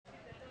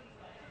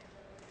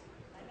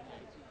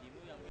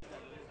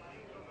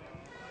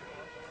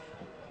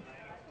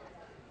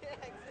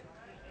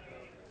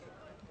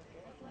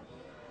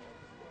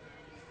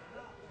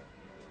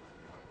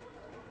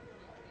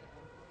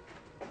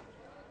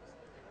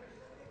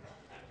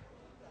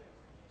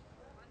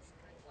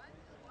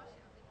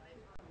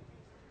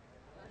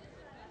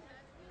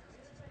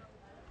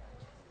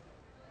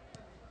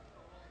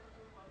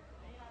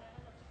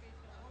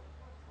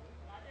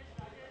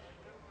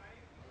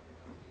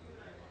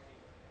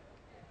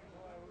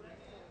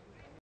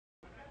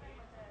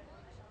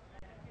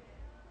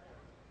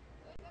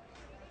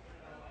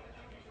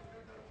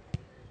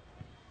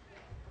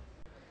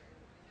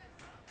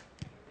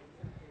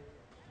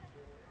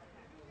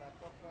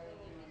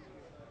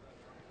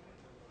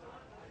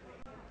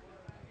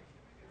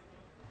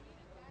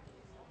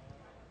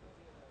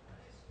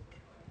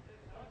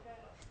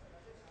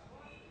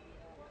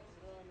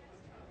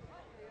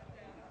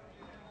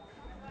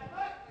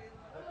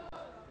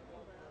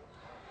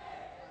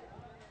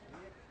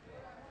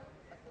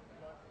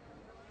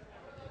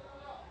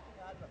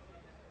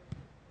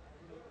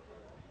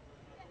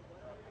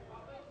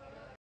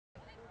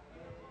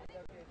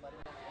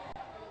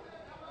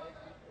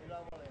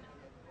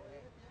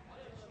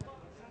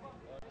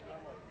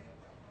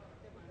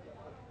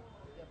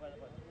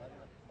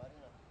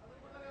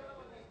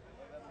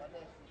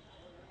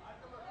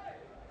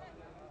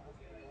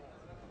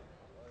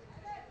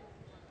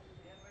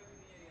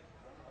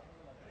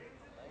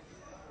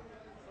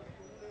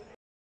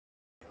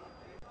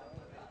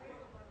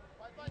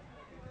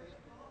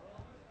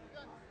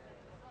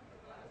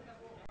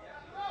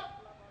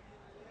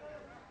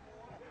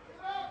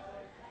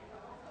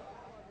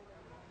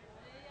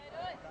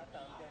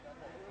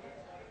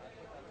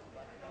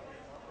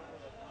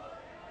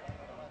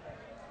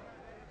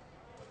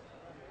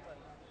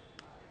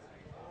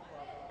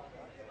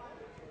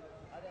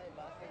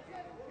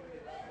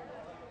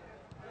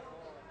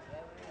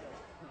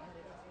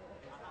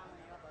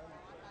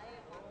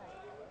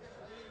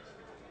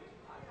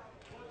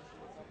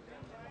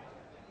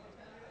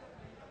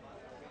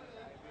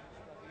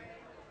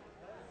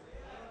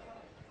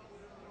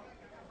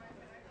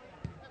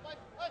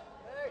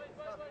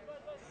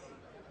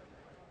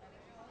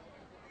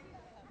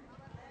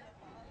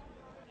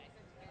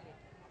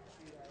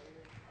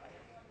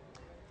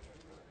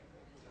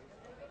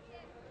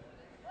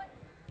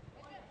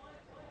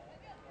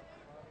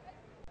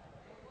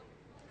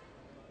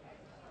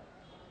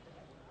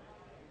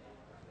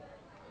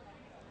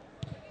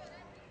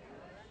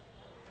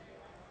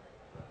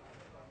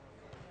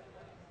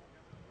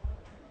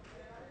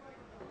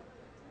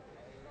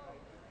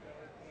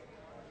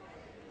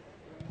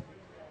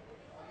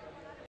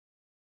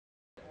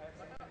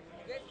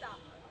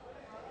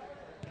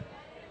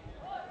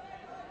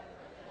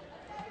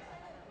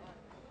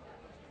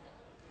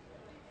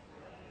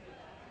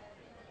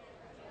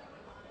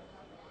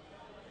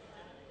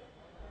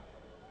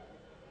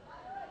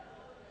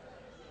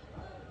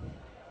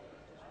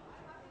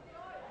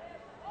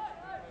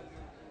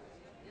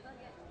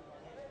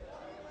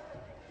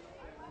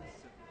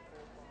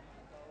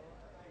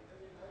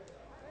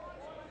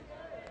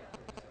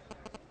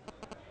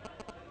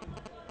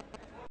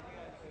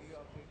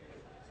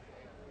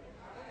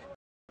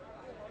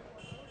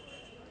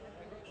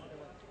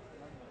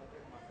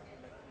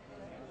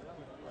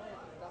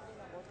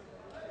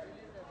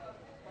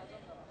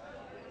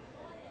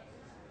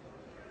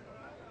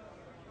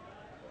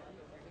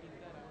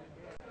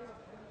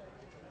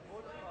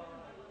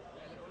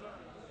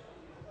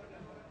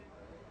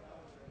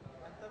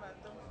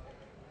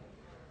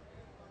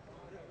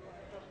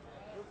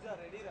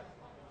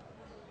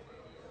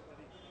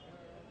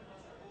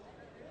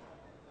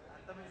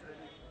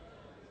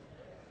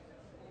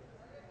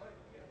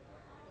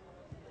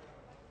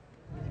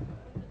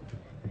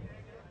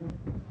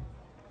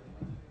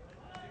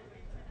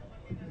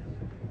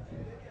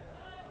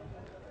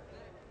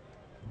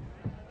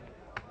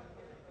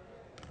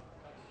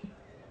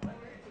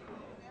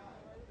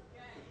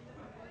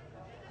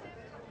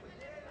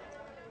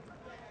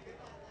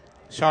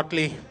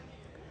Shortly,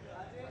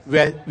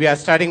 we are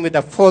starting with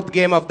the fourth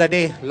game of the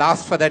day,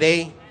 last for the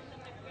day.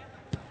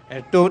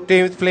 Two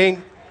teams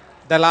playing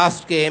the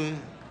last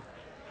game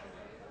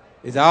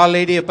is Our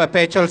Lady of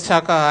Perpetual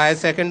Succour Higher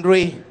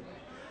Secondary,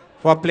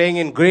 who are playing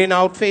in green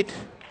outfit,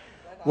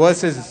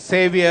 versus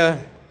Saviour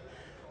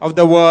of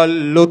the World,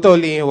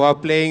 Lutholi, who are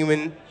playing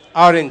in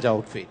orange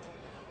outfit.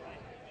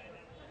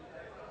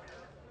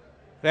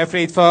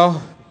 Referee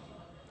for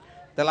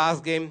the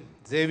last game,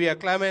 Xavier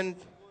Clement,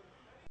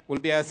 will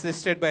be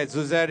assisted by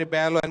Jose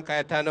Ribello and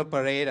Cayetano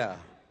Pereira.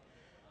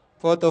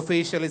 Fourth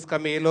official is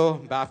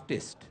Camilo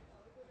Baptiste.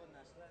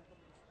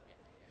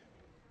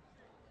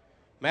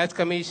 Match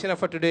commissioner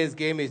for today's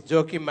game is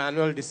Joaquim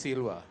Manuel de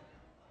Silva.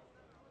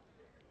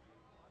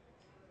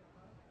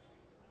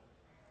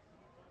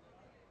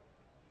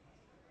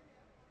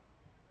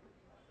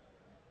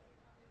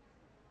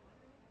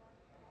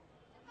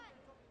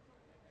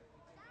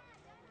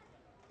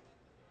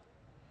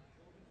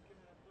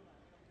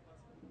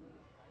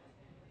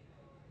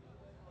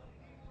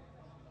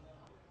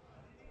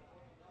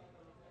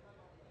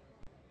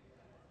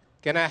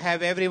 Can I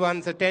have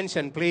everyone's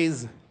attention,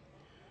 please?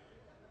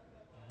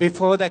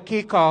 Before the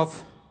kickoff,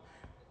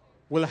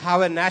 we'll have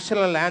a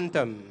national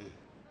anthem.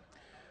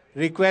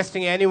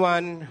 Requesting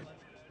anyone.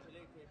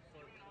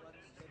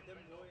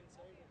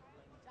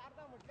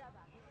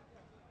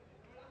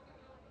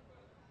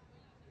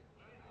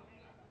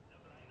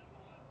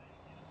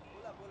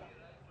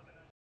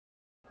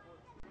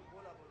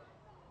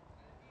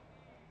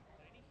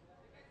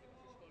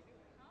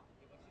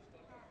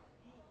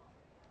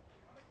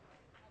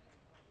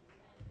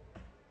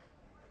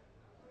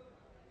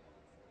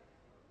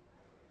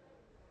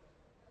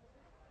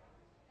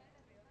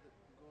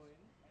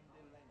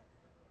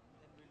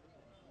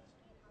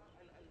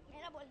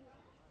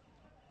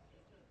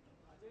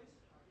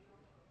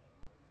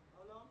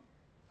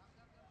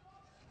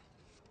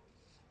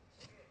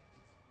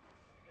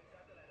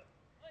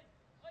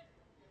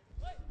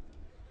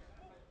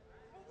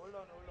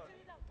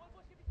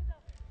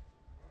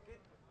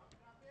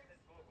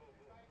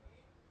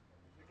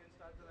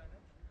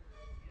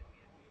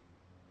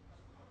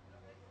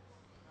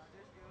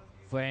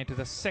 We're into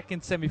the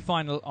second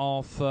semi-final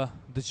of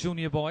the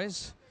junior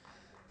boys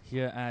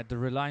here at the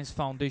Reliance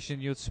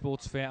Foundation Youth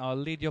Sports Fair. Our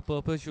Lady of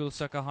Perpetual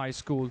Succour High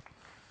School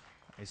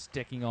is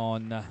taking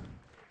on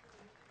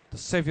the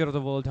Saviour of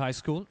the World High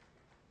School.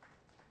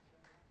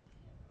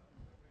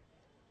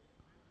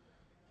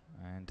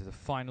 And the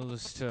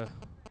finalist,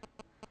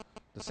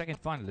 the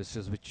second finalist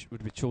is which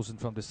would be chosen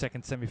from the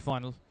second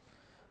semi-final,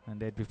 and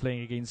they'd be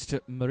playing against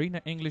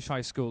Marina English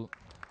High School.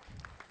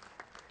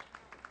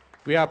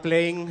 We are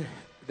playing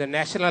the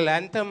national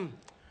anthem,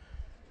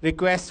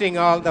 requesting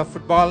all the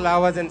football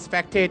lovers and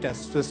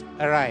spectators to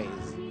arise.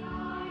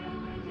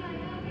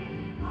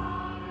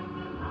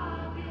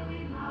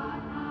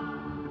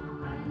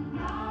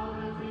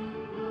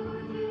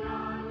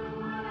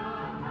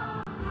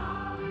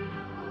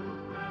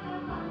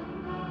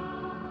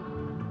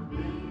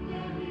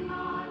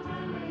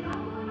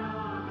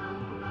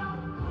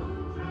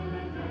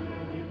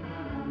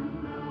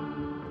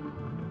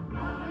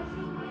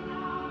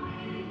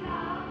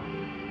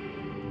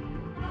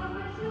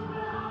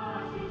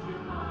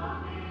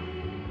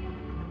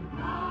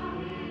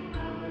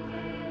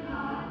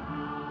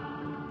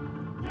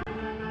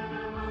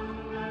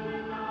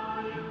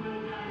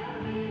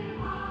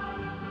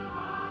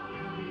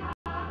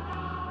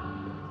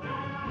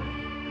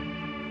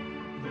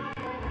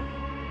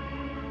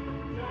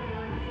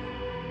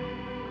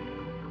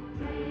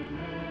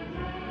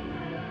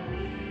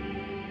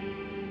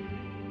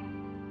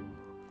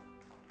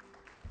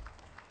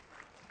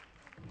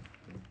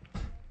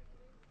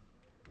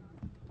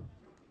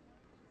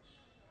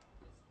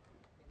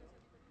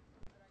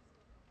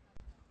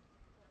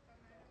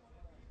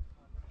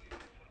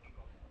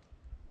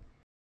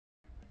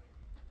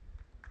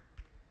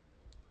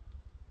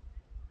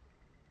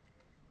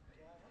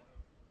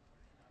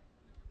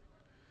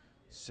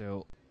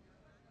 So,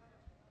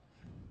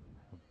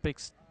 big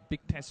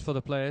test for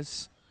the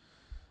players.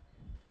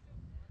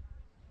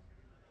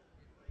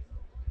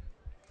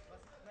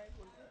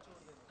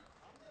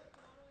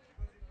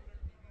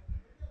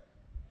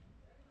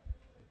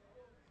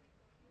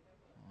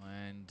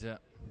 And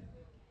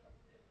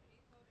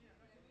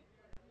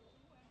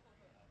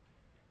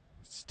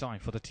it's time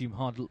for the team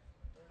huddle.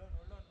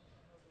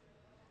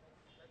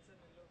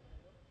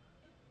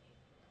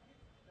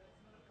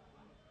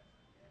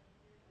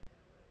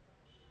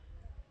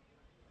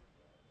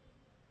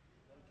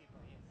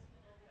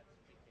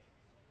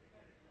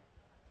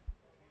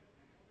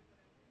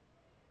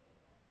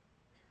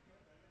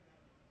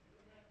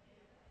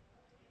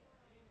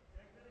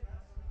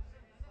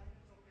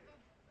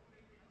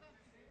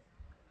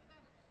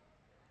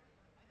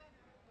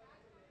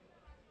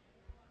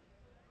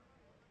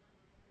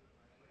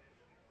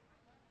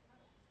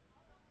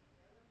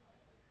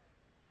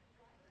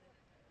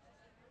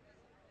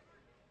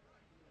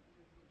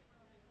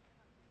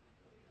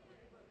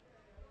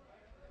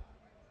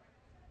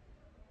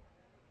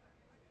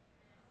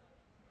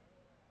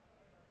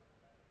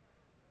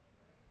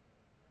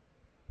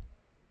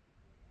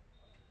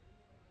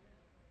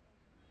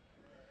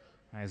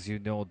 As you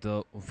know,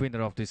 the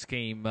winner of this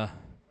game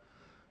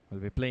will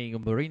be playing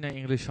Marina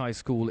English High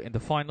School in the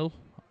final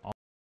of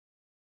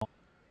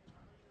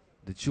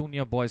the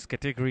junior boys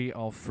category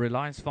of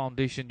Reliance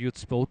Foundation Youth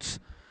Sports.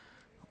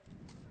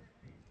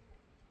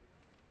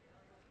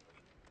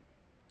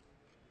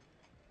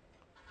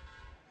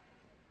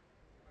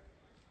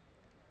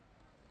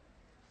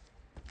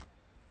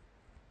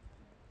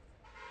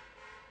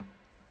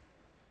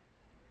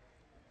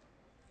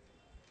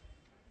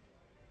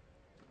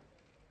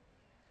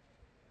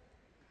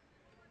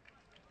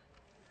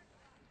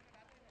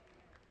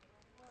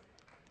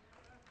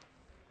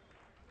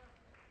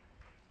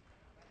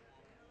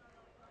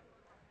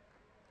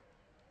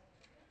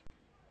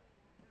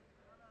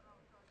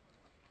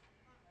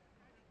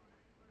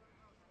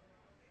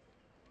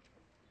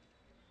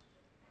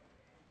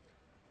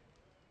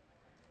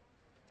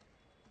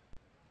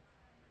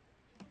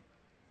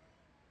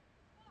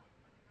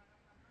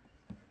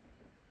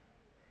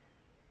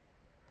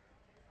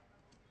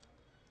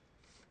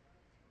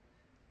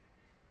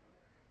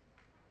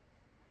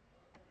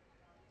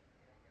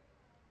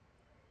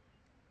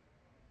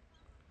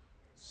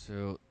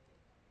 So,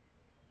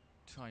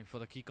 time for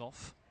the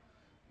kickoff.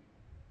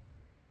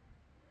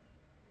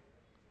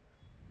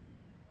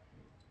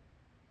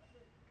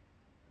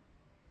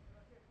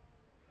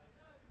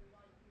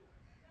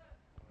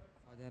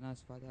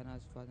 Fadanas,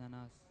 Fadanas,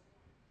 Fadanas.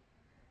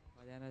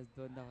 Fadanas,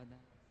 Donda,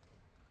 Fadanas.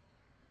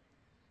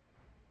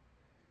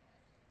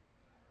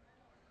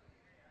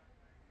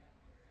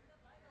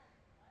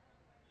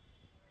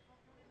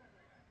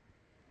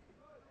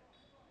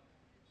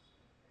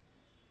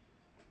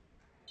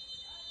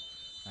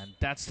 And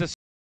that's the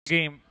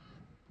game.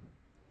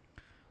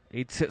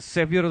 It's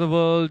Saviour of the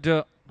World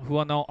who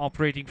are now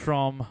operating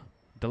from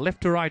the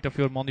left to right of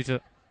your monitor.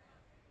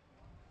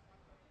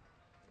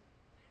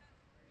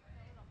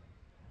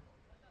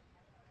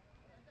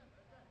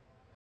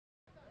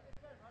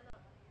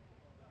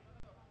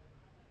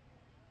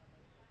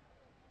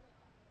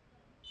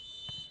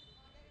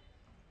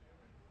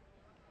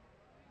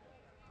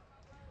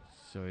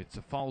 So it's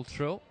a foul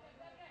throw.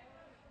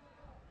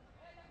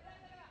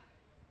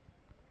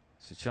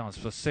 It's a chance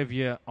for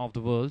Saviour of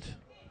the World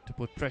to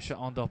put pressure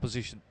on the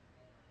opposition.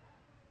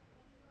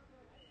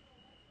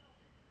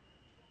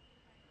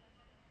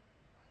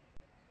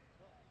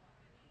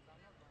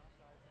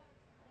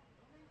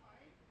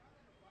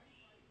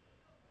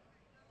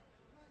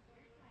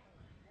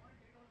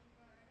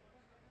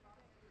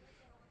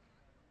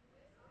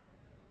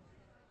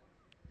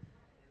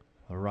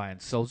 Ryan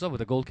Souza with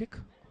a goal kick.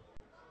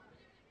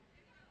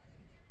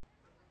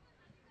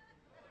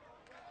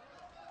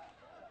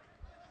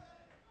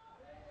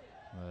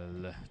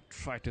 Well,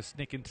 tried to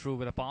sneak in through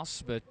with a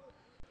pass, but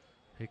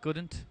he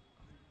couldn't.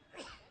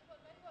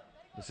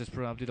 This is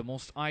probably the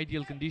most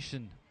ideal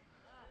condition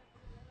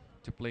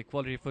to play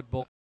quality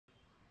football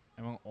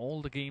among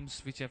all the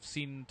games which I've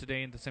seen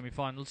today in the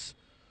semi-finals.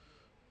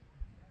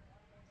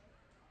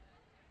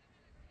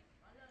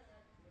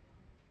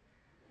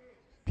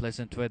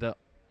 Pleasant weather.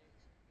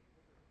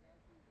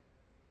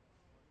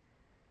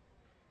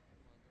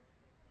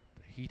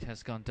 The heat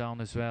has gone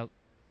down as well.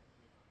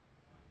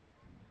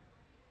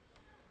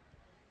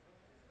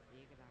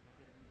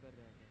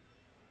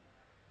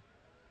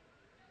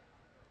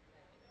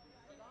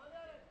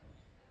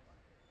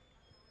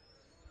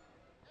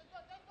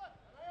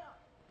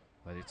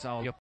 But it's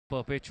our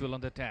Perpetual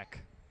on the attack.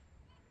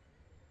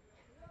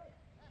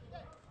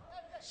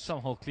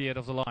 Somehow cleared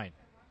of the line.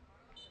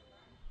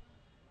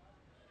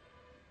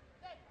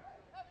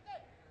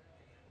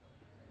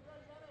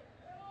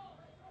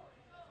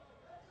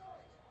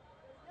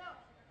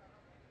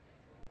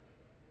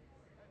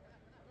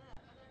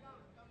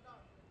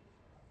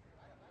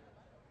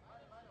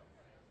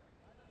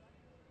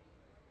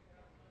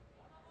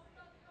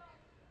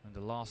 In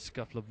the last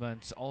couple of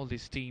months, all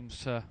these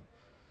teams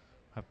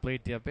have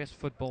played their best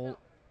football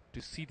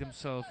to see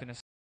themselves in a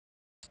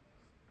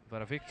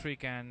where a victory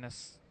can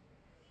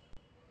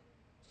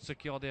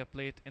secure their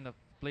place in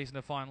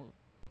the final.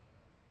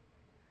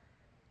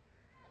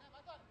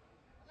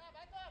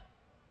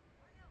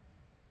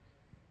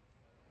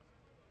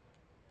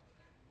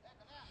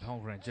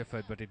 Long range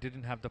effort, but it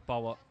didn't have the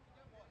power,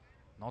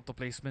 not the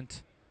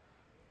placement.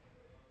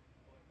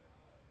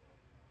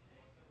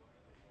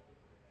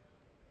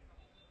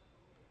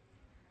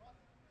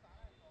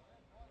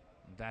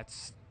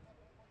 That's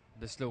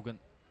the slogan.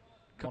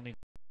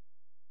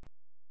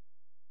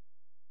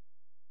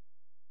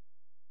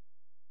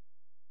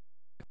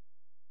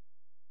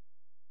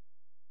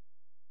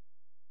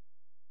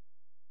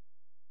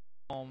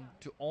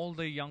 To all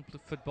the young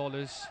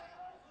footballers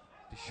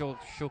to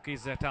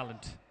showcase their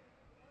talent.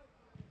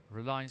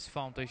 Reliance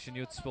Foundation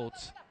Youth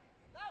Sports.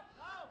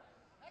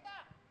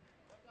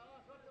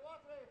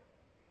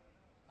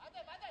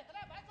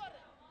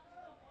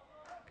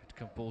 Good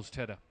composed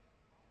header.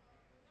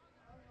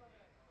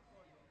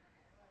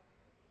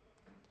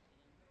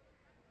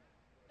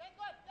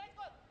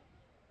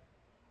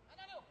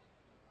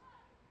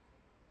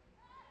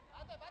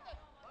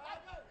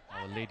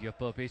 Our Lady of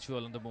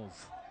Perpetual on the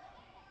move.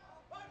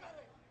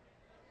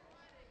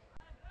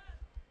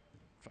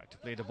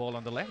 Played the ball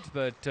on the left,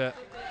 but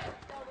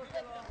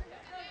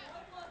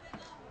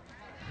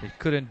he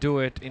couldn't do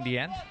it in the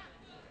end.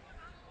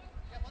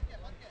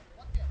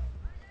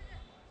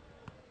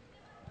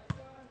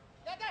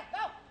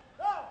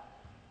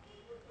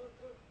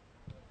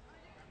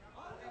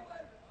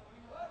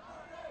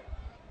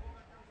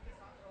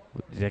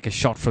 Would he take a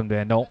shot from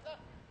there? No.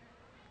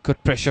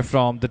 Good pressure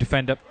from the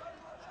defender.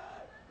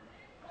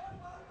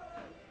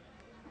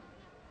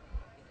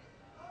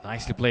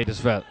 Nicely played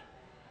as well.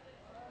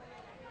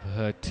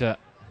 But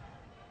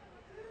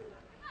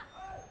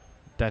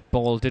that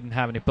ball didn't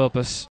have any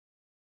purpose.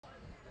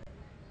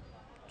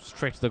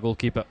 Straight to the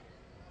goalkeeper.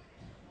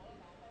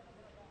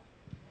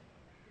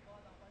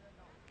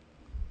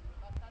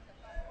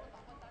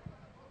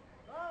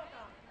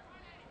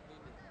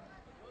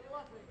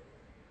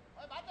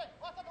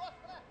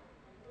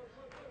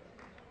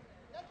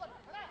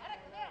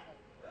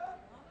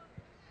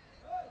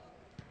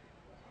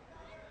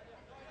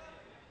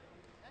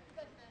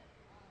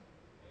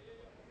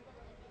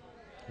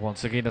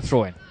 Once again a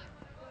throw-in.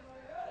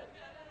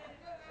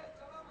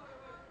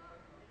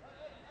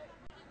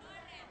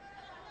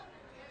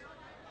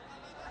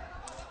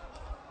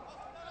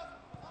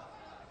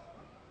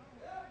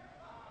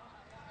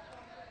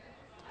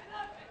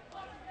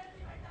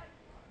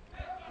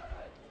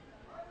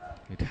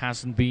 It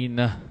hasn't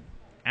been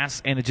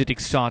as energetic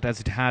start as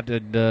it had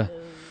in the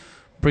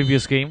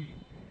previous game.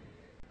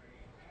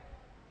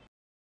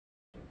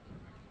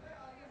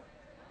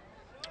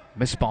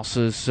 Missed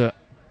passes,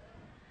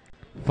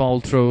 foul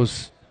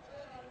throws,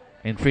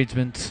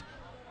 infringements.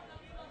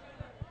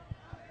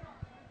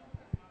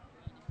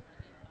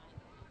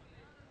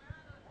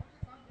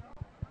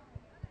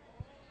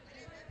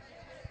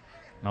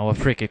 Now a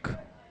free kick.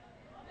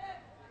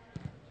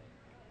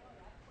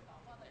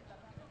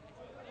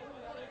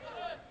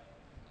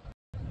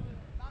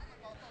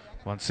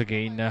 Once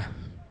again,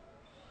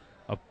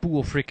 a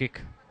poor free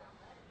kick.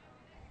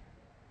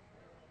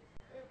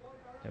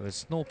 There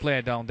was no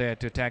player down there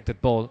to attack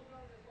that ball.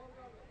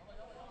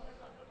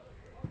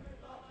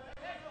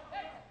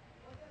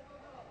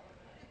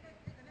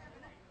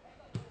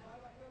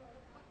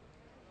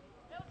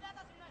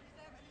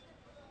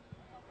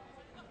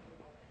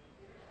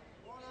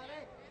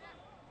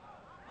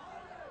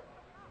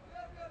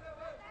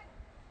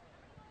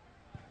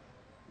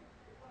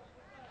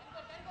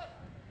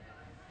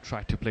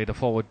 Tried to play the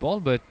forward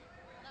ball, but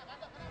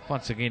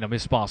once again a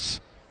missed pass.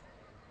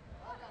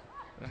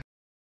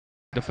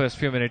 The first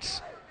few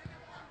minutes,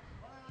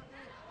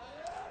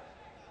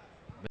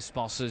 missed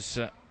passes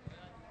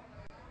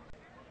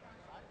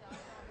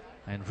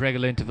and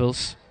regular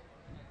intervals.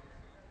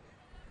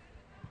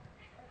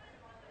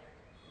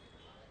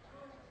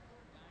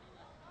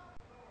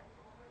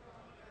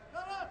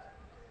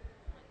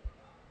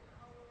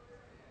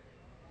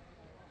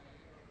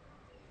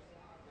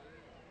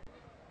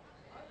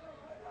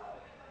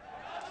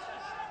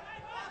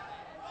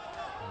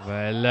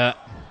 Well,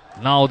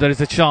 now there is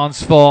a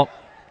chance for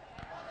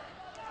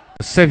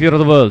the Saviour of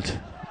the world.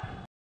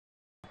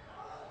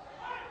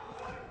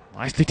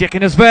 Nicely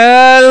taken as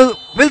well.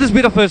 Will this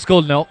be the first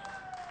goal? No.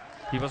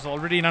 He was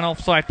already in an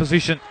offside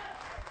position.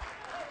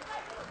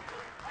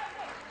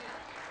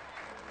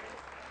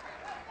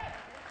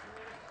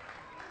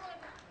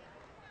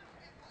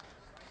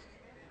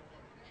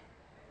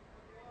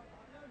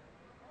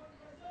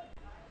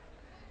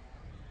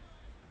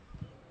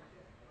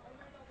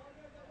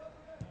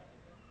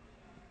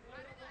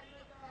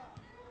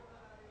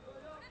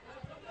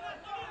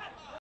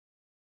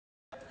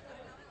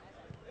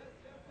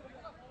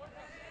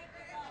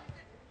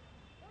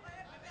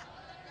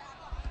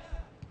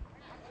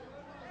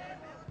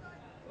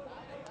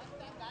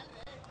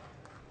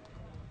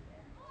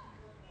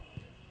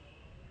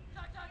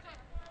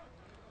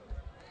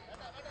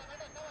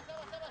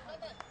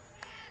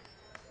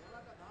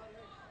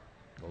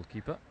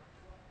 Goalkeeper.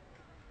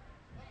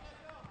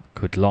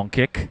 Good long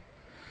kick.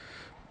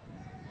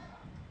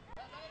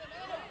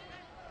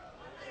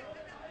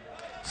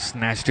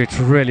 Snatched it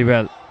really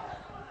well.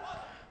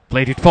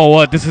 Played it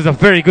forward. This is a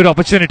very good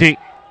opportunity.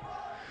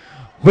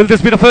 Will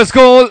this be the first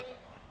goal?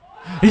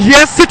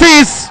 Yes, it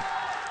is!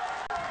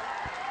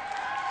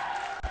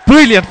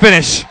 Brilliant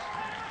finish.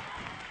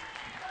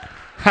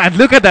 And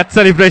look at that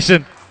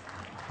celebration.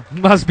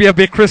 Must be a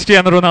big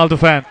Cristiano Ronaldo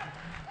fan.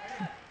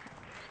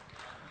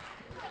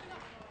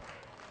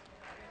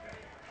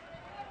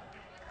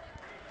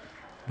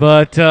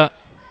 But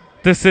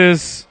this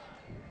is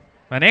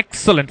an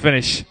excellent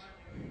finish.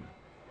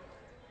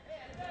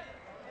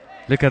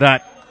 Look at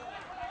that.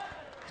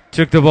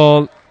 Took the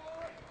ball.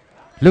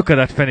 Look at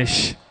that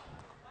finish.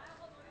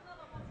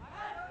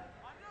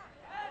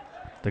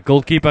 The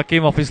goalkeeper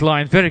came off his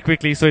line very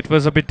quickly, so it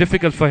was a bit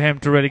difficult for him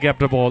to really get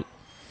the ball.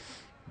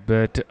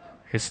 But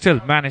he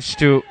still managed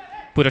to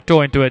put a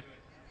toe into it.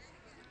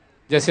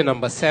 Jersey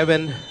number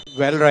 7,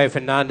 Velroy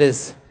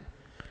Fernandez,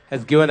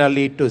 has given a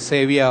lead to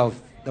Saviour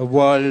of the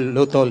world,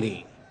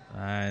 Lutoli.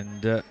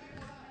 And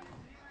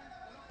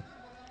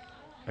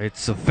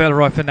it's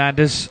Velroy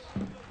Fernandez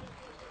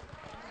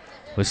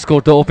who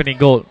scored the opening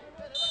goal.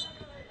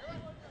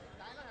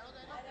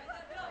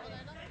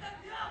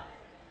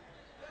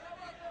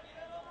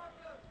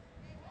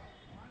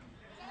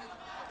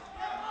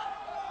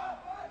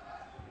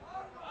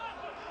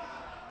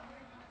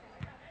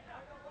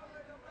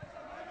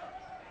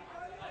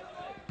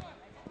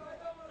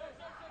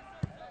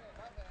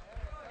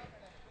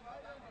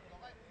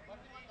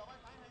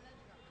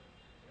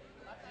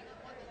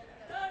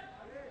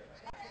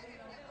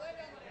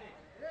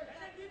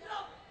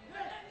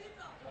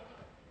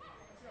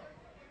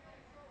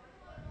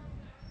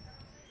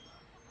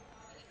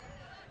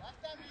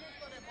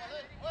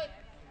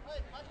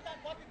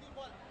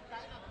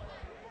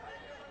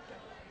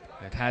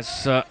 It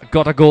has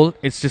got a goal.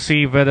 It's to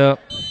see whether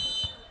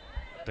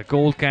the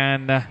goal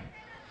can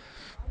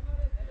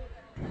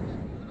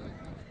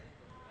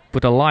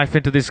put a life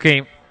into this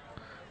game.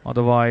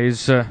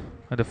 Otherwise, in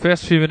the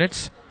first few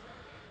minutes,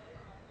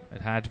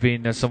 it had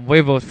been some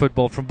wayward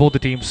football from both the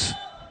teams.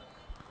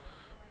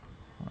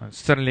 And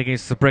certainly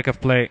against the break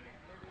of play,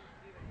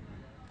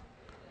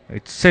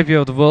 it's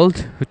Saviour of the world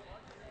who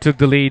took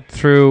the lead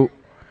through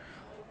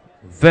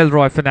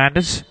Velroy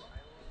Fernandez.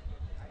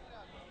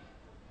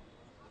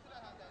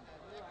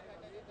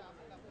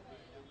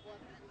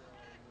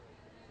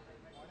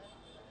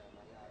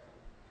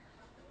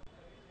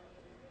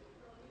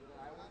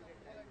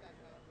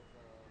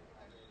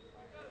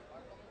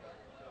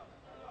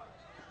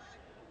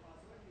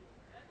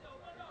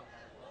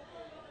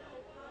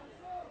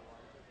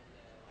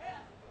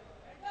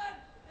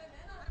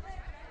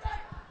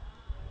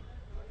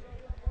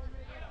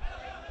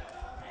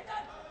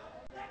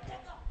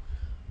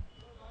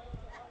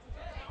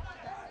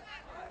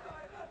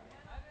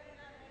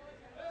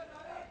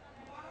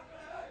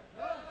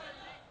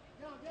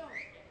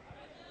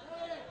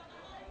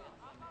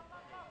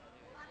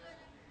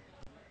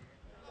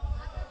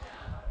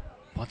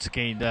 Once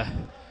again,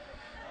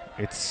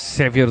 it's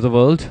Saviour of the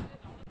world.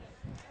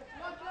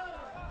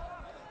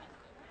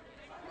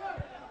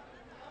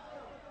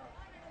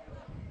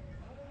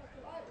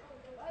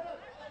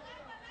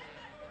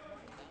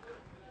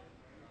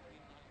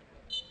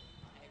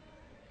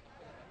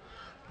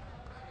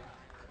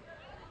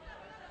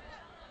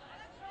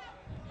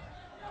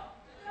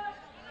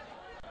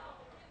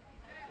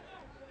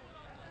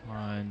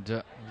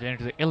 And we're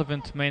into the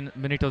 11th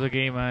minute of the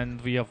game,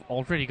 and we have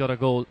already got a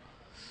goal.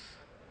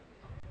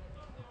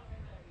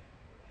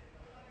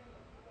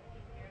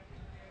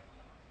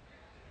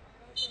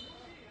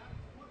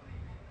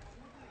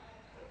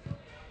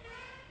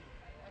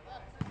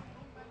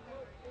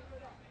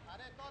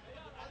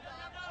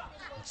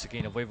 Once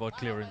again, a wayward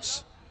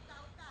clearance.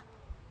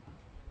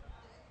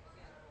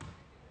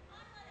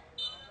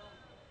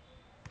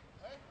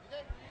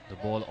 The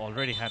ball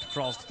already had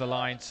crossed the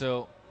line,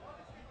 so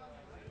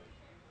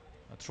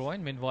a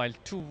throw-in. Meanwhile,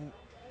 two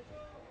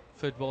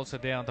footballs are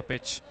there on the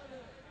pitch.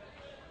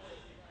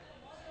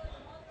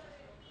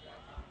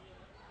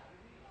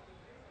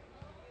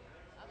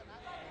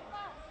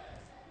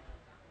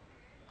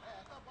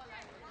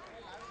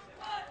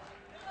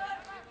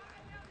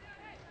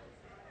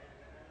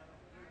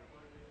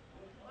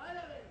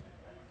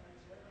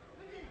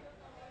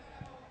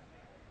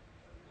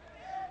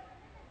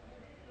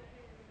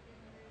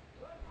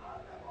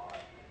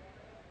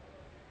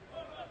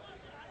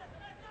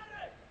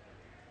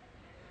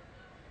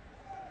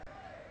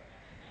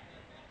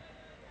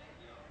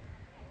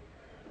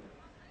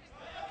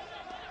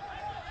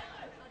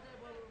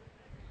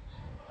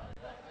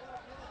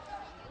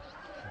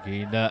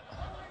 Again,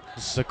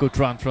 this is a good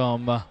run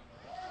from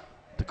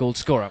the goal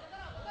scorer.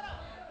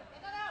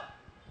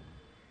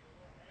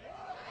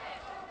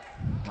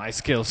 Nice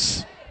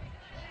skills.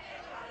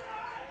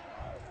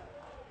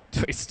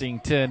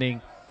 Twisting,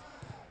 turning.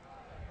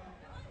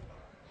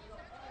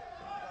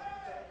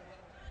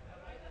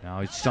 Now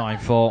it's time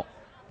for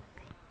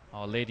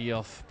Our Lady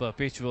of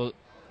Perpetual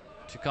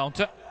to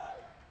counter.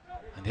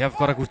 And they have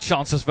got a good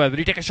chance as well. Will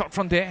he take a shot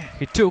from there?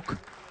 He took,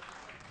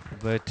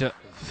 but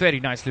very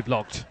nicely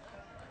blocked.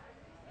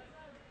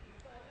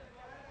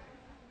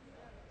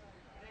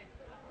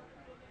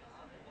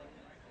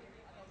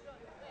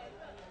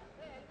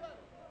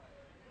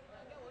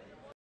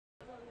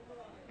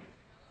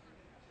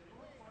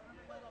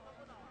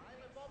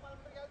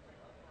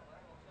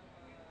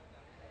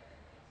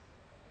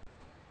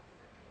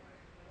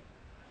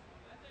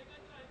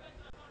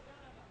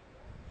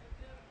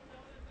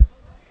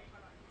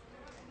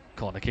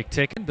 Corner kick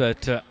taken,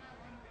 but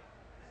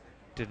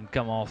didn't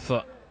come off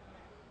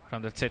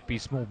from the set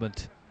piece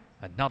movement.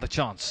 Another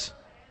chance.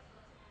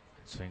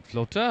 Swing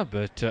floater,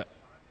 but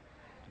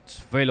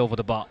it's well over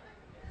the bar.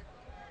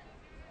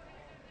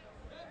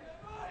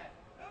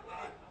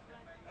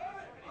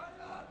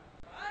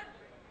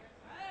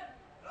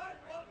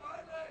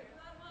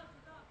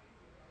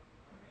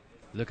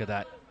 Look at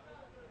that.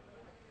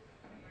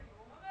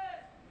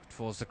 It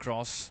was the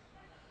cross.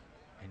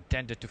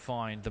 Intended to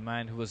find the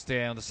man who was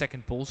there on the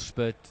second post,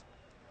 but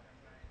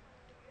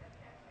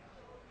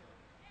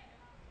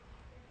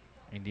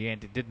in the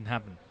end it didn't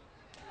happen.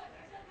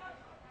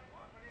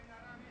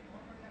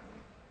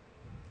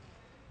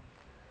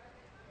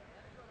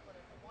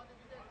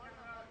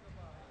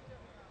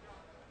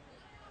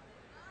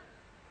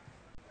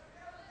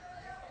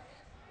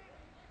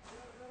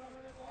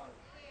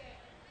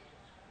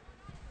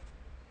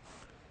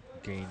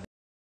 Again,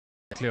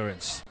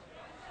 clearance.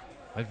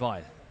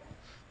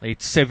 Well,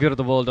 it's Saviour of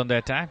the world on the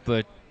attack,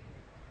 but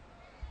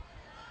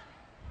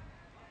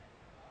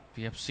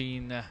we have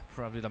seen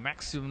probably the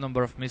maximum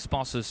number of missed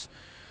passes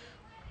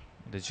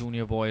in the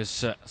junior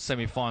boys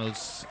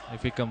semi-finals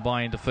if we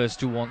combine the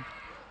first 2-1.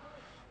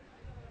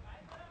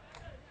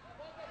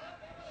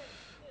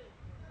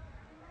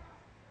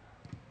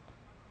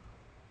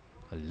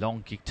 A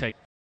long kick take.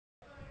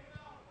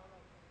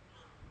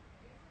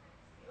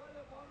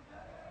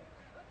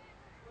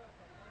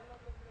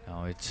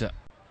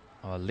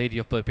 Our Lady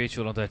of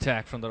Perpetual on the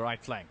attack from the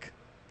right flank.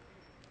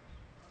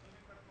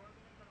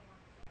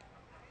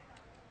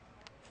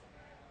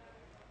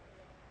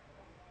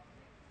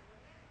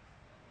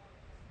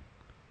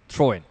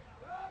 Throw in.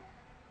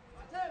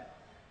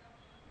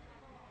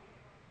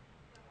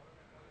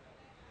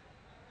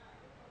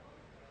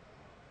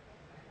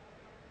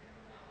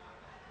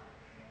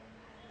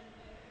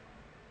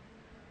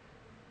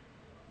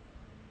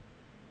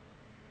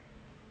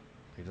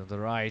 He's on the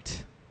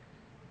right.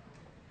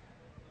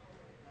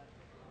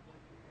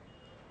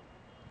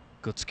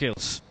 Good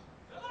skills.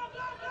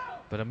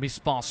 But a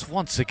missed pass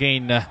once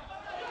again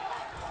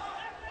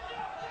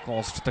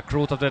caused the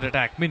growth of that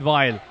attack.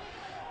 Meanwhile,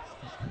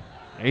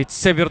 it's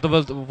Saviour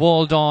of the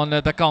World on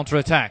the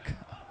counter-attack.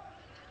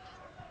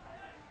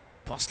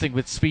 Bustling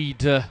with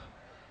speed.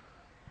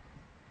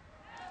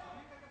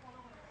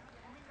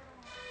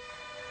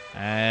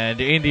 And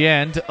in the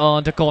end,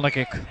 earned a corner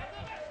kick.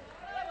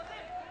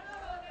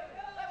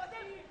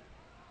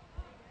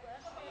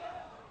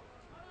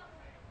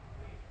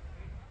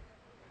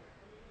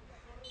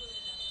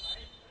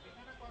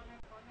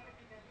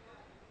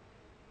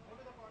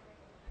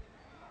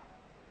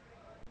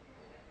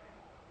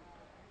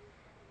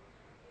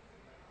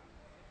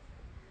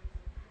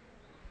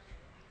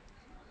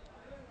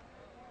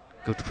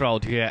 Good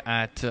crowd here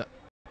at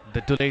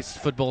the Dulles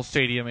Football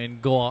Stadium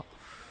in Goa.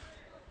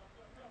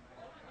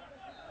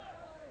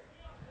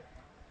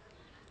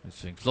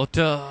 Swing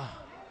floater,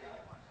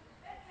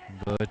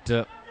 but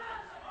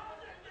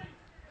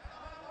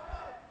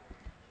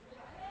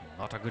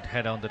not a good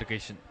header on that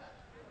occasion.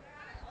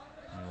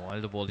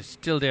 While the ball is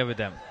still there with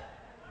them.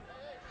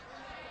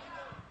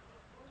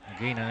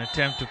 Again, an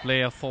attempt to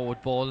play a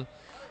forward ball,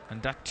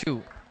 and that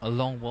too a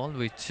long ball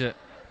which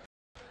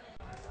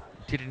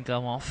didn't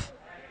come off.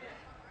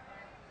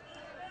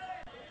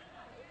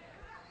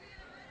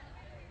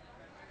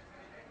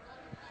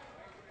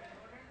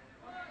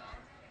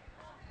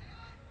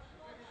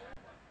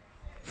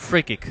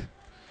 Free kick.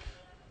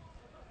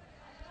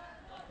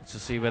 To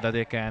see whether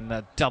they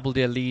can double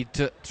their lead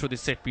through the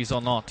set piece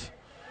or not.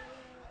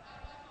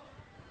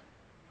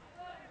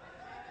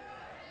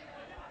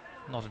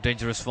 Not a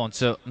dangerous one,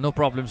 so no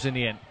problems in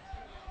the end.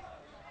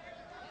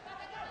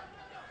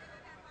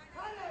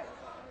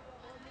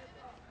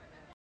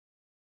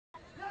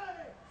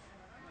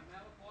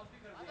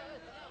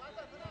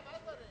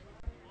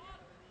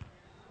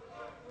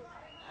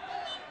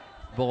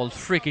 Ball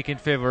free kick in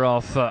favor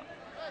of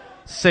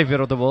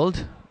Saviour of the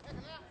World.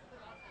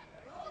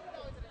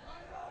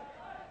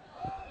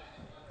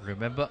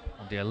 Remember,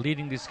 they are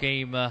leading this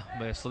game by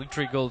a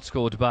solitary goal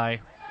scored by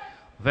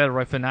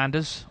Velroy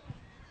Fernandez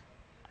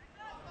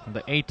in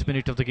the 8th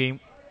minute of the game.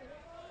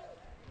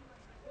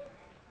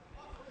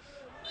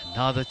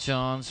 Another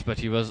chance, but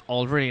he was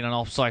already in an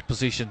offside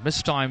position.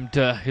 Mistimed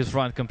his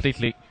run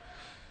completely.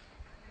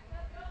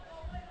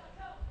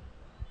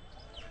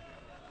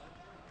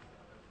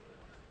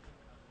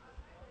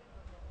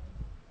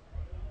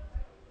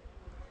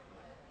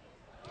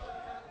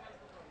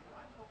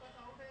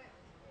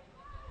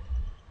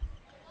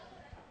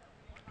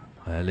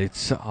 Well,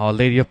 it's Our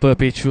Lady of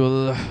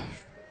Perpetual.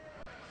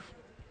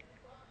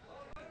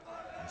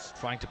 He's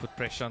trying to put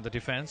pressure on the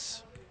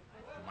defense.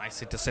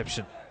 Nice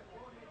interception.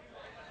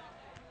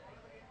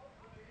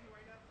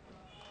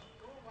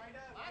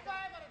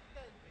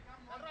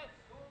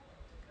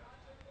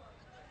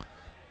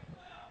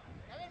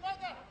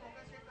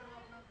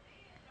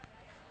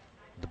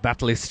 The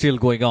battle is still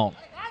going on.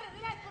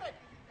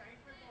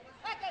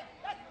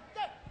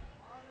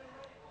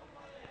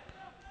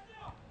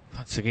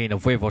 Once again, a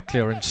wayward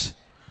clearance.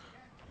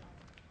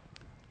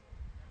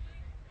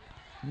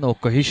 No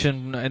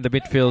cohesion in the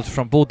midfield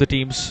from both the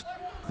teams.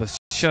 There's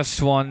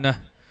just one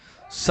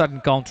sudden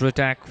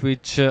counter-attack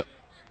which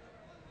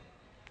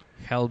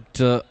helped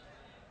the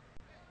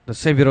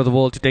Saviour of the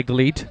World to take the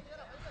lead.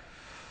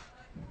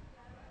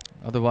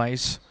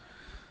 Otherwise,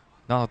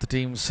 none of the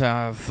teams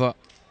have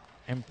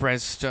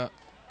impressed the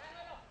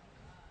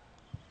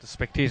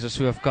spectators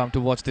who have come to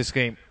watch this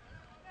game.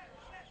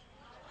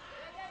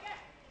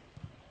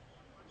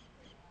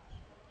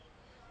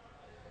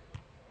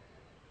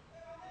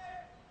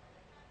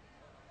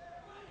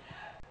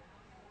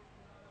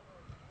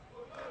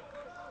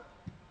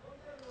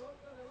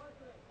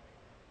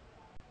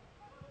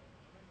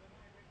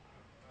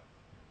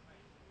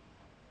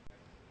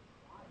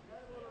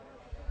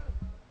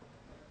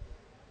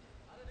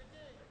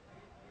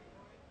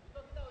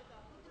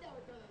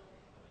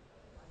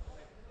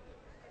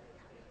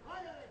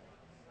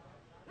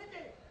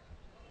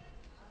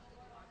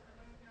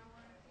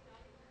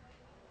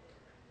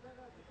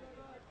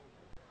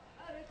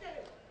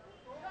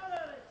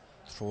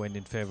 Throw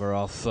in favor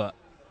of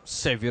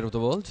Saviour of the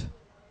World.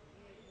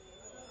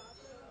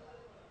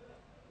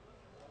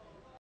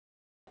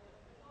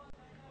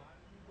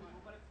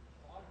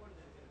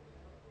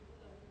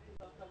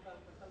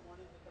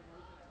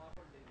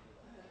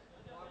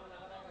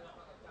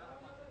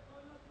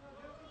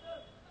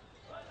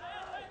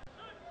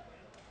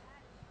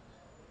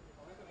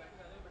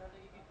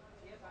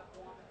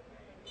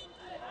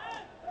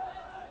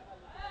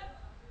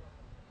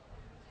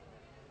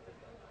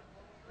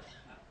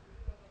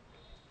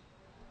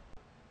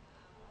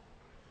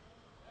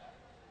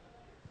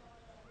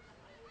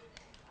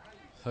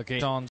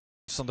 Again,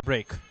 chance on the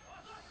break.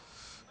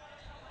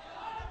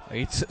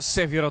 It's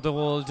Saviour of the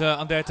world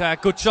on the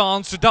attack. Good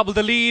chance to double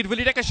the lead. Will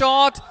he take a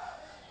shot?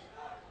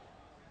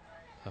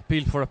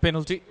 Appeal for a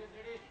penalty.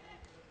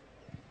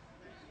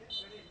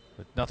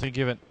 But nothing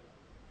given.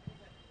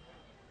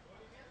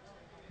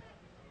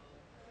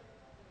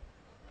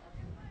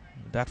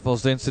 That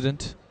was the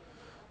incident.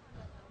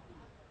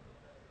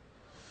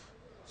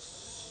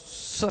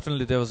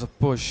 Certainly there was a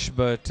push,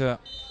 but the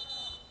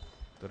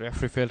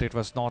referee felt it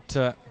was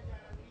not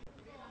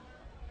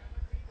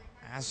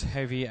as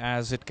heavy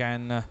as it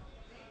can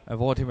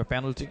award him a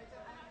penalty.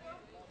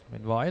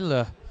 Meanwhile,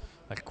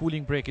 a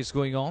cooling break is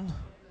going on,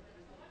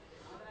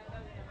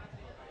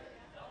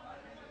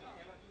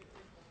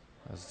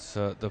 as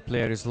the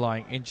player is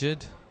lying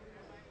injured.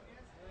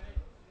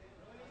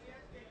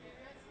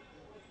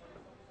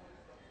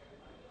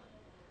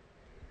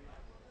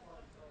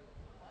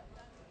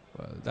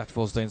 Well, that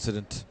was the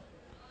incident.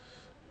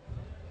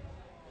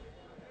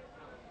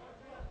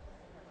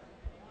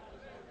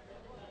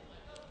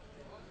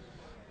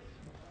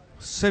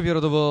 Saviour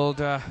of the world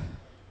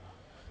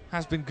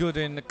has been good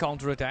in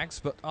counter-attacks,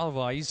 but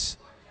otherwise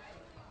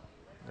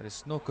there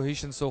is no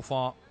cohesion so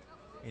far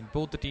in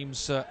both the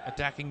teams'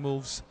 attacking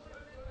moves.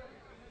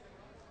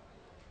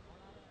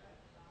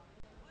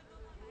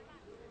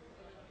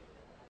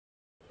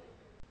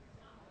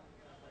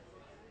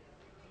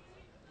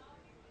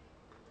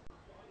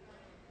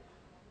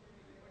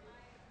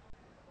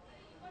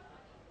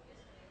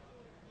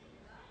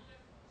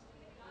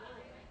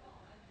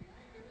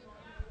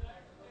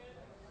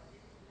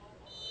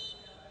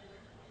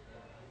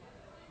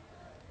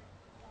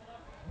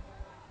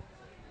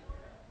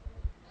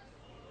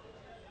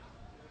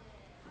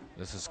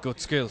 This is good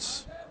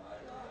skills.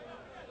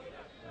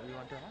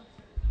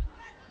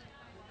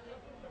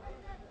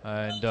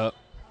 And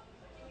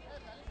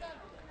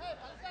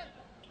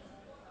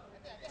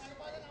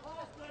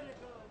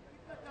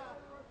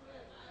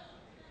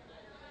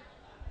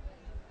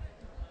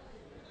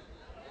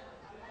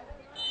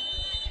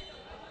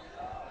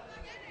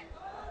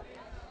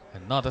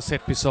another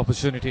set piece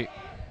opportunity.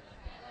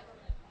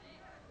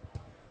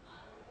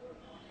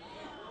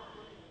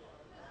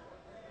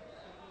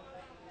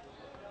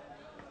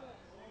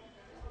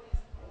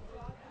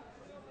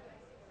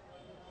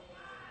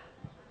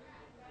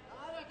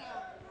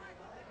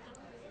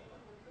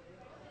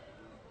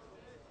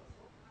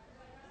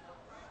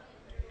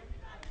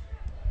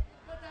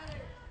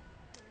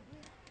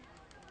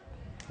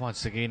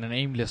 Once again, an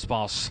aimless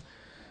pass.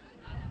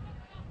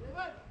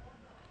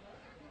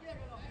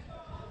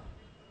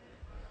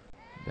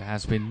 There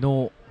has been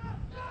no.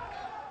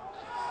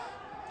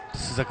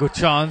 This is a good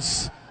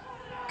chance.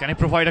 Can he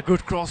provide a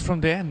good cross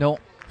from there? No.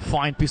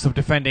 Fine piece of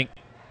defending.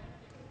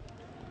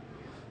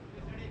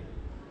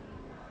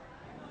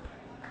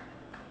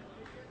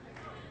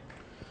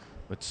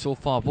 But so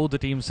far, both the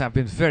teams have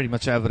been very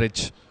much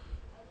average.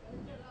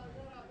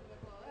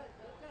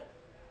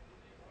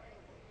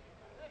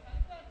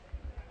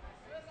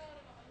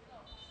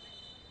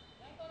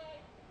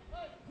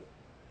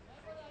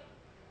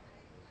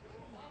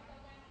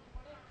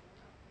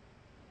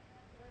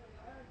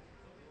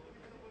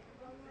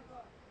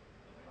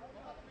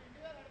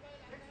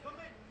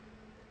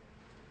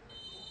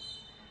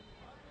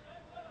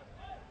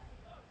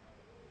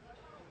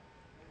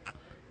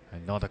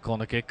 Another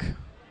corner kick.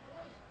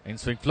 In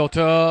swing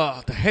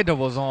floater. The header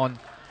was on.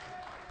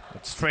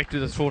 But straight to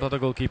the throat of the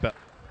goalkeeper.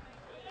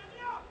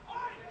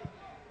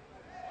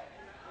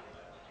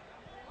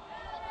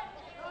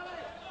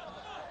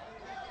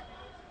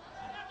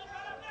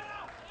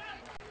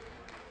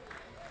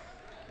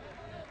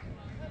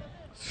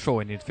 Throw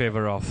in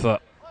favour of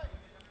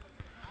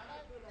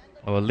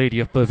Our Lady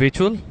of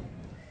Perpetual.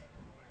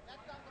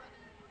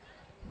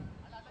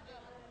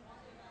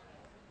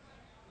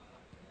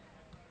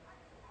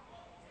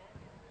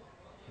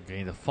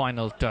 Again, the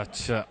final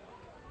touch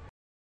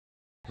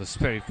was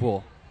very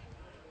poor.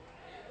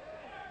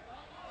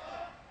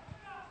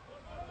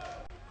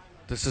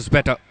 This is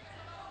better.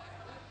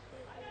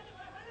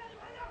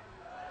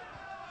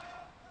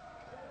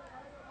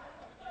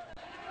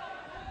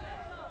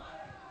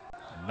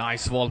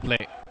 Nice ball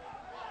play.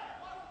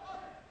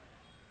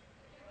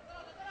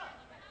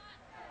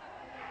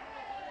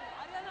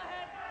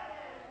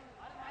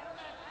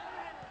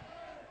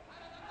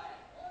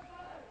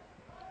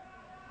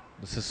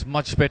 This is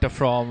much better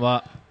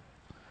from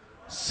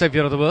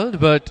Saviour of the world,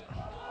 but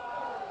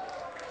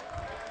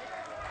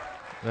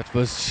that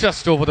was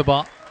just over the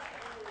bar.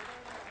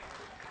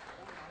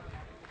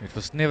 It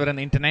was never an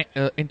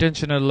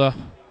intentional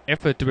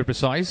effort, to be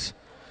precise.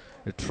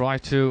 They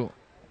tried to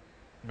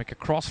make a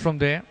cross from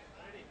there.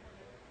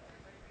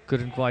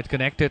 Couldn't quite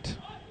connect it.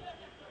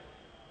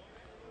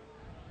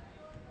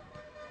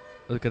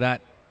 Look at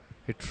that.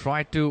 He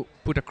tried to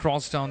put a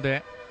cross down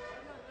there.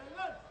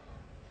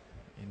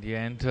 In the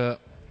end, it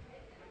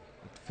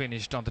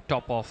finished on the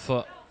top of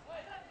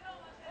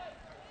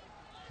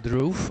the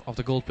roof of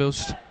the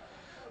goalpost.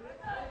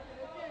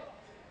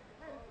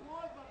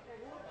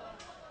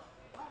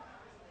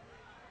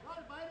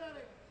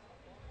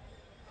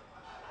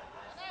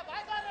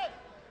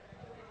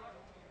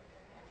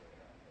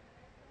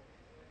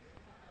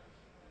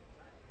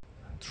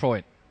 throw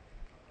in.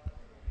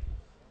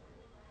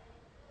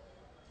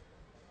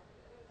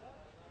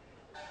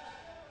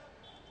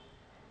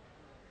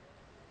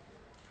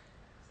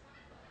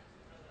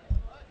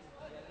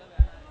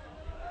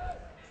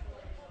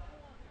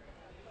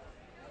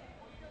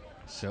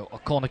 So a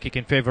corner kick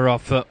in favor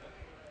of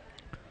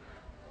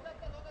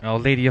Our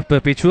Lady of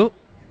Perpetual.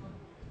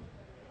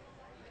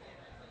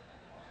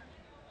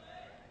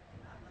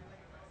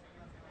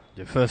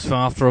 The first one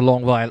after a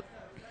long while.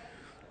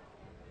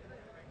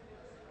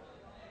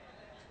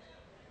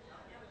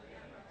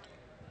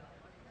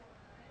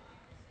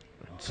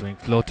 Swing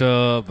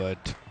floater,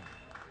 but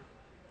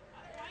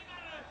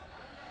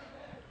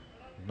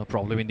no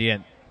problem in the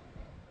end.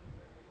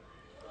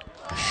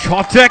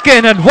 Shot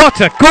taken, and what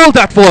a goal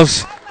that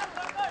was!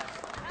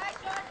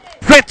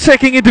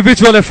 Breathtaking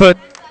individual effort.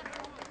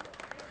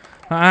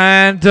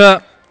 And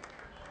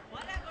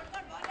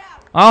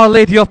Our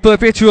Lady of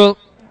Perpetual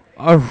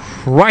are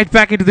right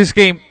back into this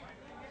game.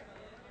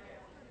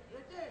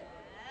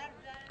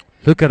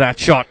 Look at that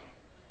shot.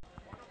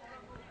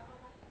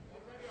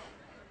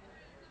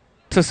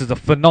 This is a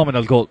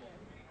phenomenal goal.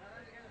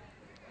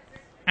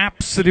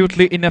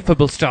 Absolutely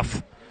ineffable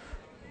stuff.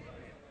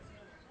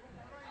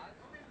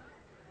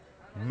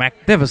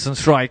 Magnificent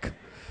strike.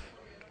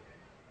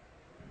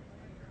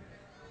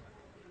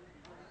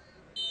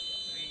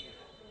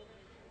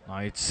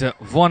 It's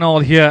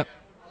 1-1 here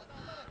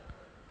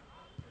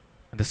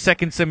in the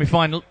second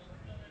semi-final.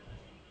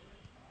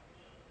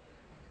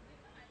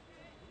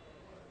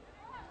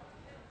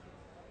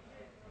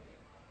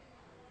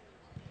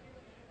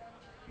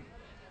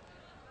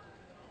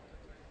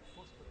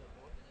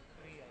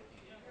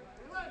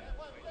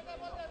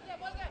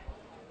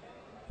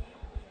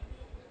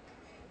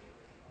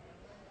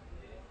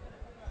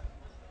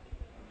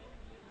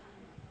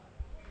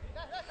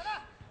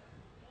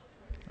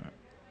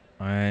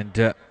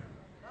 And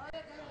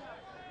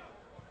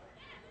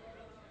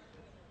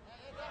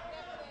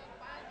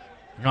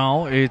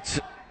now it's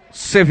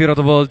Saviour of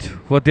the world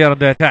who are there on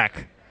the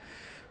attack.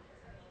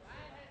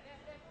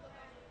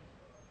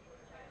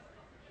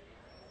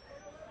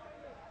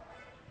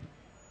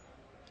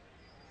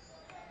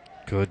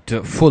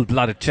 Good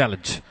full-blooded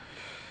challenge.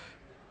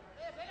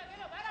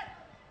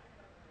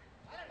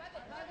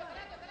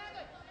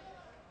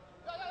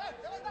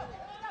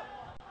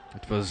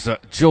 It was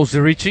Jose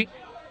Ricci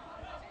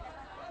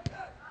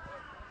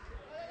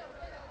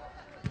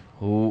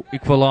who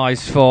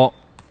equalized for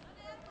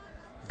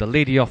the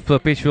Lady of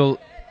Perpetual.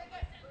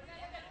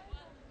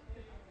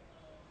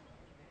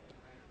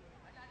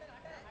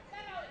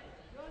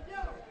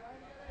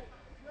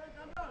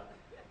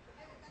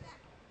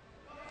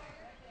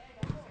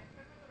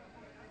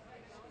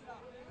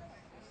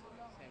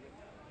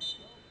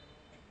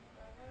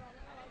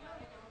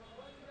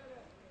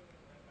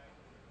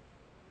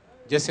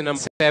 Jersey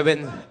number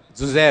 7,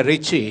 Jose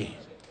Ricci,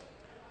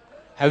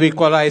 have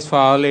equalized for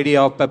Our Lady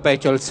of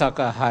Perpetual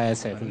Succour higher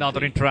side.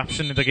 Another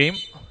interruption in the game.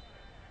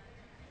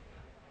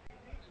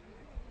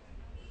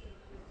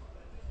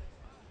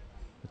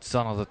 It's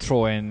another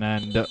throw-in,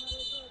 and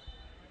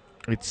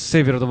it's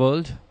Saviour of the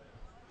world.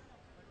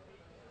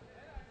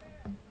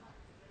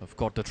 I've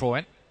got the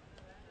throw-in.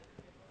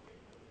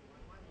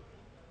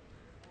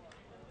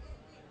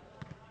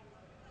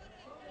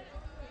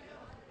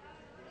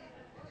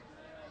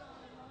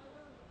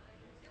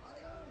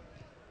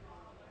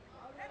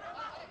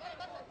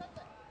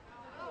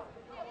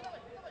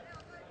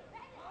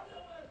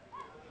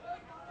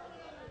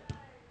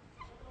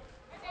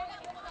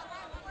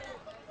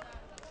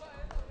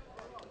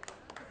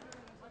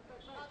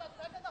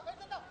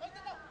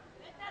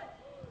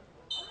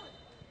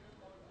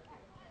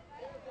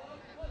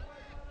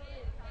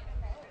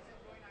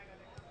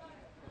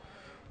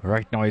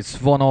 Right now it's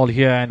 1-1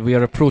 here, and we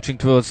are approaching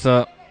towards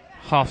the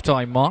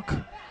half-time mark.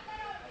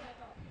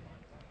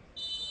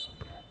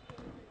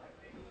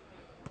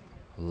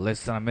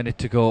 Less than a minute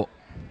to go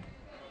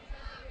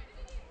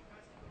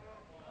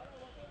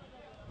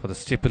for the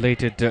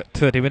stipulated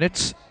 30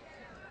 minutes.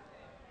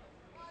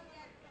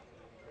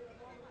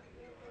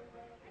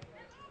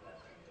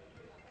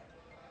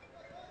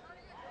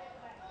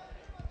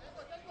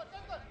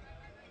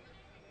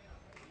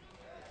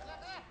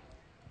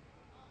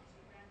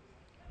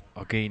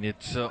 Again,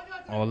 it's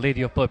Our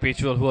Lady of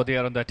Perpetual who are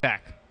there on the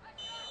attack.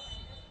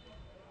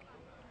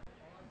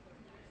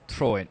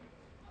 Throw in.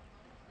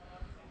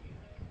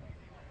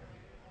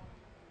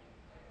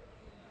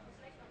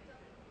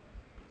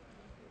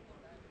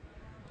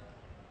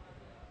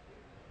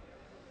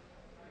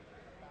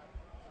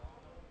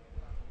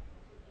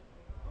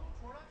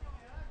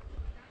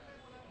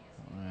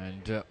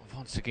 And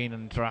once again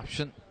an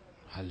interruption.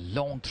 A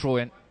long throw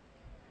in.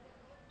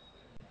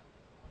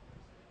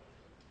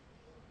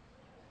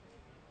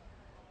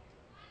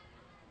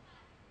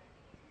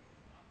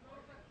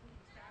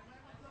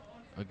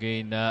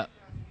 Again, a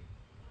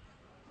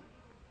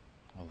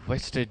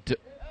wasted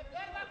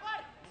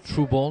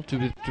through ball to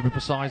be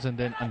precise, and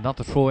then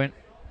another throw in.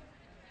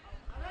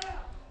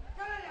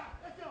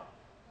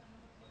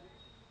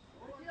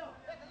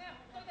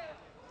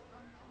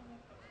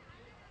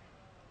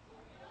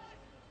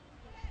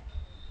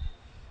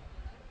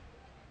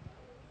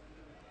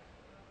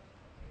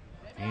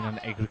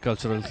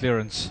 agricultural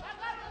clearance.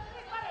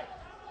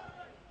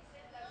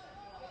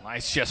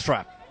 Nice chest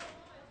trap.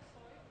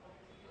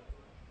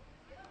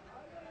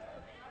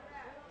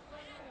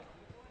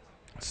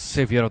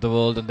 Saviour of the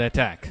world on the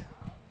attack.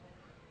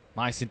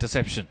 Nice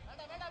interception.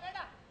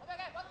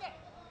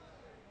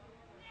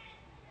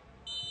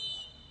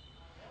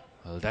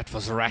 Well, that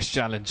was a rash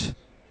challenge.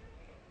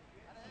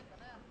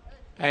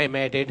 I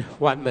made it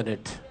 1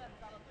 minute.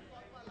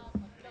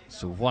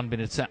 So 1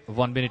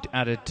 minute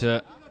added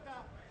to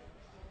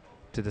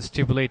the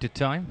stipulated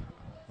time.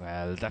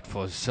 Well, that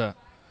was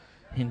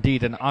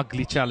indeed an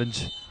ugly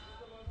challenge.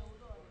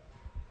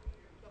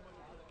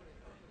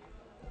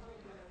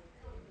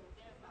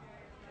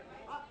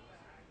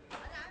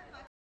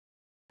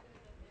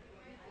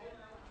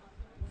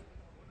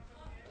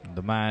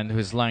 The man who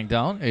is lying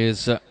down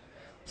is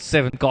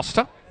Seven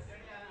Costa.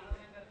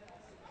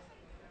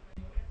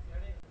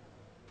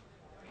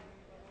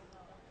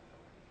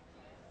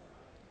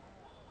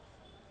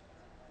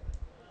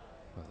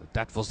 Well,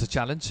 that was the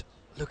challenge.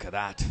 Look at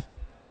that.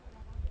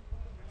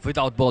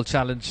 Without ball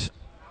challenge.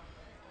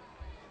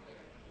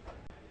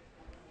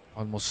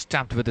 Almost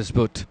stamped with his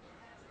boot.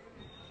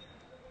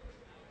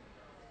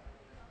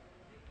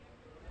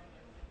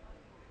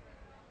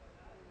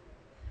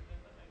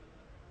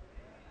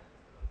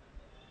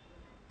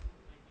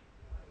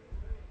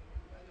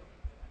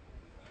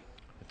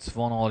 It's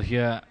 1-1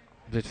 here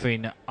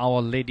between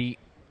Our Lady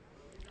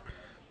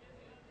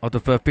of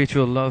the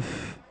Perpetual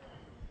Love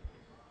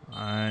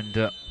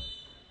and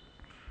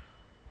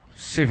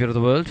Saviour of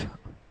the World.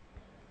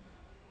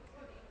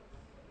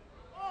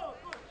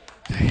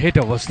 The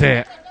header was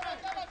there.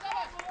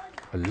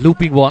 A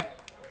looping one,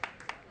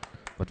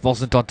 but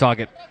wasn't on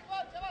target.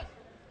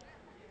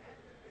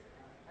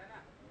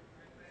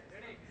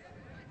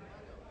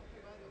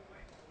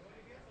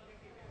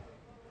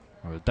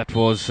 Well, that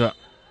was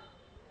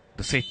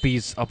the set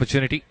piece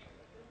opportunity,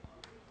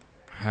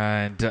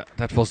 and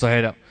that was the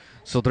header.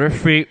 So the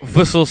referee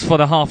whistles for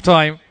the half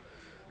time,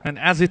 and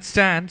as it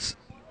stands,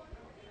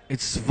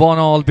 it's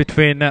 1-1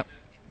 between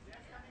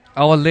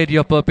Our Lady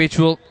of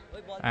Perpetual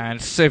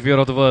and Saviour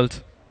of the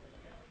World.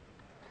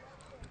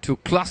 Two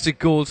classic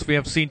goals we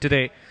have seen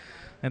today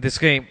in this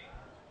game.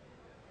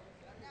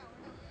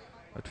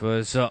 It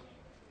was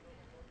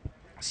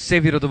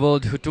Saviour of the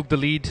World who took the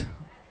lead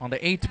on the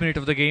 8th minute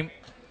of the game,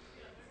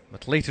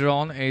 but later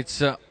on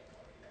it's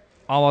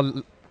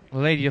Our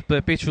Lady of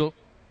Perpetual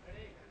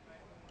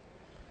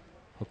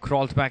who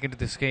crawled back into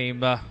this game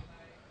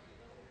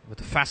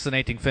with a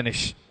fascinating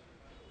finish,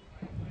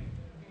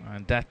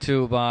 and that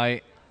too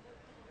by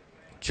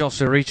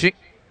Jose Ricci.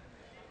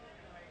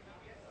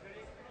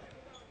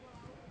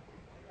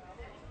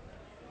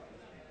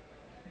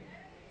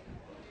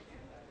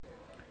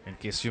 In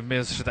case you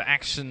missed the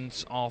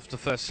actions of the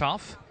first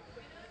half,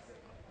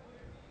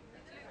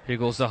 here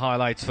goes the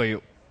highlights for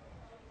you.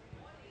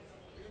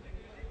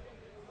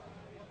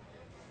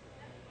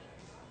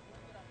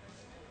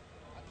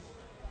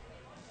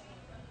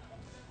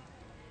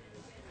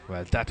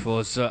 Well, that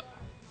was the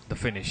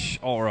finish,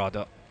 or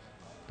rather,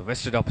 the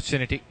wasted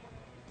opportunity.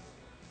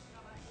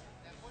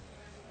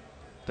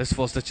 This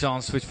was the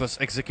chance which was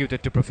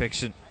executed to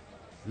perfection.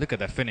 Look at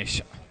that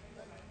finish.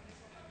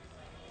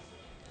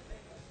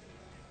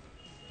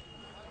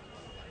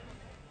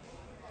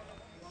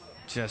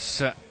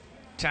 Just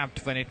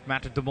tapped when it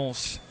mattered the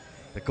most.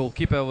 The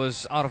goalkeeper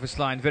was out of his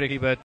line very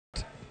quickly,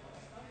 but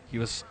he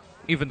was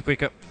even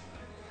quicker.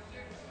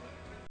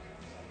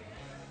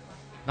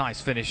 Nice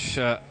finish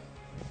by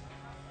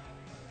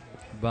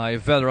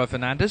Velroy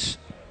Fernandez.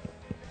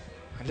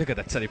 And look at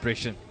that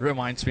celebration.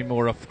 Reminds me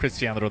more of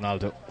Cristiano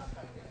Ronaldo.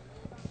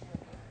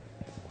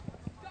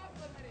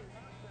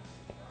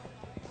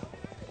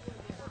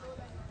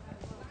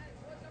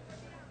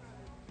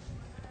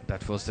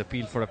 That was the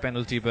appeal for a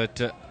penalty,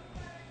 but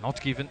not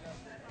given.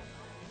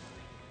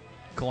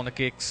 Corner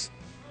kicks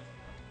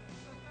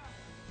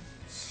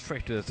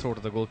straight to the throat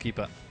of the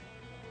goalkeeper.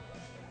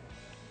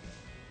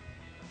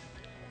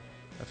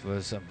 That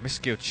was a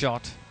miscued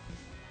shot,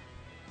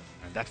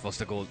 and that was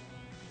the goal.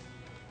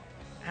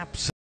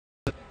 Absolute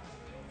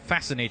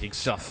fascinating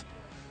stuff.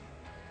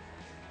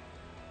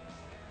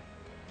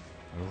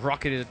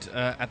 Rocketed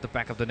at the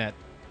back of the net.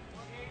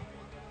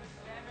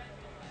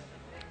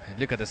 And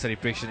look at the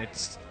celebration.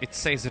 It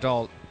says it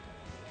all.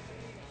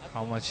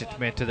 How much it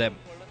meant to them.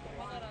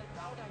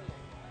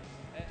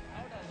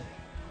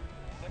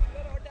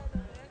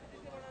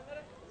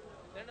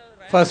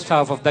 First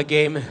half of the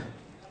game,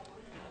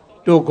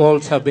 2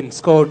 goals have been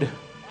scored.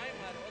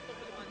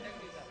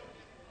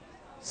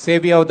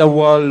 Saviour of the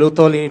World,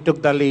 Lutolini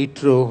took the lead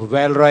through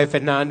Velroy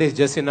Fernandez,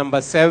 jersey number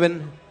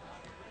 7.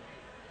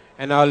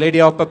 And Our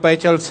Lady of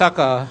Perpetual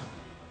Succour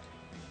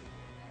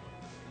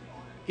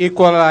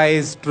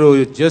equalized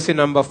through jersey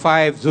number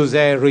 5,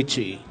 Jose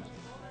Ricci.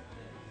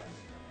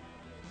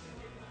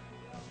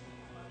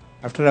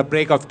 After a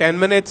break of 10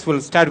 minutes,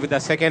 we'll start with the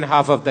second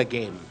half of the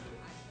game.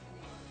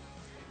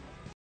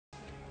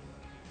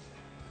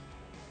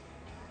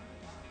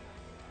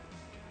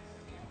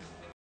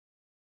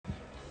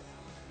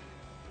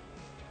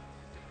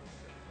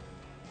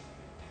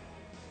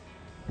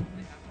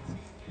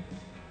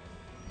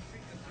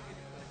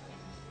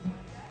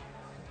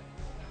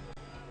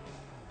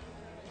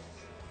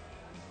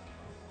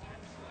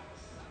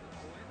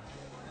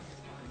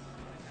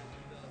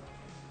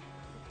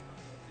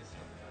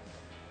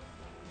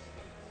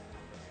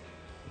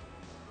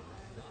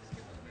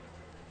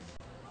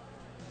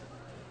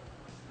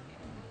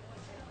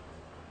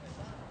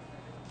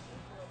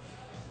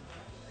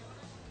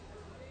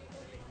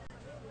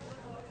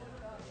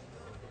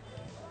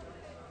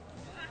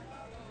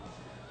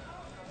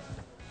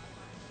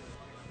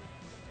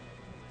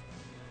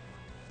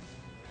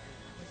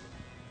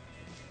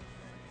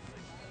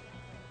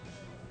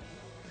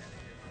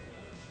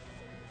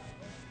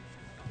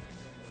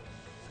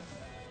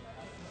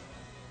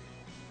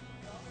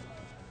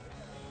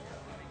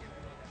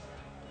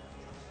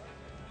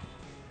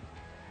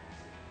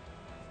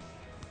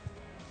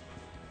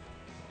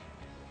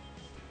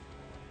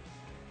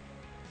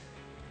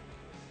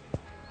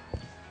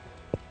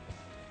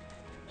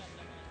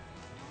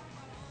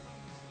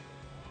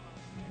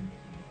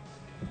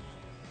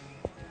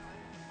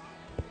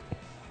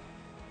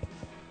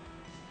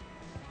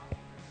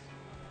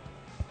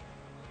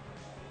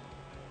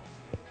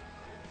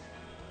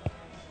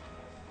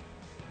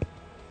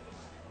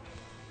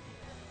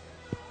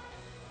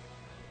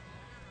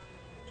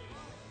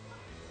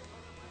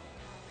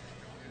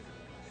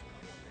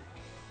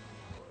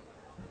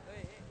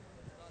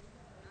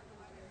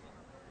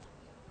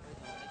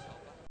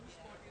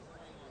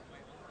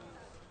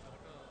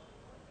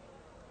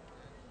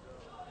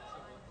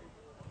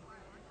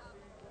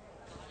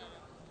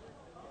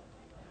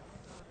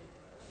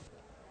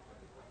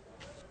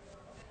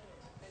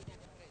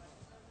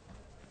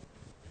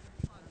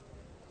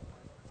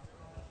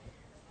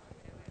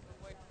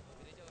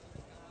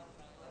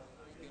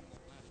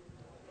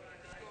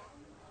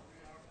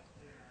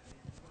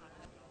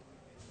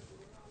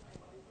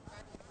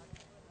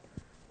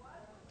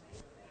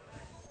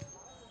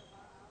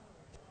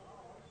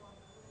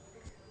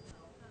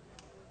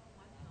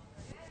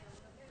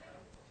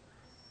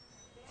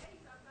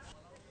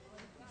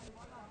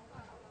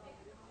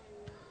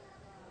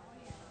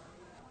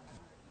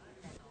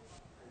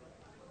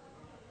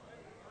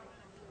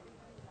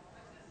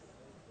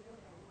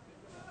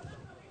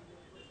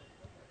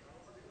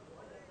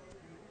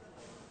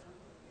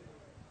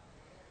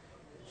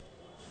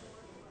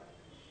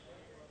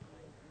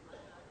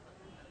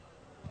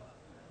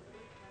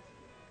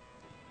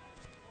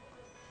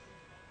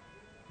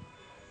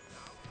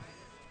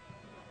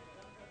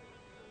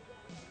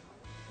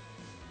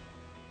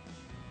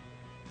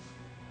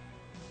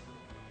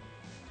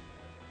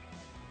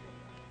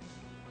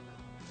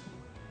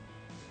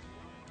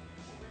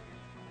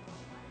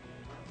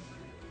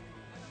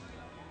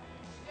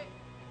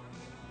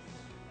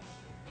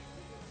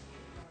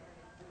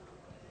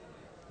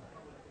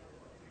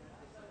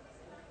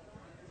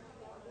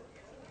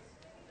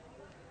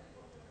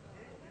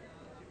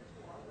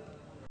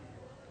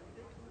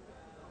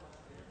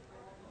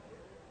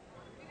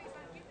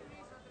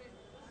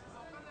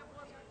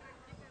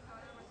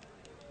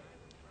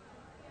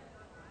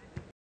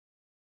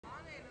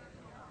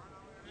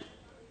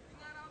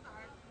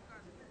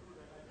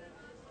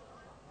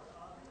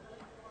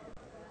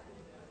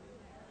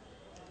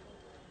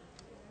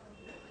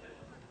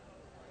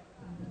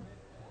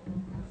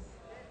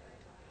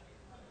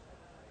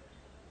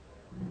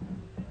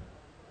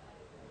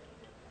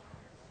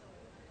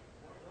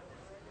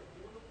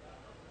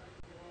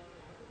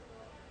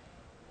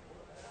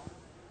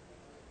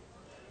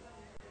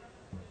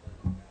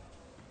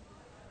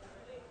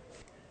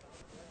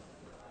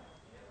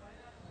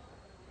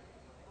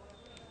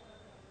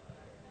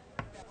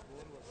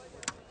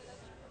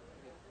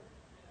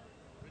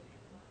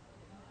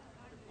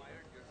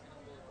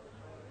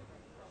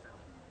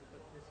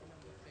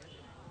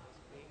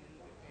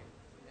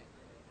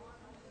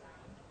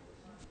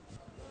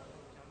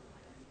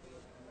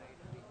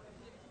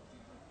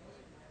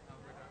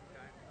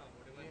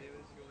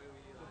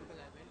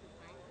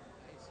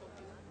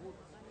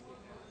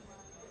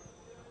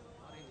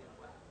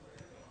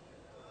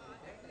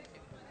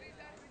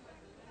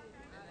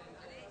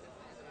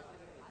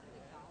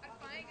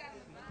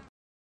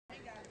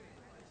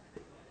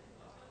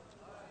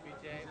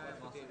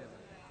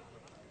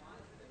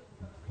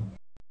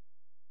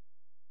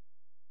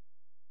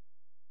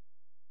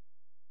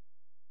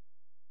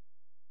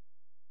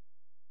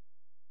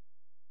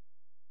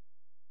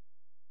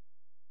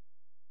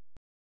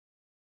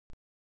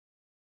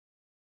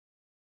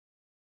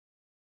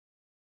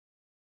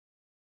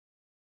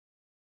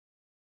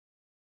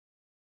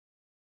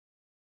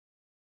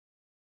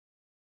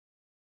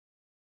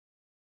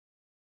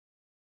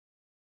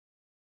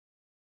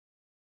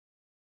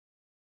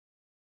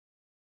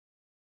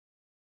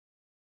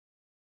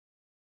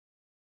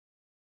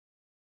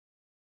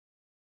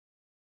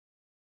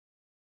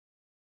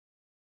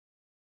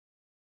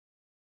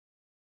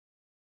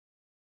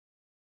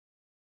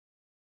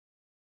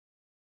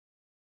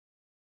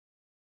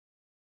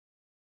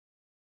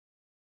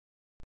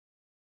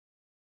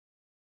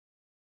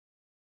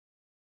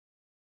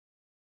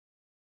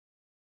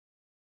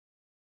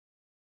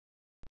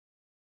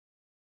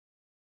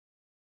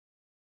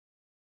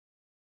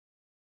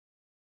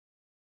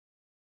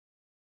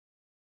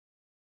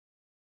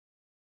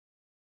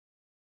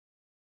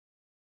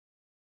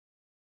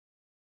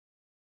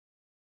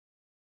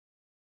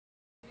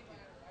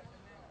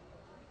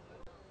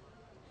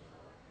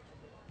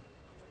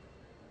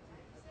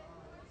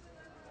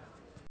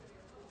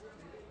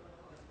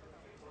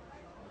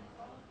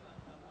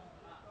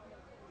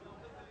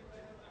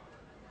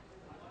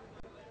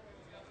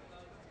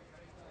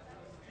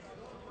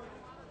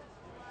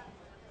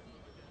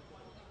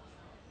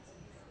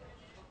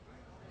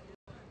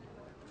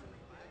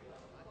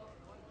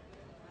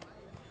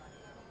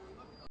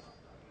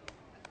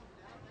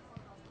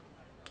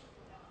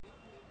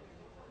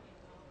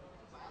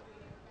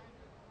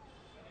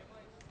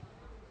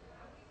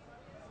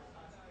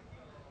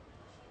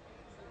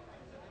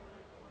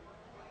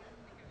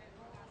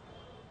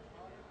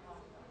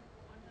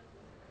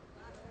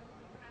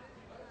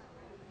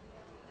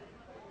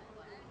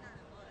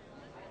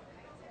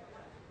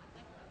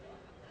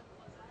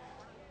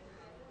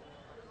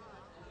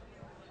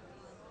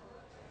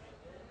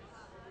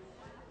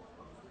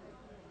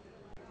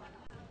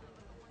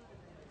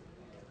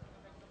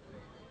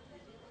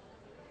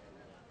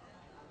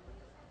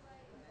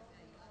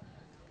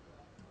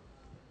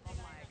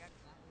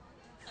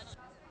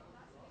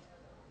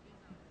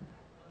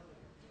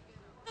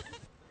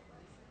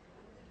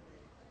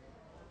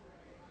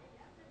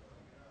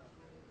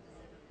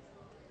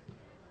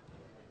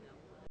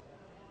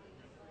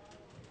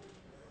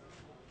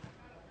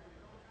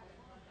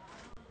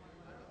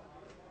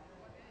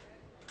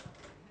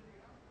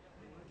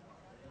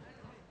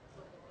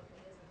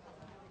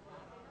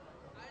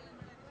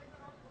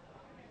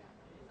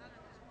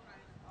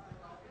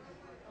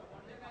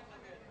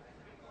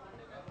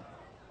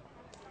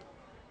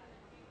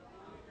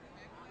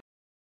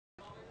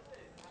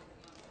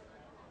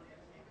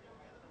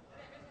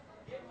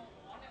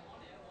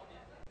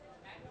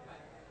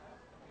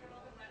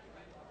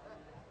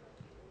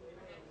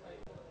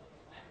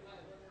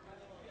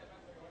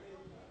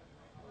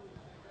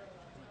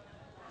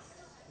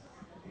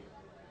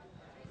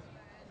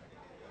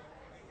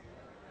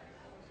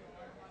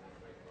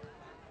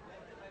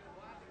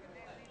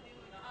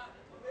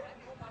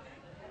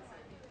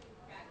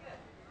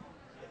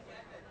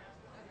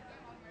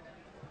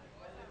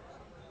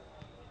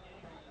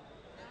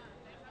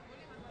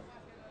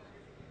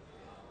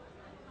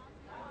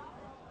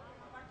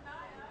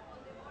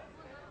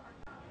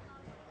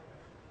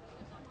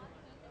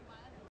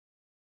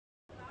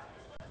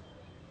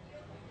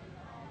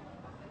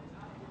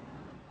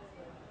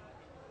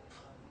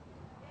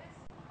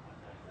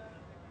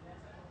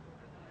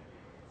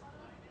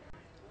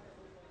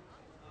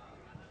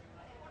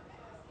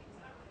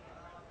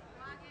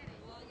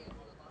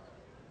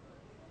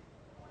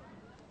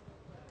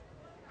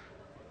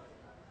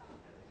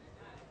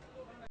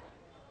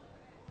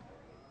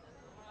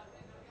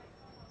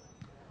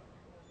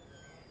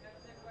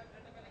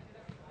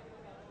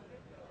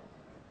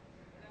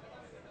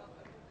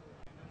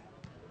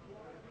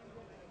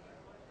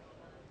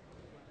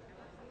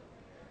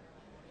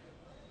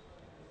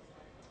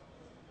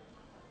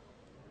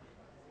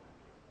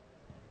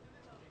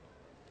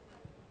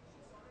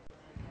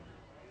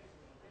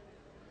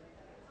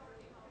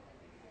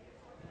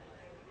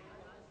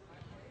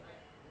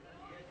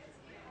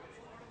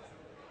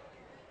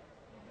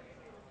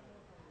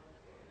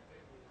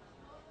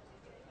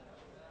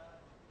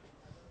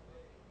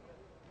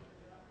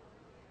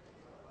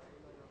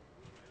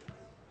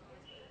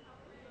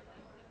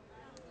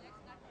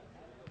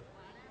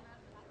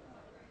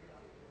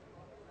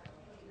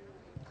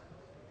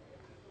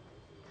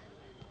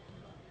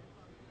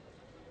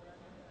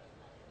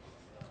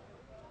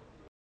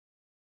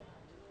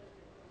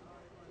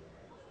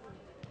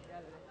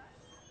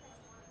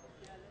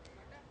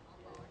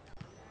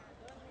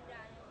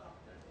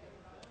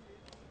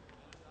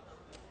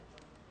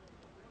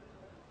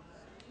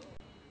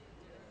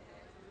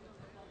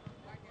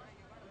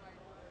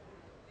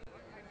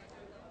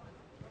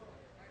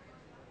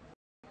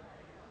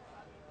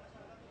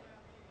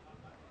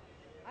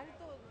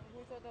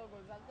 तो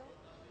गोल चालतो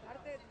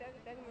अरे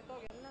त्याच मी तो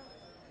गेल ना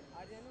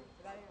आर्यन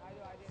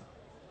आर्यन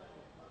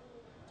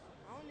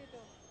అవును నీతో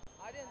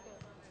ఆర్యన్ తో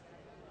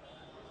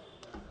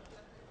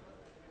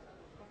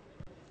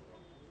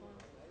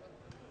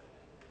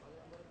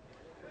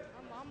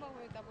मामा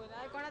होय तापय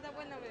नाही कोणा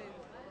तापय ना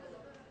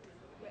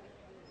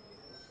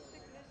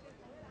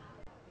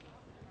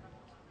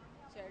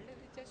शेल्डर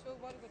तिच्या शो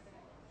बॉल करतो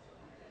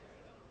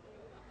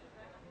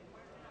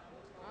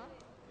हां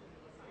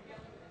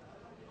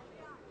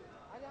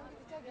अरे आमची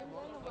तिच्या गेम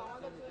जाय ना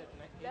आम्हाला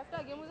लेफ्ट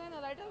गेम जाय ना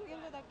राईट गेम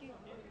जाय ताकी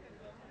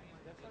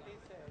That's what he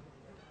said.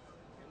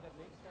 And the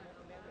next one at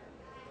 11,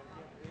 there'll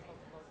be a break of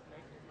about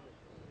 90 minutes.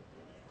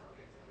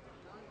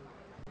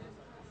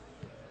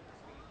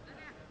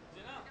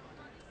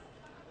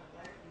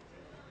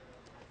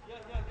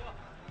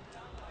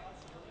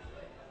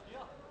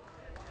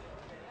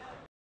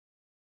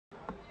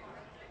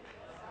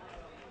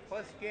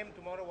 First game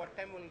tomorrow, what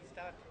time will it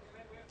start?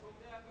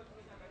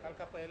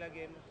 Kalka Pehla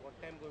game, what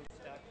time will it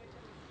start?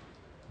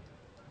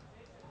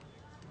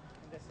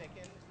 And the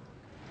second,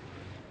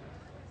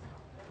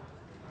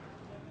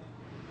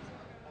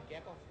 a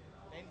gap of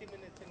 90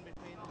 minutes in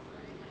between.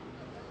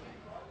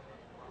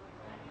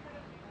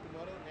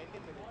 Tomorrow, 90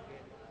 minutes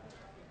game.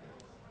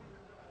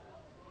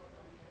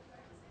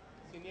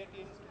 Senior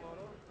teams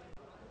tomorrow.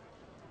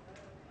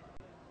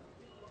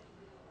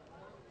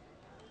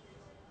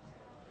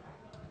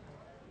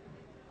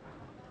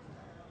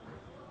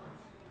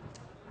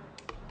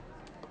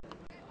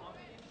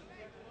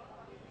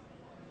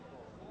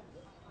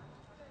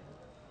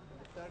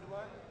 The third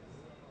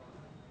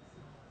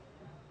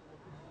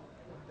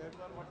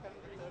one, what time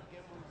the third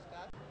game will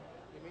start?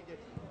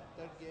 Immediately.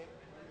 Third game,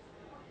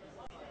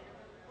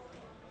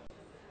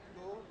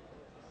 2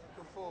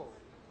 to 4,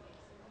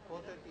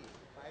 4:30,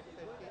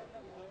 5:30.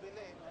 It will be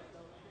late.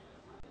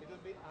 It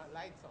will be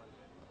lights on.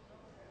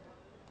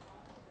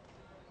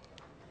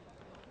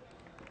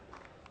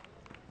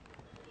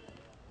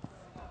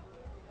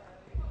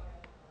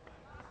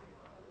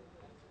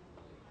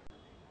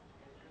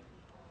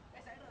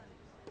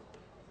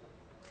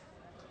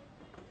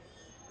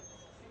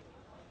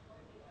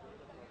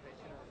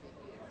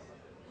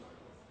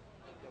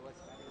 They were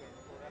starting at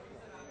 4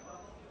 o'clock.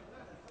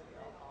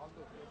 All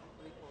the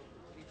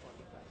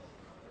 3:45.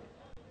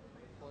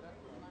 4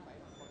 o'clock,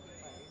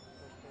 5:45. It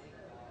was very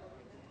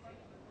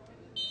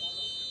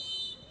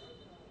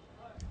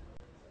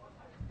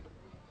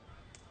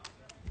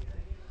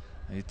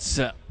It's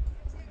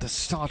the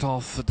start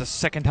of the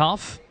second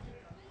half.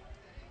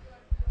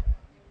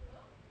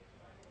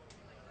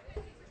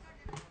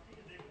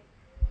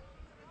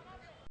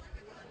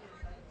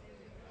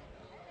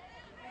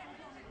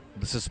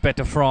 This is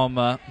better from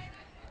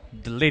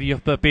the Lady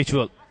of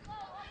Perpetual.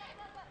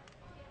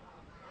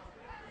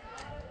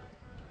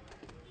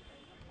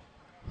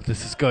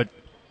 This is good.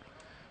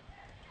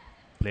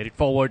 Played it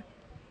forward.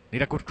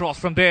 Need a good cross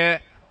from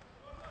there.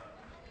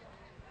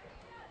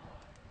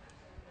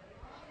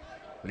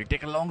 Will he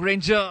take a long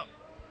ranger?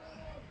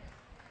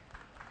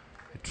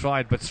 He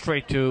tried, but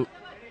straight to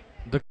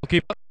the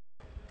goalkeeper.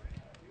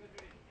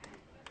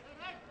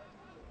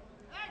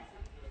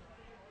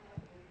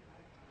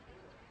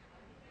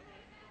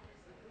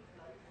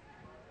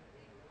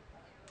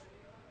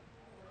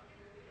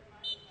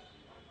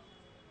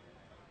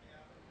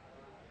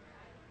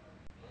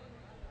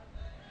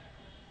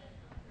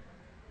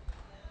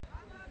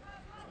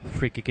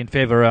 Free kick in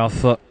favor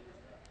of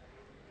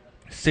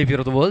Saviour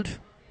of the world.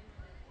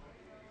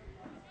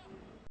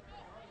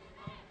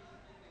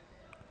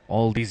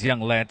 All these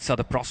young lads are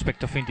the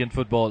prospect of Indian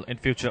football in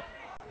future.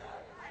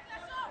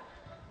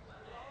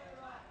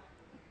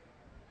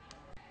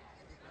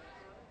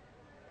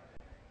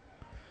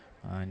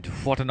 And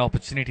what an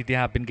opportunity they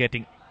have been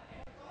getting.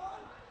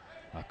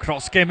 A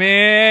cross came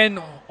in.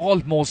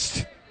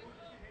 Almost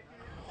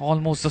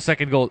the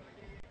second goal.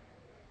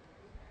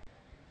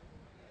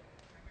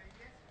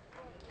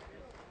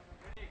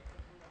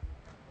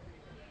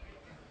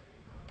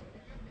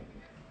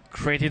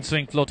 Great in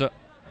swing floater.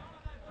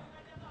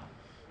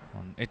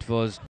 It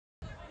was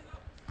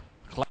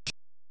clutch.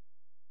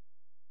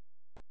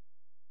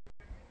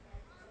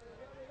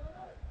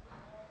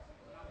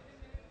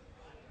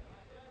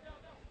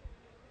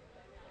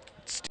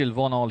 Still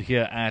 1-1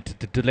 here at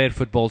the Delair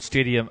Football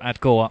Stadium at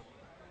Goa.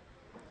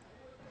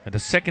 And the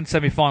second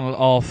semi-final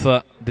of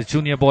the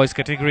junior boys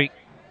category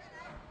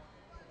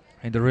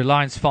in the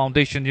Reliance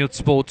Foundation Youth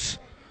Sports.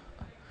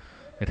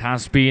 It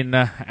has been,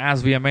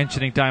 as we are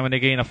mentioning time and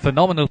again, a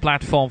phenomenal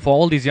platform for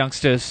all these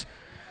youngsters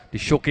to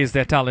showcase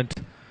their talent.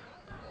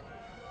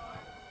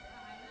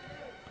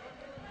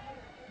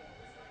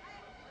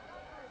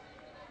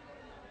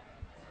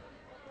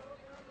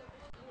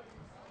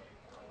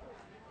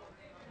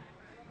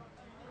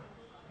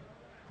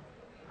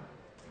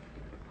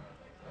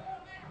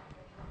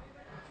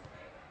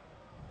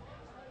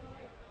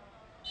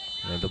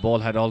 Well, the ball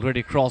had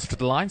already crossed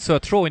the line, so a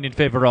throw-in in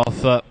favor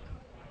of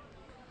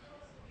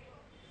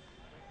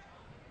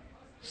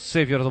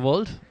Saviour of the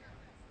world.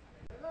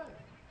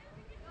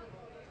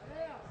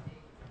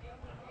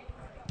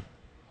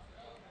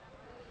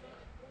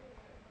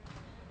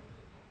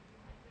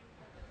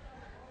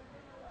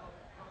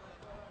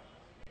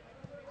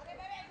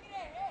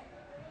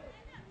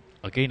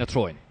 Again a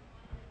throw-in.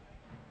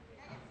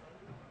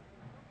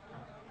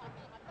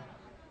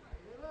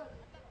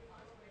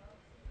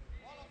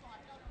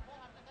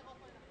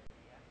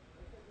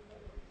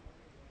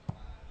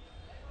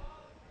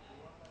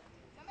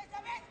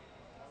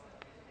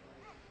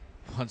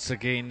 Once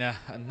again,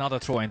 another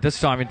throw-in, this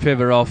time in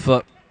favour of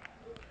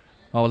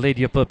Our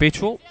Lady of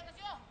Perpetual.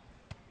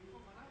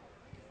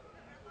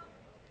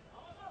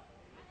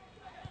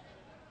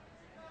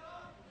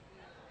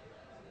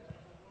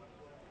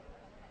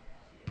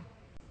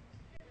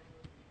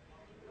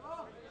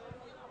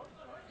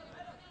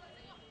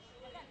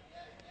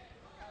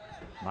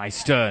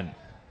 Nice turn.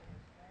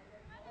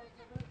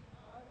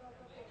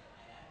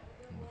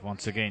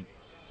 Once again,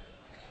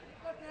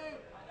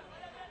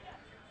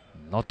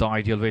 not the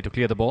ideal way to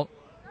clear the ball.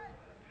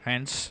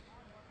 Hence,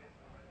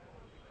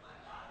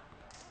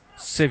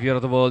 Saviour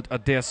of the world are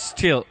there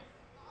still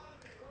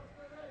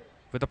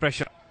with the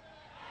pressure.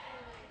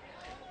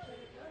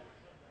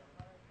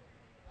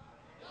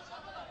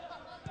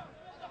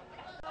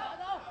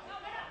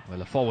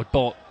 Well, a forward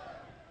ball.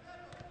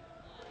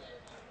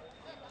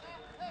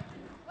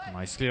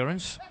 Nice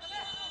clearance.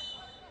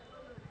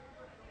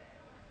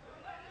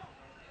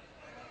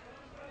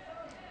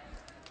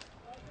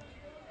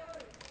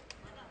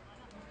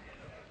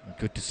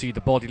 Good to see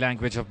the body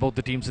language of both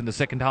the teams in the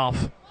second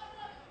half.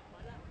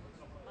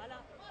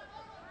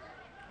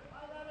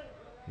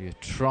 You're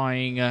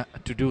trying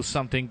to do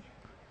something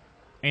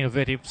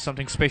innovative,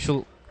 something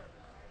special.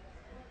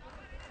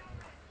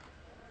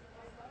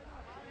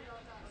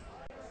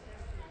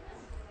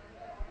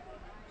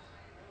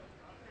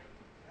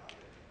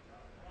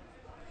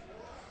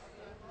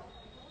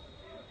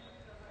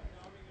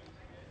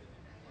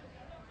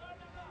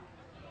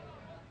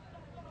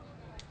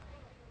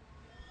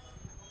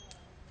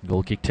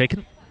 Goal kick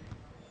taken.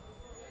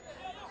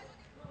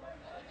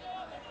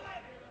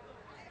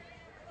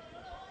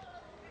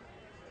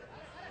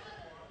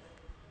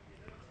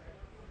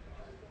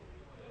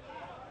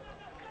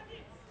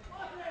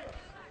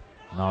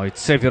 Now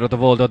it's Saviour of the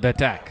world on the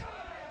attack.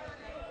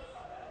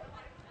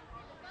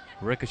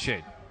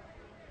 Ricochet.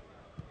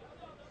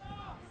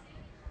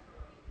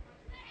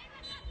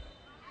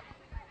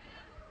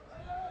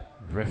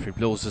 Referee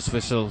blows his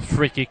whistle.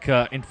 Free kick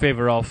in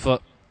favour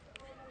of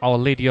Our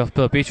Lady of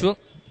Perpetual.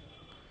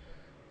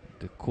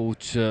 The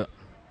coach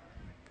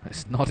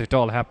is not at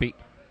all happy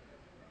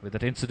with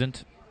that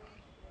incident.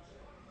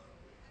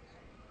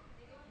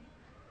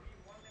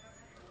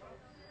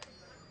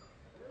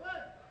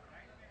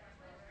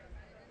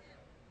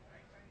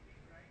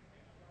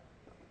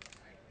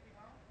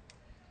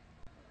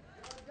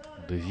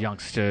 The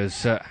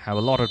youngsters have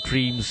a lot of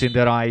dreams in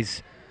their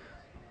eyes.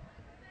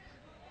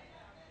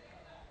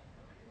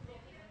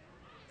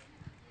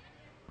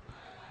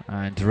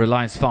 And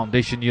Reliance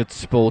Foundation Youth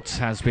Sports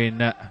has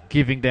been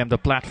giving them the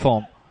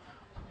platform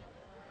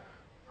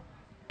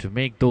to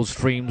make those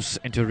dreams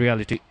into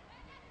reality.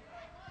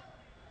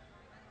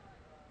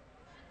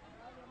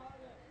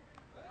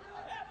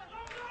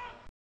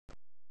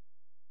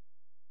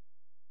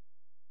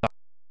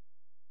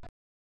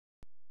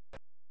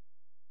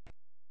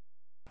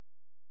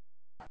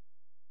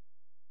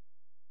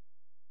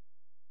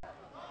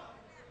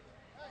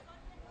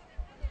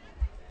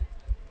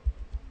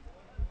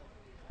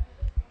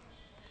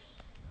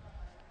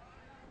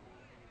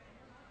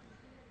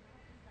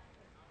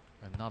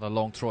 Another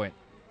long throw-in.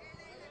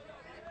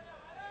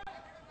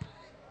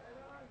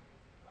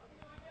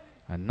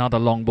 Another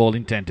long ball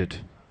intended.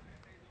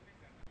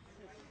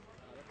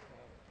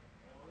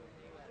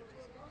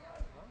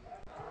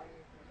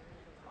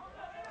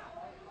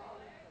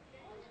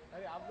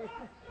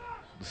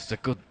 This is a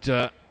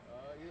good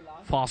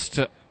fast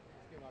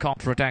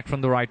counter-attack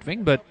from the right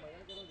wing, but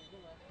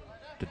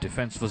the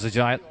defense was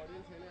agile.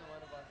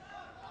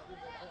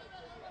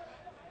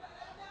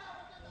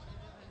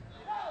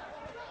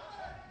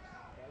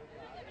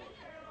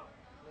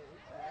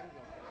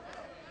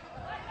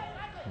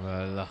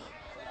 Well,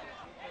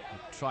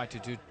 try to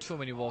do too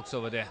many walks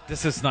over there.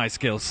 This is nice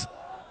skills.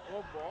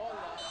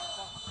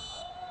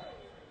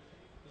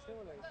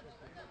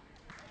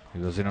 He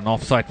was in an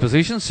offside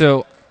position,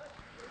 so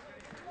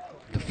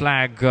the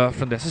flag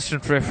from the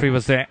assistant referee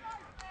was there.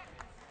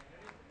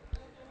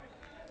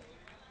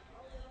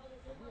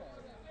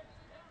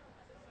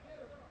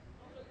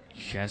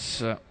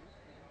 Yes,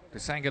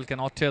 this angle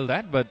cannot tell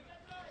that, but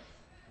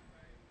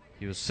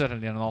he was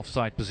certainly in an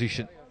offside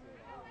position.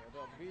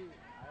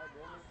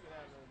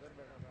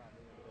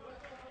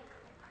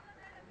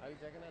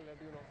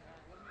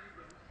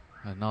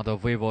 Another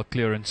wayward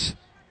clearance.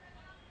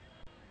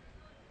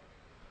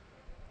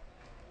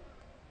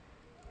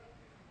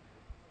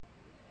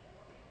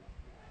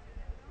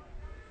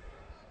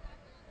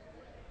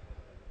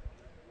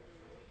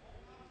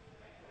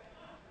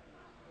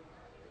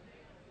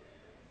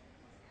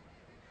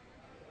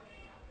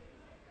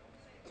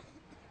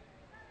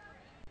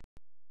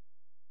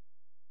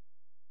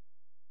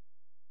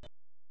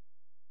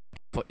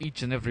 For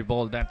each and every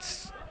ball,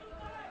 that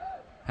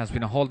has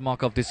been a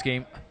hallmark of this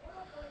game.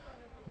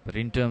 But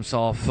in terms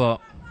of the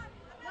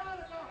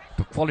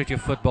quality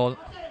of football.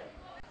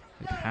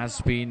 It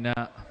has been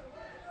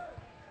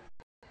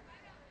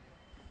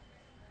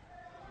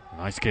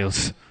nice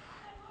skills.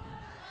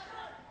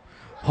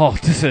 Oh,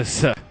 this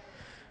is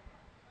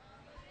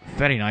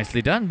very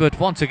nicely done, but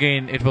once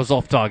again it was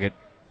off target.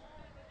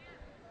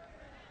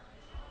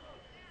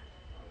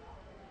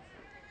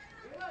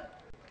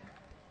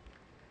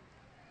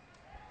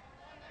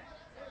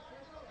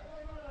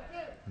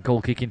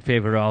 Goal kick in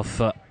favor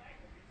of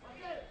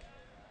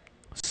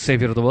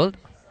Saviour of the World.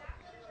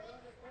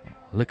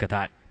 Look at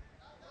that.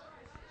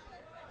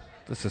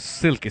 This is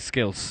silky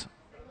skills.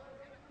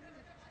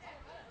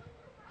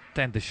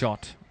 Then the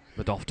shot,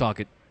 but off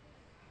target.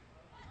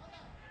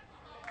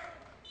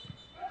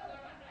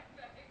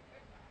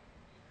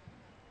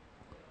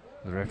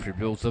 The referee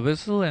blows the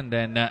whistle, and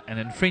then an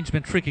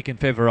infringement free kick in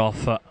favor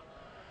of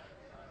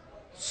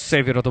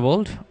Saviour of the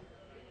World.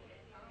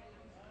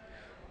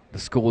 The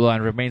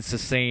scoreline remains the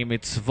same.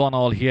 It's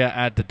 1-1 here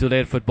at the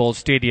Dulair Football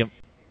Stadium.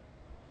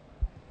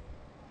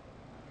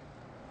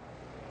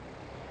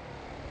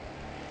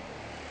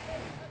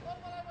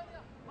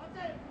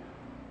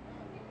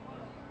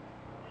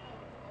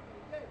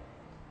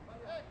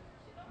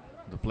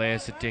 The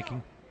players are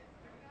taking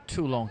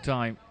too long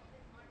time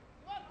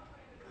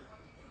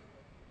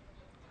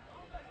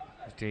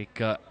to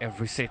take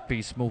every set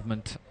piece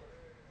movement.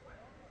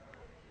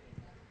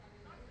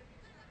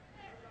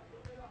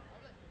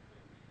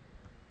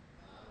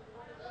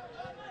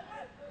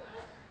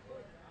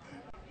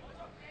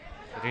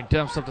 But in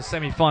terms of the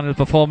semi-final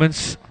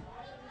performance,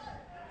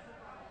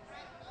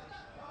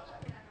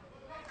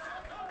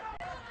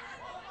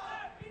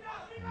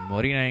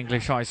 Marina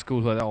English High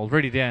School, who are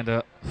already there in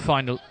the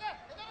final,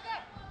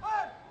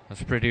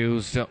 has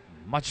produced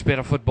much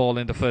better football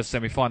in the first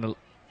semi-final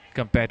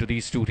compared to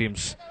these two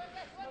teams.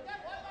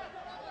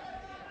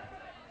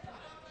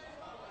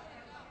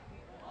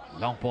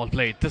 Long ball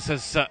played. This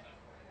is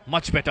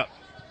much better.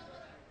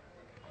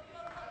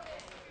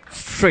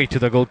 Straight to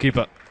the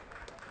goalkeeper.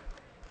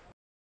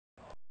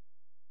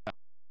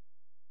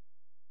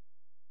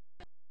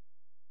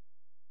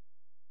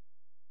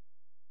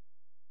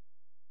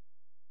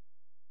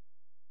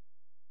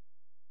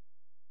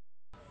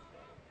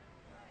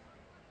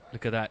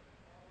 Look at that.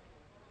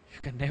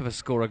 You can never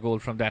score a goal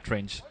from that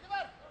range.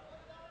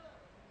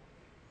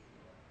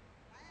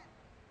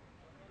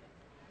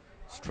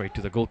 Straight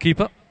to the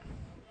goalkeeper.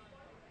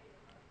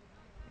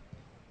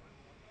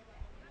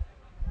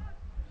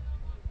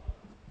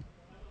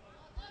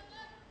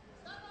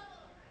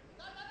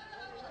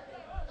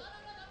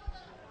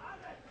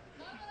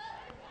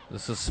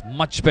 This is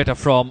much better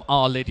from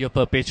Our Lady of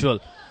Perpetual.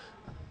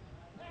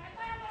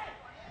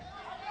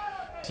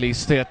 At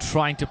least they are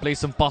trying to play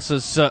some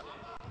passes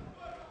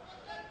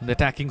in the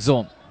attacking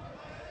zone.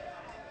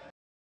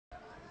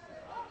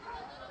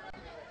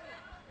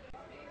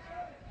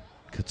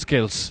 Good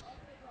skills.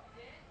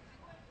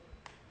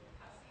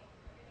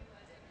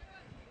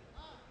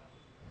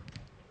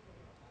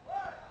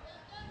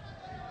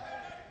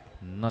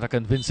 Not a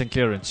convincing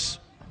clearance.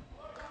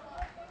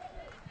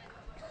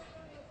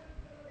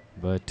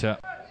 But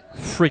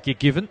free kick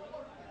given.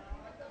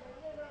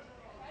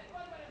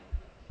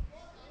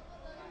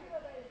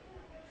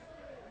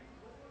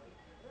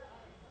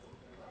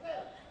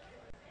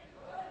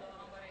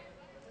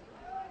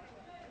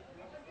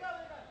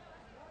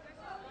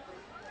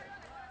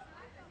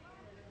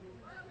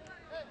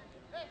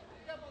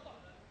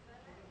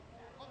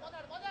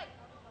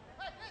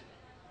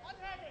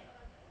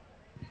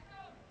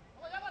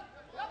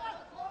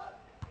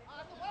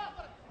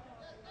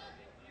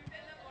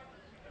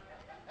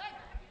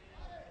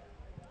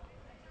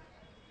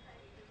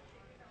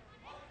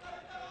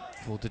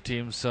 Both the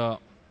teams are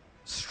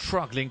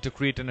struggling to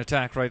create an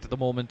attack right at the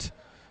moment.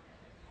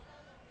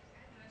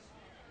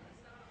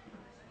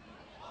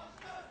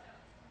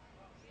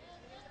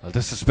 Well,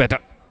 this is better.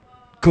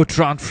 Good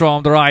run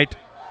from the right.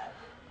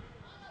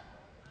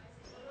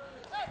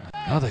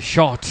 Another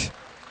shot,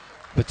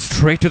 but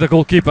straight to the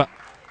goalkeeper.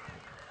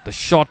 The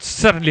shot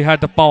certainly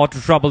had the power to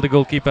trouble the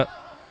goalkeeper.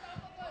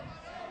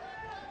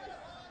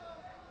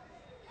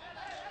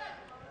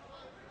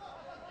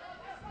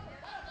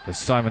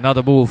 This time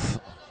another move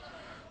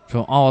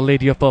from Our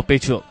Lady of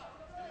Perpetual.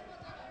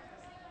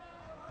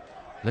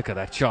 Look at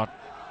that shot.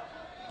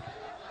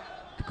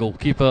 The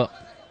goalkeeper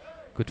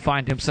could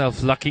find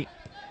himself lucky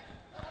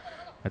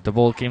that the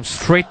ball came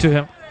straight to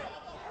him.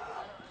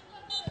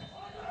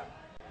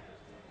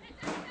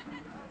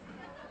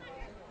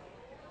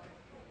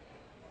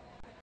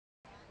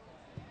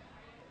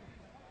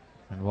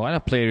 And while a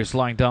player is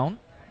lying down,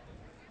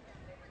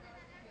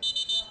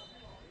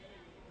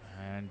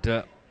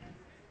 and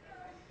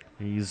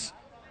he's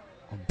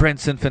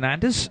Brenson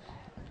Fernandez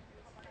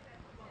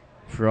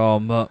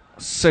from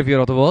Saviour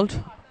of the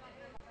World.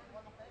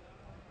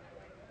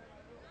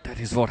 That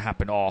is what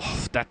happened. Oh,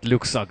 that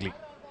looks ugly.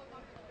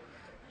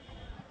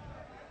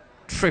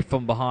 Trip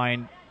from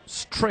behind,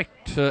 straight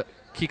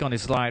kick on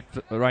his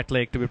right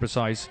leg to be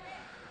precise,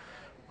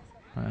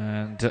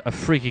 and a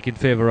free kick in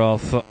favor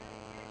of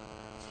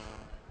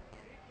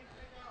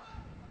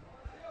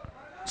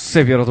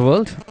Saviour of the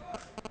world.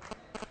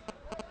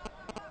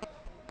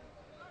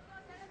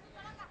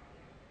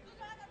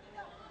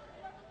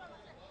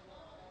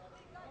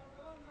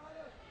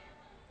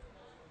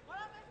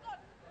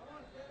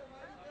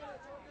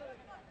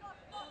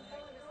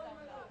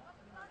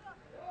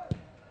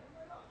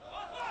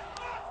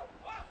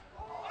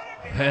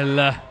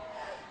 Well,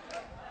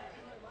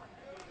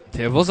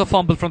 there was a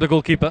fumble from the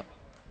goalkeeper.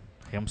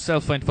 He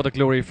himself went for the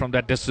glory from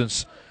that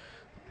distance,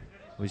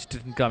 which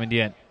didn't come in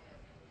the end.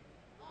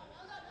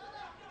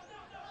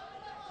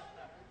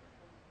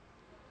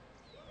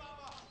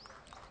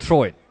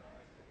 Throw it.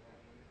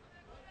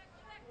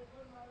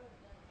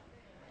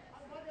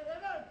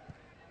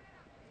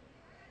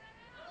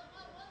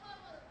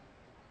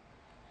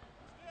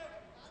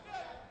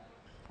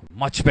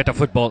 Much better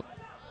football.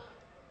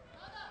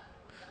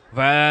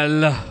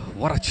 Well,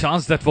 what a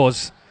chance that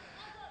was.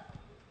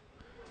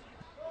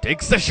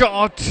 Takes the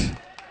shot.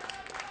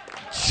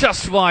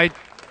 Just wide.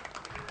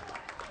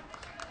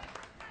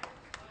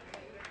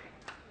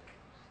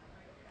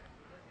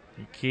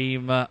 He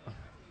came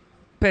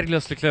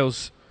perilously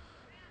close.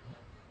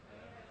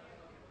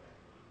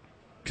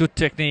 Good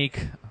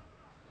technique.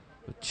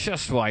 But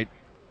just wide.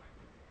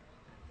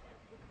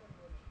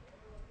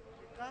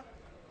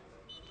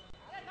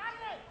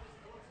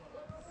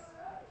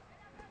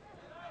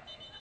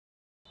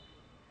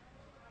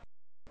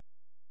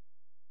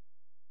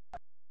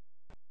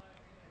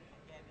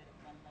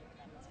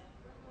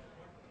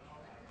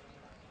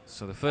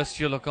 So the first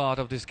yellow card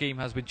of this game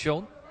has been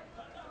shown.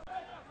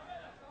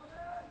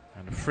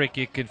 And a free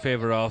kick in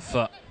favor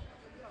of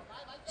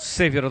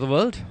Saviour of the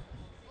world.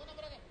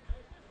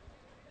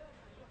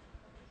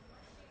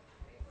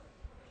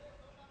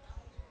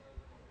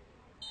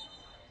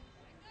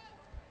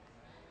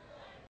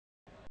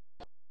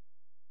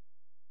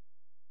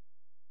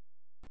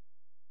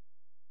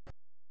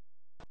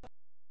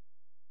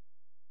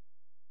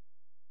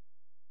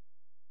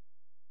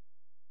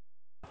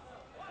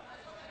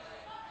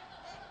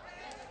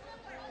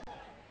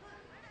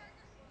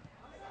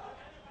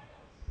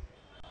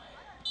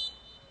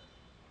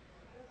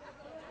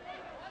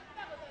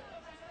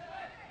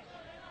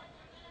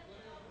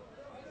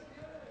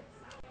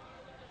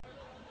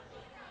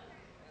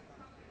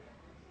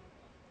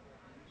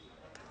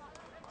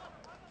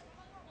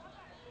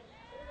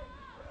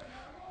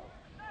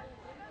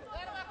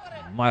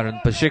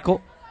 Myron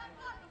Pacheco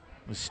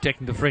is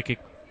taking the free kick.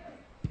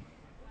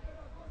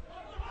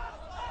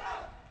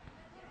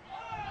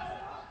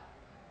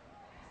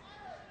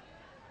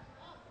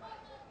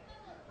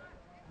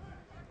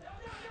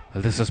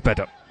 Well, this is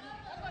better.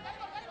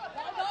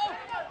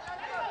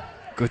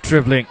 Good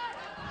dribbling.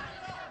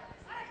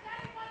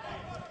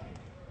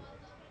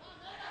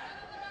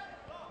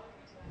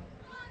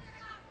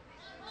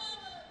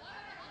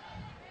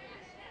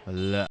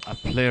 Well, a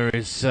player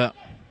is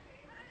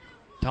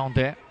down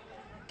there.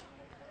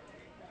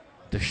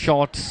 The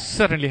shot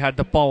certainly had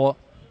the power,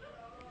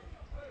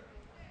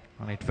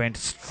 and it went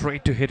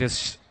straight to hit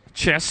his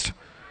chest.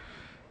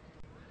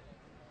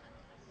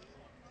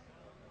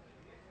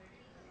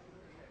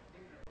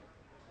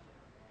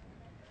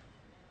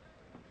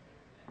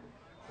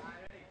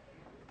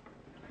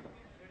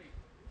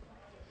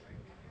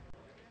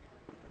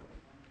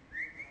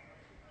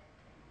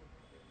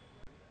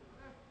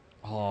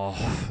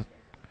 Oh,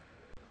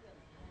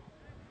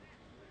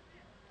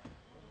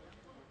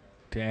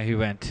 there he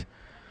went.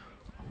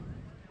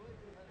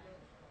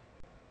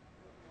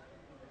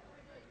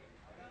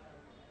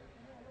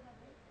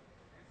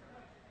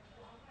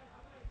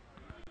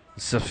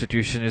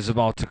 Substitution is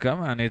about to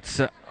come, and it's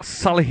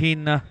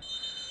Salihin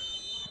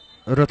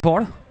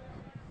Rathod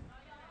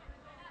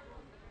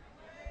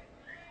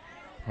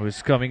who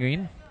is coming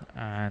in,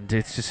 and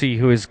it's to see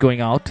who is going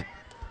out.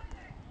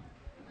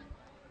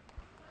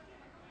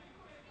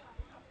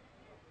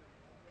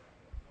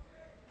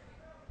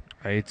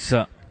 It's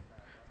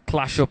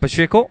Clasho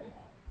Pacheco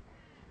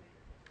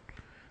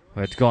who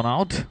had gone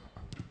out.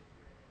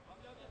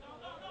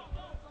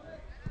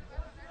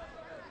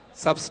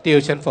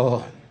 Substitution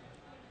for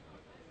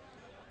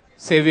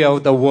Saviour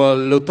of the world,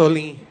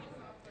 Lutoli.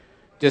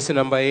 Jersey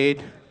number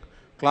 8,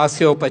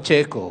 Clasio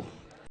Pacheco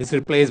is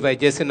replaced by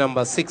jersey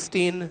number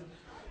 16,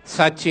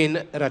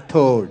 Sachin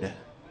Rathod.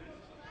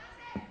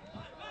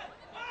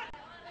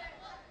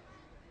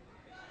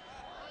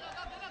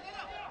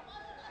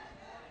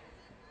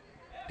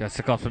 That's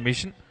the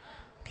confirmation.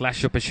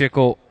 Clasho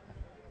Pacheco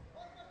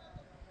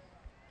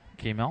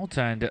came out,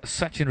 and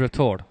Sachin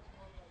Rathod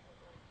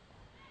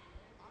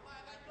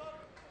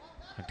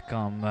had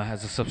come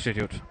as a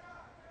substitute.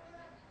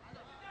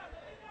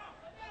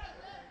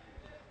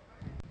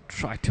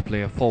 Tried to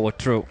play a forward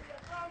throw.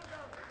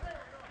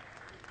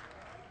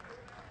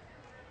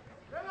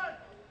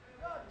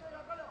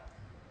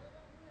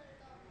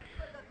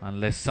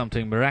 Unless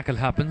something miracle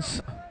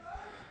happens,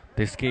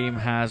 this game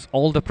has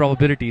all the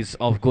probabilities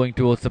of going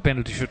towards the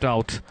penalty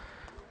shootout.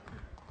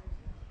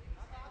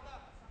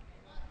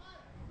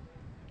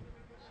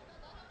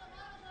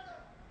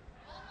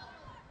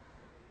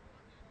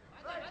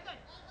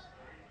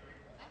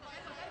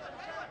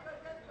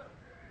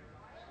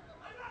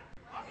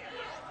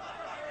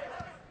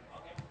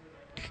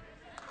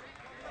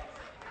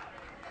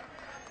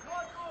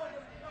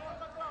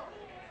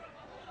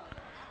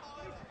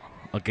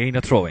 Again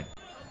a throw-in.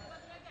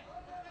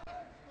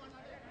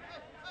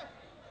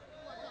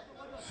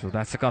 So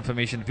that's a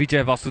confirmation.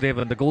 Vijay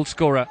Vasudevan, the goal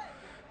scorer,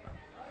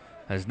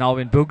 has now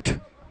been booked.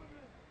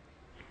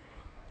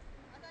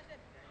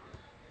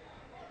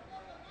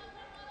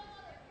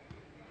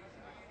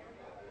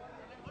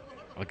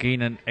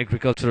 Again an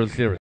agricultural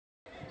clearance.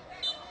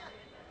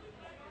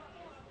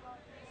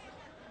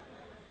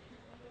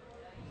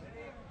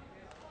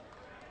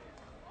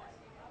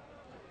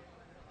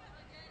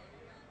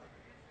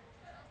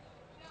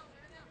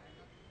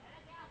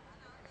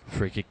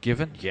 Free kick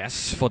given,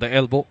 yes, for the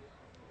elbow.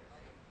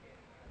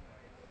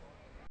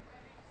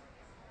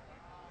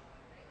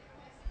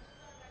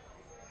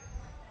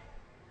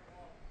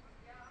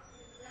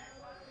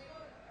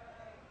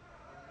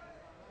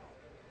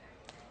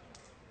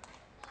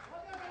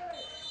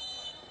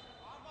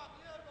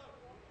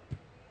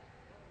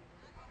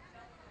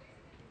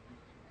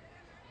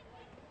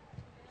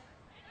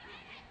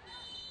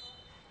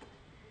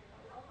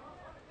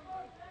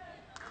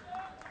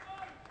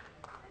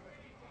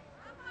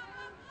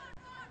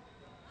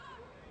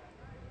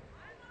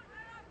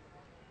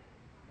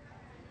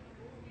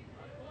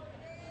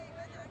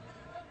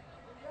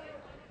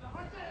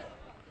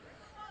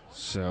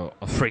 So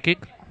a free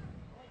kick.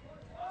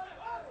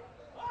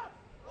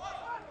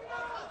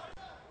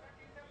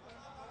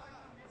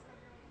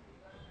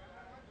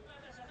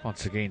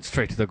 Once again,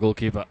 straight to the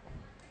goalkeeper.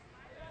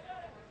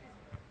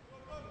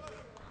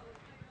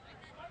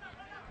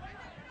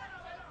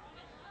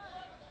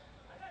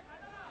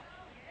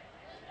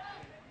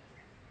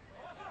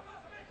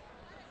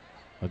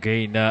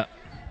 Again,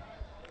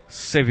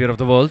 Saviour of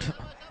the world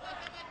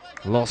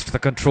lost the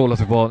control of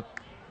the ball.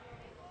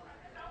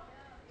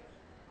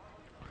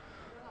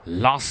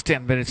 Last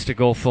 10 minutes to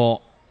go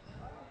for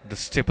the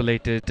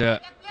stipulated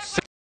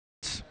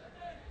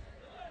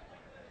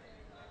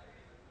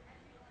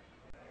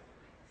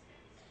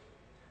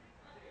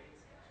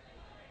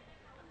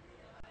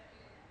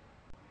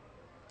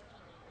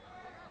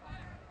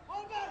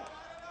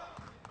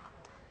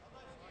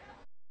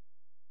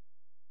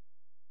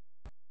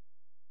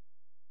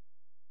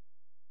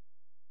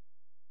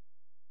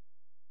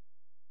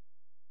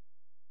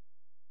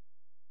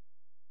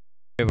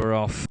favor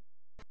of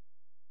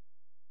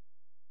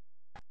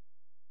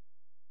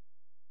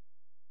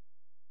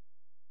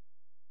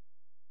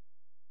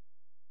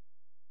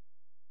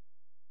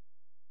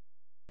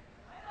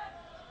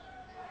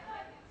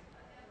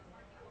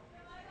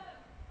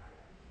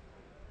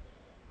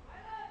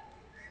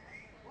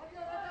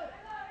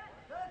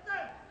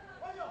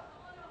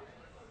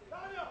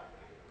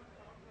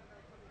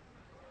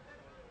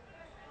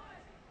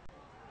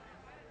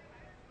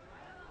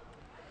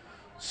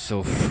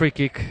so free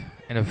kick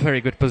in a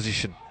very good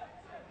position.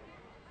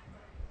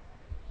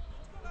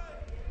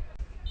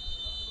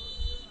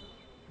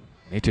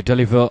 Need to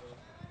deliver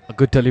a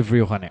good delivery,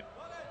 Ohane.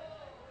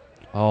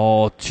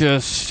 Oh,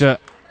 just over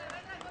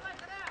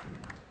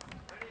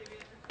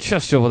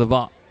the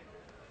bar.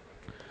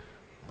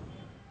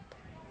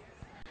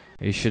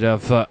 He should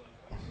have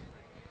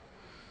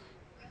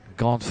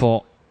gone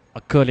for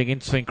a curling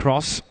in-swing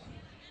cross,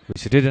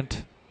 which he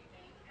didn't.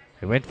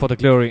 He went for the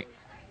glory,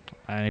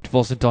 and it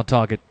wasn't on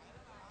target.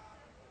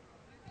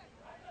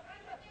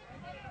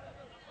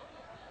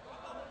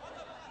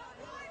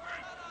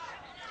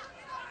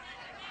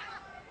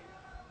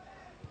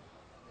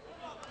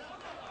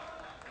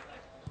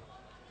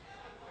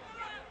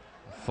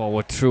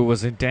 Forward through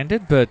was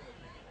intended, but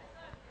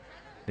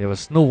there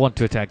was no one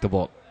to attack the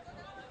ball.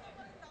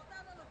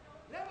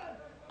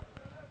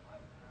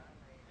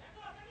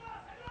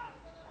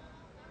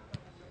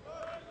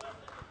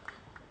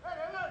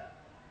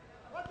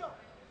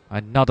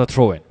 Another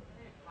throw-in.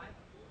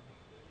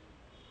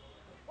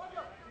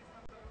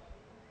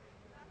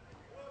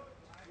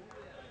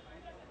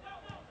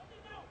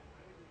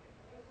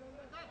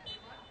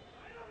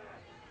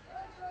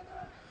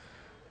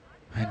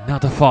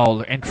 Another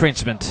foul,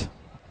 entrenchment.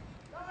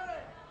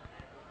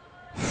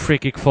 Free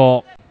kick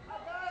for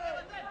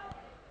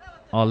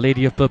Our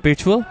Lady of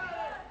Perpetual.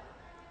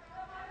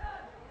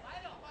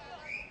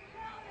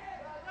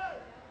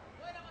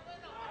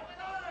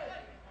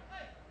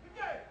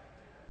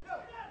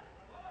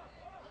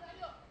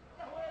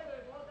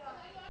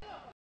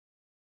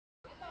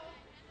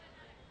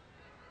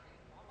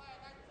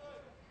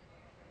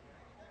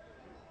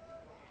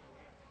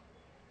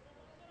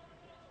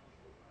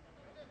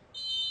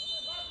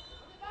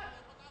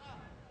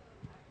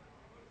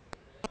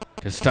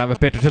 This time a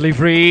better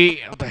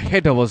delivery. The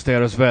header was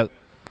there as well,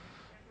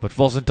 but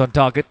wasn't on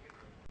target.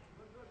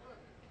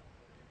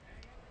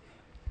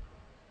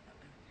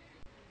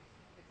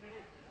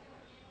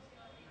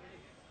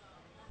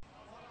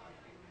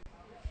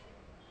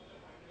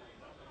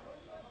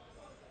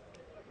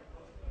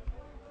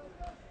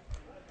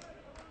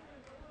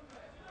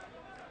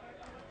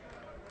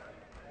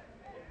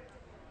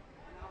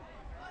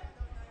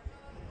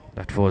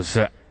 That was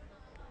the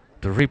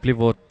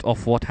replay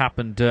of what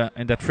happened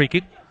in that free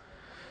kick.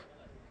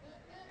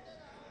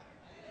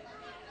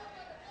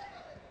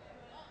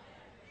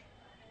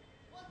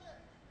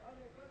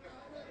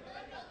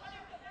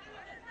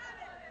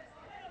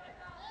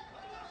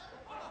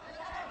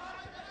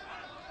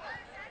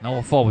 Now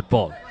a forward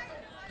ball.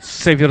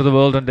 Saviour of the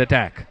world on the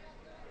attack.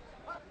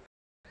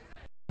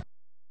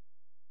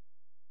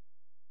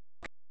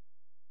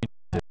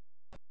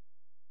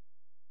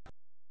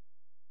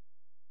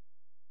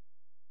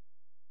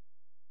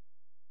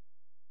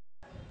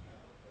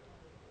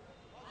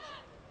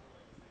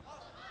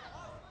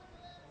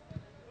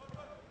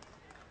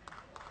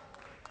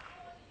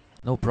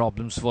 No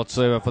problems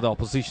whatsoever for the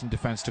opposition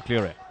defense to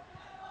clear it.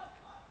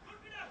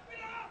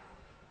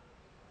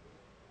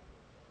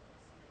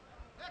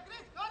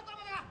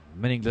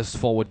 Meaningless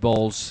forward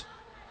balls.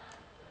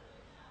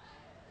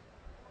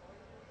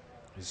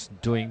 Is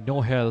doing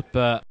no help.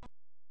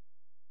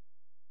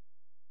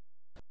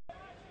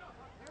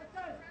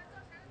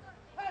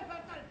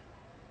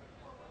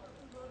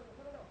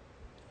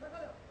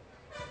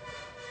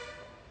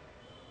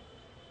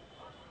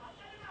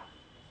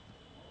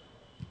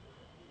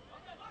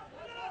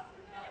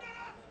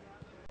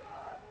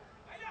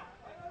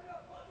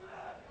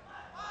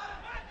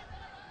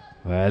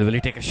 Well, will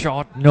he take a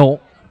shot? No.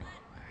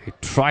 He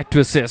tried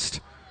to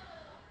assist.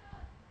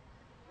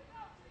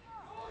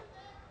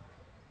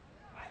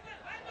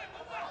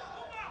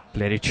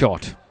 Played it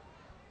short.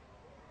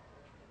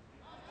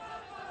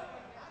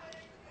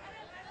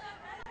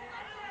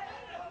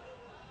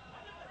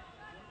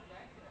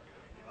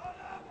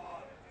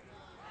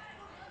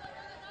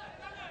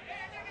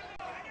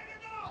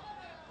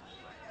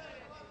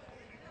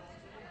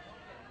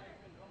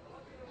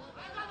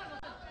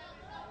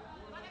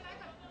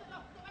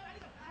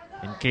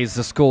 In case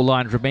the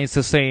scoreline remains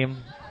the same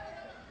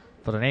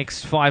for the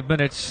next 5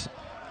 minutes,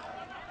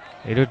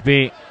 it would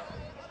be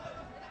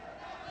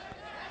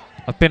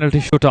a penalty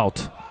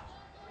shootout.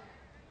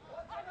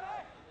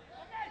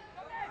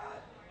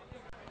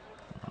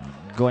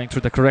 Going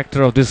through the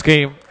corrector of this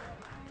game.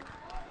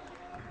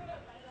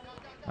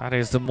 That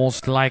is the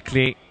most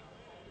likely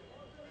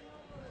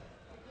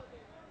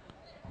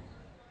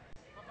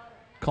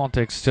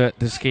context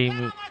this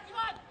game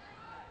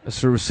is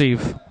to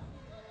receive.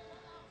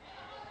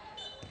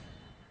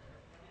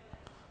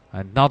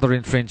 Another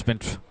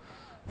infringement.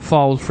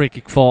 Foul free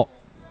kick for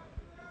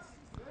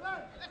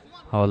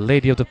Our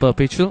Lady of the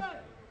Perpetual.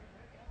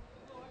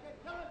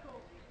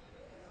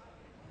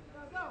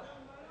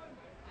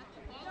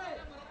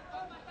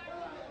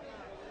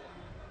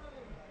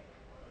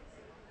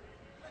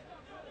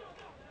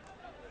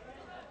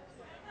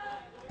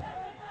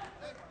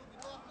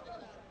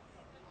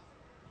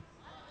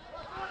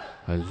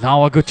 Well,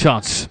 now a good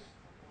chance.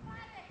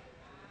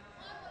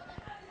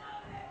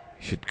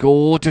 Should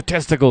go to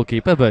test the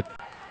goalkeeper, but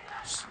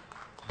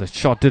the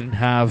shot didn't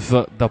have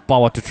the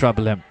power to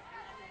trouble him.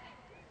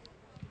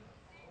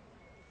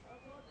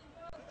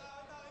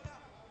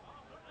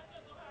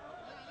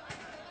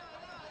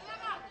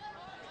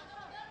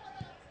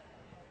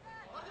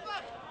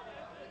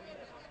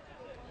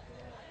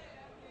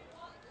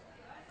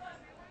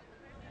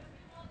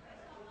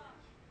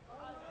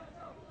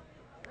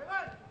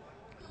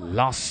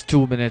 Last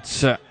 2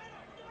 minutes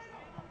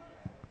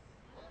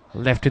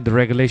left in the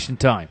regulation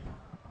time.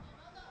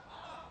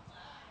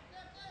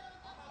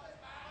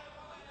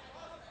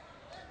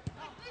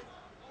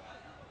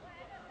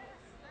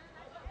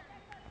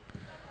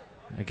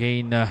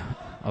 Again,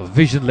 a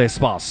visionless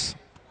pass.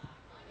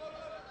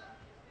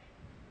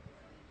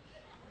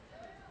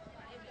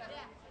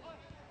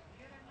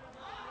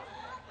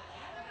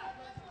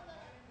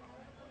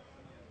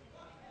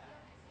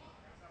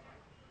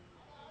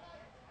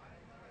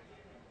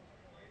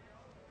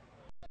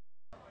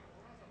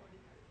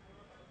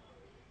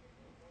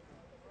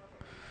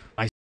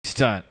 Nice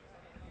turn.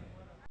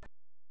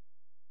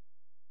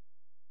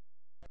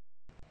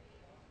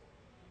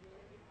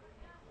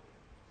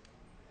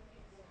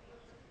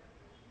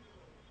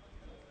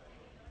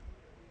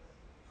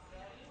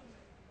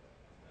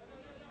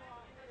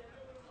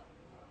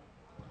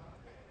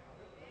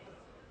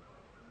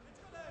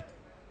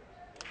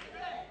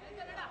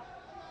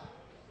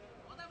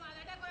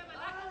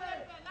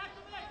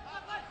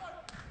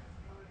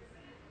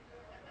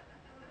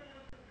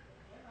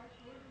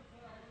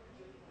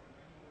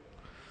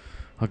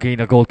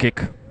 Again, a goal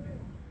kick.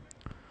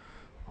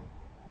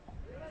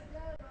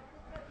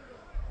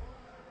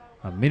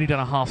 A minute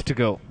and a half to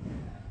go.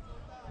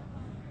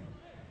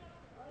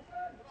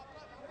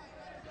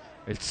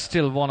 It's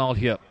still 1-1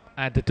 here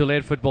at the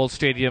Tulare Football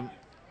Stadium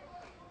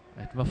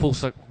at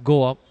Mafusa,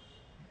 Goa.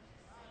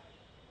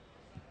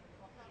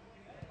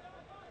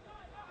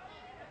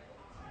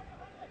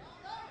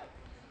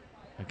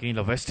 Again,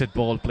 a vested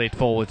ball played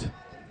forward.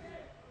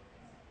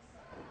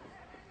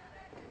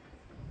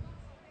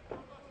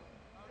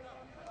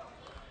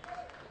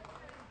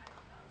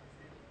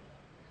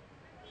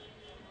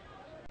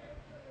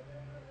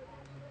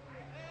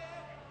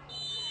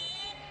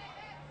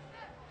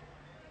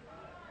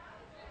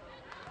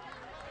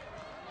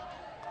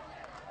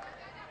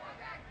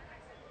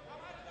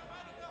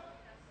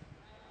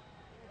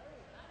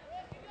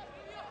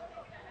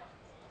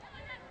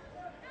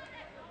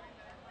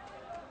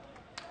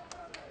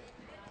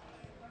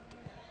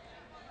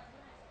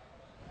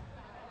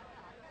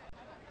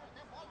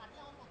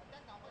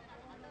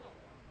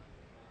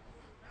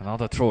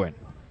 Another throw-in.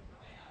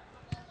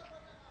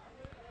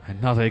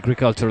 Another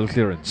agricultural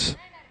clearance.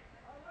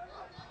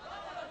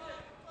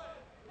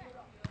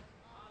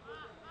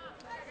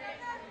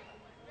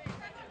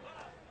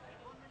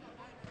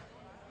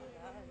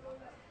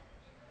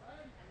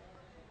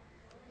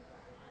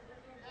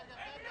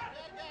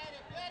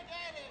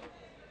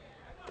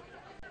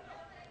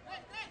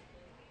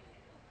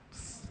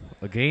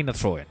 Again a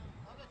throw-in.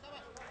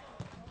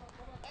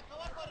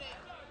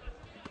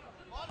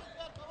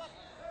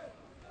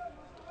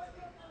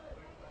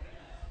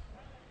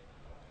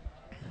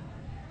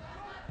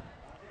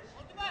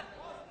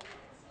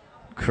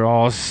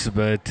 Cross,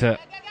 but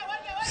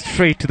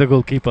straight to the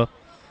goalkeeper.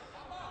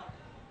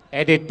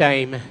 Edit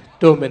time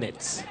 2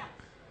 minutes.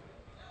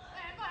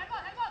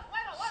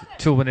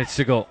 2 minutes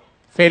to go.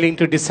 Failing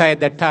to decide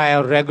the tie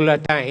or regular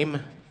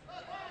time.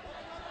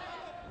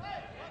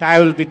 Tie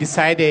will be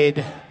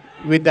decided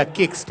with the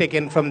kicks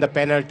taken from the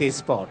penalty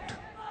spot.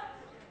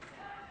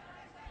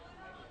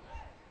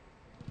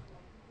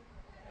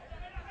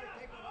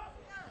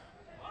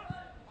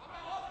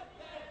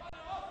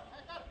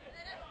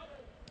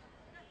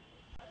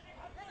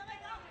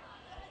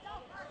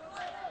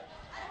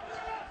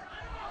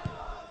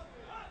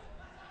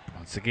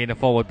 Once again a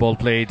forward ball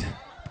played.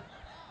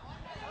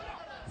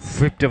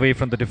 Whipped away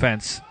from the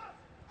defense.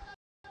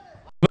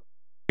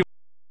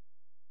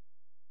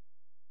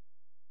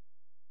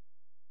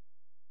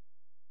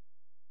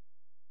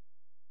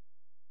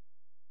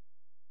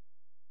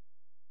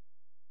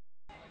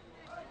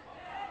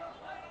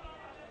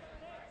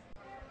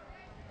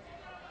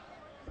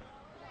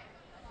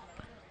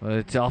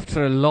 But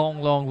after a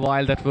long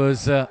while, that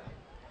was a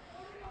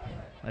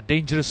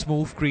dangerous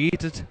move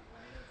created.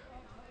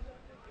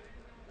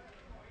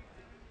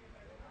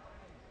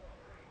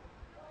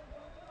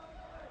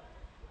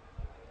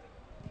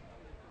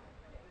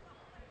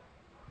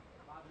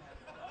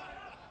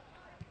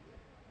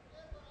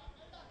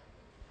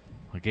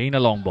 Again a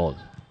long ball.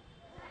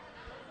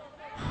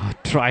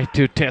 Tried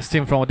to test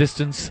him from a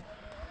distance,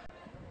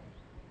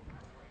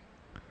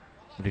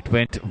 but it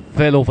went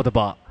well over the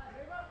bar.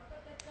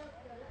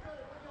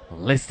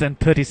 Less than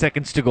 30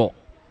 seconds to go.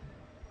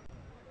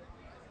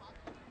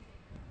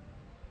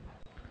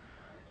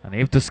 And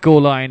if the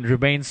scoreline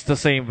remains the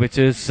same, which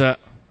is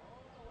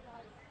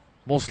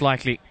most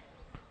likely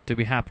to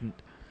be happened,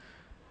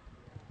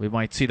 we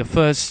might see the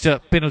first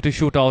penalty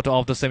shootout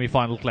of the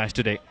semi-final clash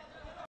today.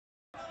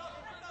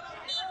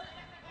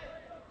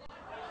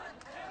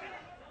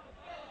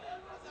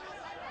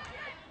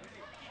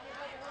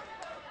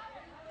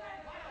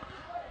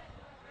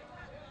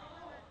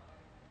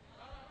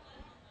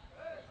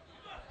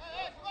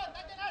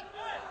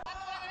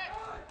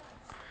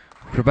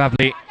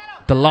 Probably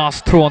the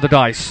last throw on the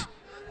dice.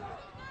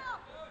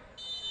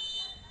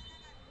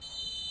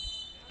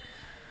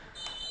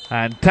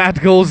 And that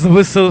goes the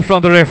whistle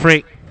from the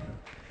referee.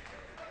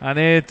 And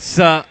it's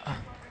the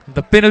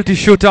penalty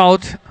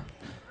shootout,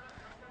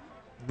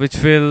 which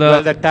will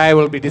Well, the tie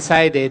will be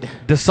decided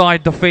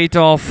decide the fate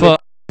of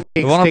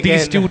kicks one of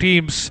these taken two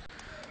teams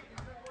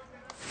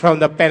from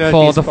the penalty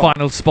for the spot.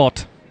 final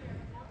spot.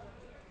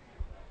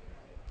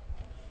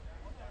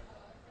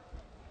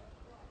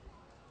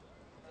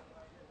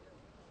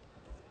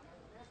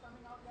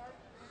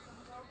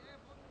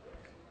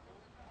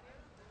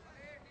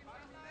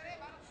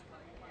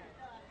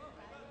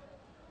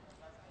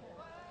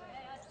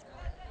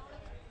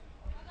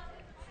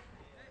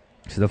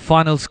 So the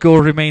final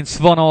score remains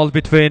 1-1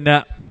 between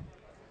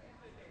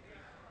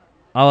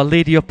Our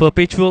Lady of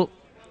Perpetual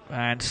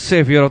and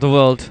Saviour of the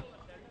World.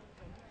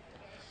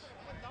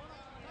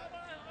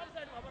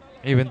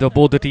 Even though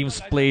both the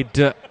teams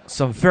played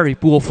some very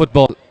poor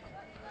football,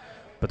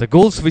 but the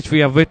goals which we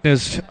have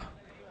witnessed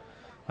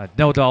are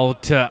no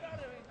doubt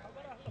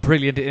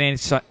brilliant in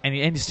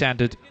any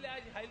standard.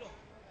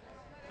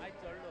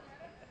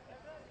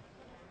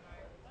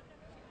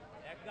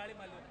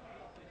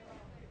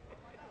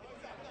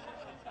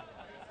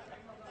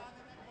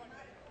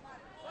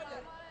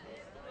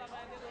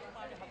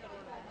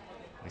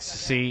 Nice to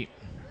see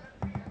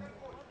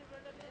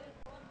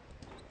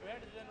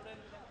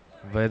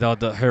without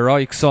the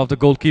heroics of the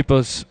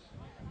goalkeepers.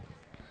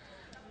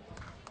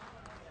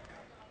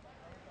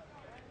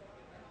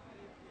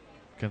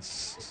 Can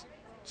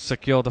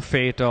secure the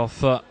fate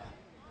of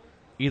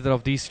either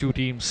of these two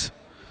teams.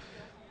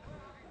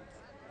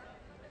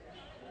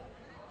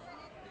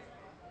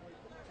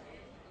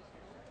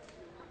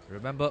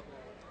 Remember,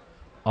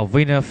 a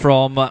winner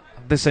from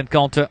this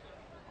encounter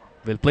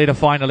will play the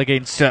final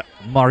against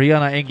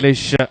Mariana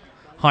English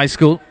High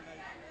School,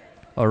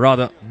 or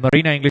rather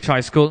Marina English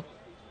High School.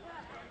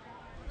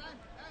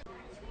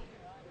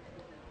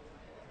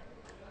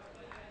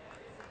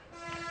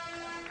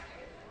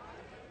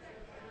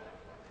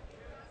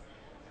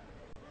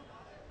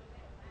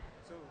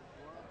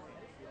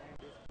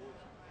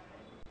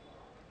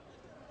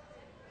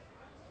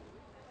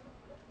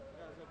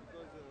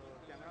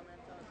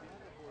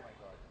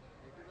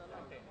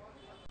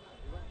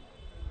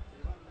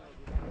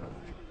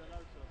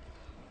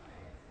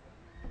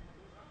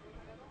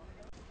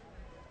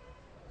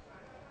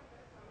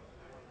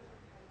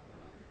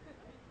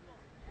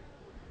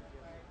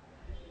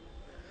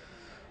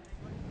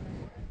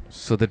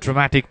 So the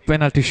dramatic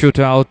penalty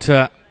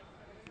shootout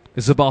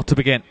is about to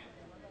begin.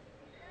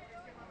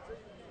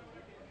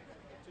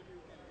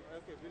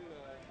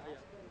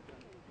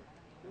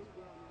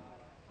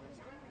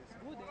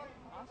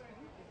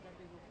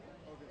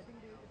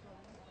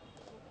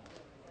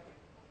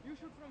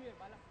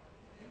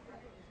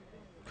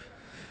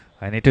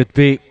 And it would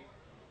be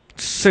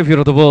Saviour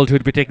of the world who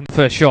would be taking the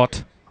first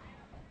shot.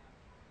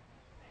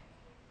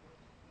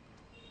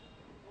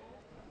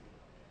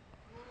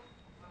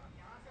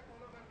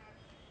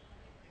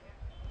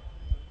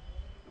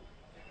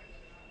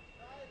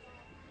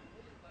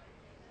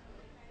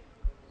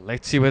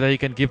 Let's see whether he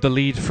can give the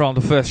lead from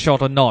the first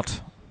shot or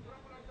not.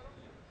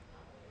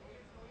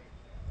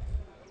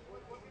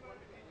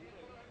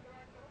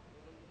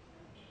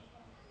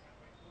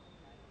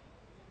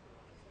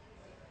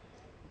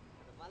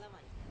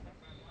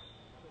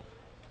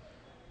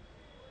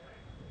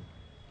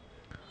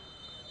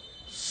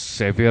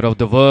 Saviour of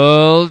the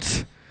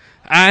world,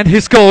 and he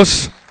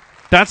scores.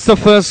 That's the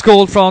first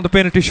goal from the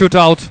penalty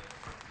shootout,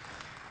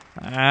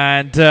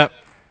 and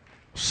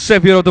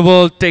Saviour of the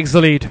world takes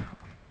the lead.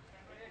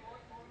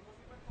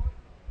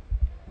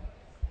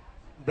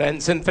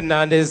 Branson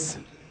Fernandez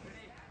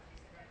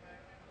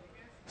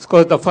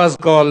scored the first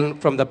goal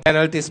from the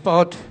penalty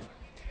spot,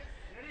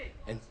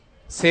 and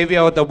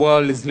Saviour of the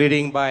world is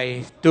leading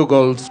by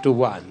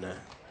 2-1.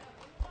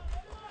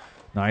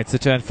 Now it's a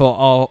turn for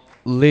Our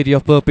Lady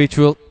of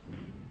Perpetual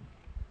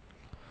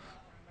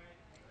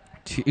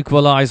to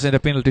equalize in the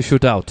penalty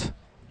shootout.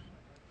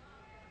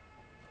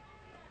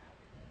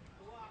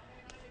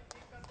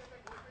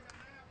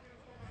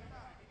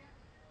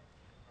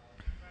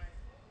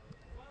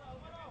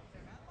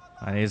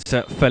 And it's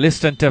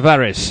Felistan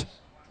Tavares.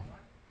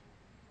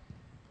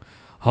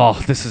 Oh,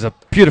 this is a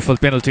beautiful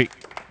penalty.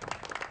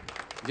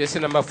 Jersey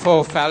number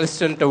 4,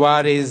 Felistan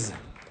Tavares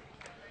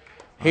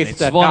hits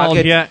the 1-1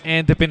 target. here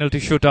in the penalty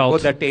shootout.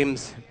 Both the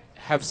teams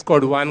have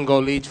scored 1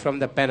 goal each from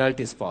the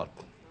penalty spot.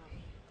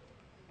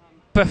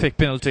 Perfect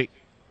penalty.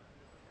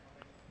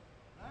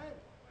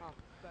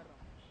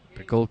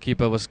 The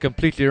goalkeeper was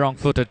completely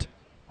wrong-footed.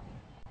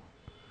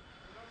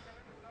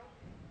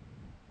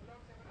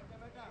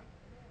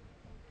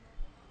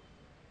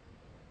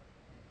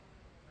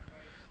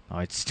 Now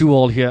it's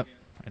 2-2 here.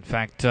 In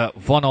fact,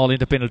 1-1 in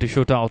the penalty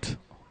shootout.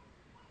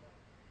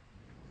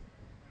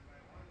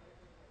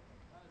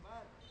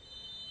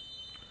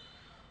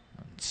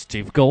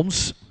 Steve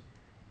Gomes.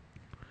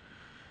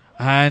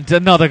 And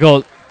another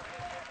goal.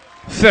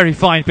 Very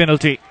fine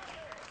penalty.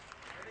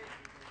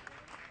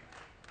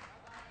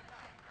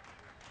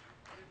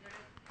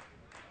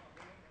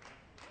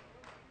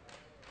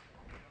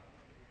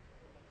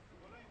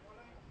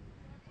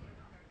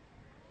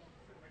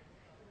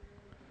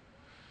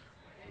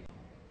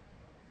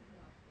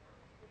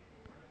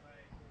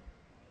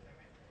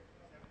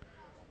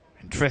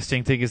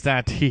 Interesting thing is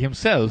that he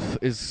himself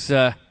is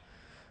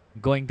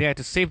going there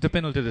to save the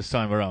penalty this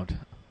time around.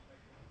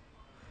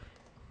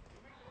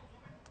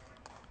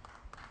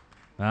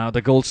 Now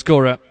the goal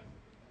scorer,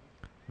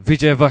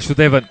 Vijay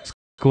Vasudevan,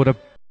 scored a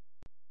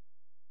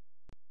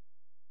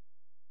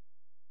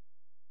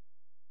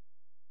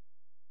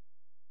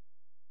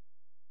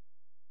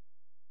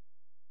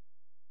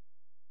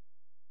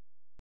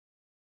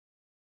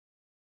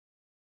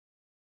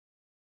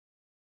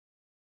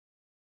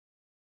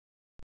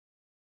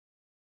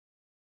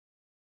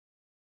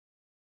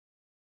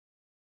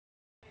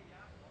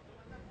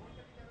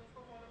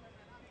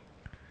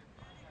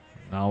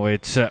now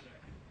it's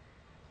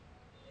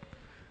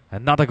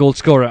another goal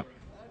scorer,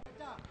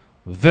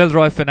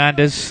 Vilroy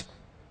Fernandez.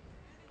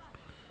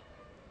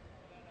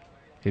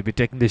 He'll be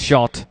taking this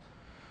shot.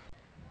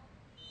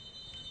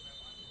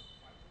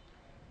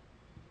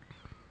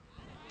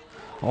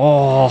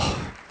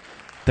 Oh,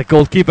 the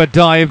goalkeeper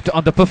dived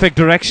on the perfect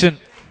direction.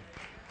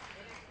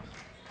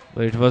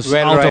 But it was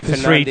out of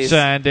his reach,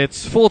 and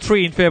it's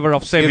 4-3 in favor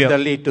of Saviour. Give the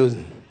lead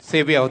to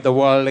Saviour of the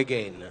world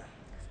again.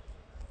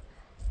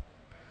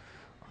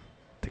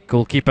 The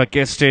goalkeeper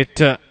guessed it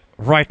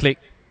rightly.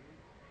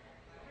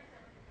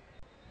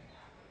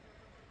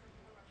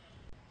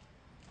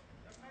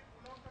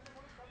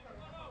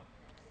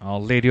 Our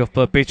Lady of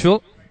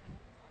Perpetual.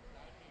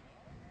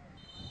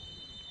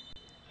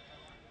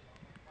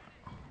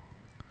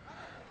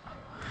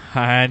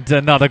 And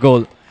another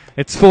goal.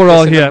 It's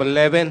 4-4 here. Number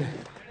 11,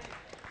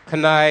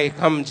 Kanai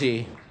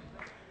Kamji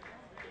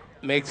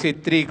makes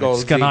it 3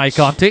 goals Kanai each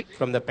Kanti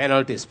from the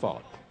penalty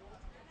spot.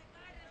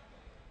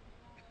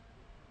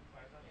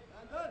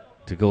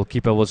 The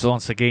goalkeeper was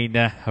once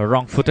again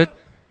wrong-footed.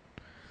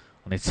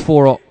 And it's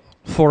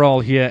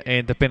 4-4 here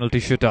in the penalty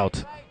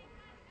shootout.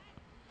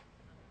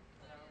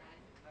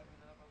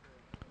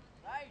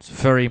 It's a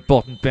very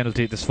important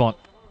penalty, this one.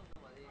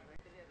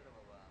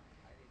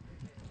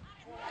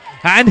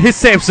 And he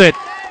saves it.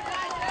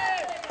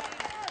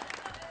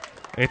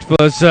 It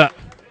was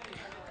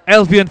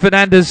Albion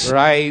Fernandez.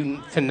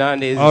 Ryan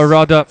Fernandez or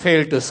rather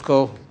failed to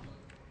score.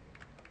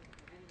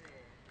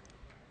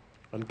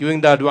 And giving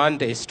the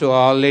advantage to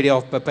Our Lady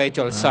of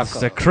Perpetual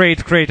Succour. Succour.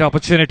 It's a great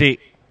opportunity.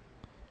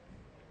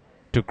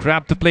 to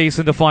grab the place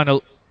in the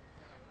final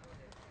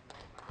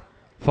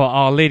for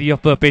Our Lady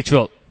of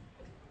Perpetual.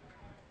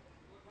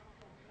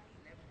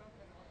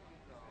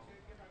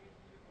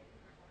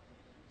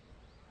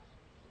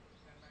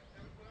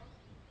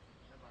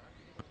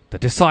 The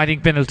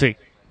deciding penalty.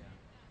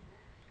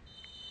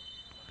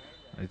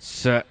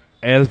 It's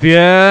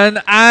Albion,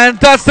 and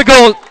that's the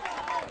goal.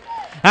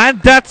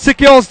 And that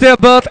secures their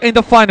berth in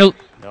the final.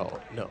 No,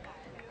 no.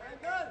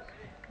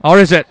 Or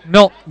is it?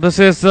 No, this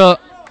is the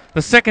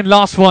second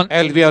last one.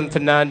 Albion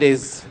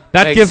Fernandez.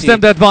 That gives them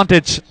the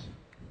advantage.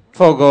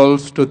 4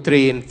 goals to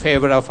 3 in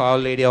favor of Our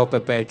Lady of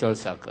Perpetual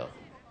Succour.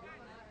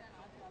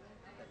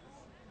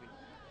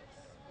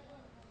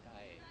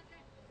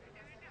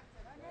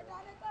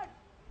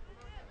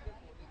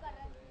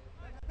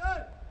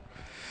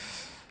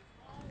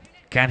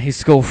 Can he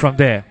score from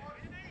there?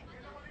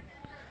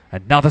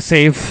 Another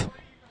save.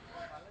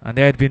 And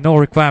there had been no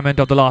requirement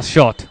of the last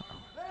shot.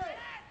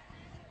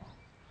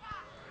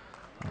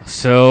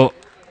 So,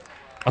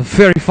 a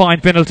very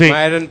fine penalty.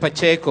 Myron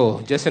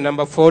Pacheco, just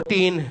number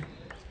 14,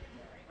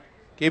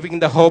 keeping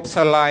the hopes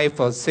alive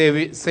for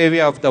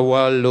Saviour of the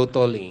world,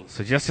 Lutholi.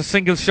 So just a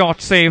single shot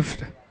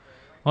saved.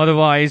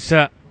 Otherwise,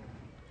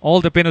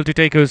 all the penalty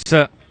takers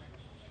have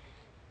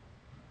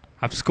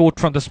scored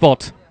from the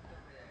spot.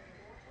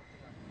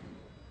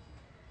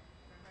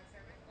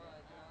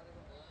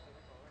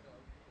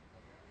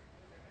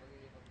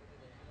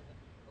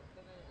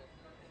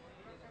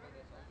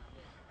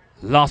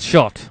 Last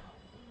shot.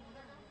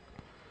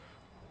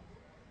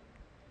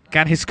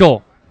 Can he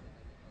score?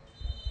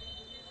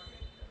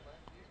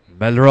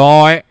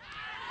 Melroy.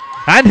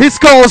 And he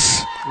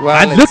scores! Well,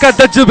 and look at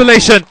the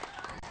jubilation.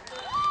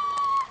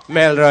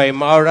 Melroy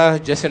Maura,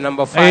 just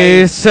number 5.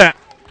 Is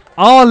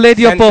Our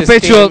Lady of sent his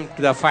Perpetual, team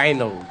to the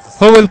finals.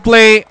 who will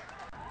play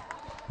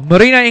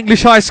Marina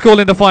English High School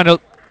in the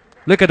final.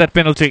 Look at that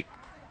penalty.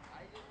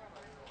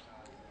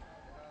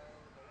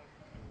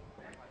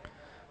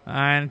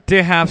 And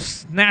they have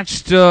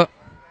snatched the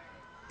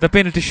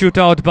penalty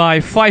shootout by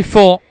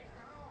 5-4.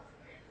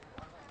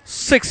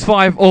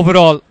 6-5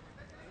 overall.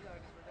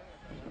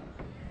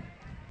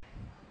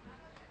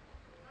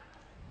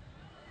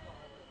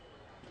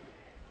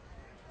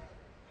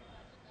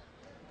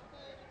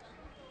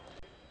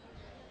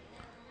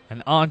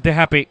 And aren't they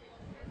happy?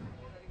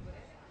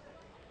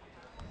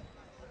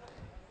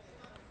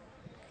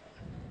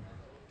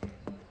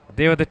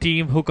 They were the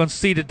team who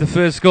conceded the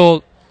first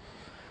goal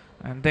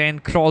and then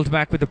crawled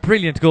back with a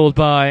brilliant goal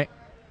by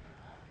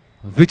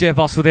Vijay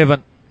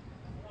Vasudevan.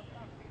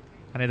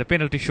 And in the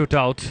penalty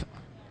shootout,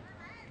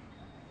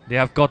 they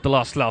have got the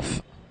last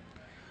laugh.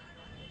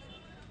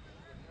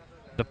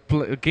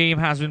 The game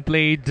has been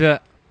played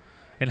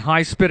in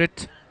high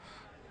spirit,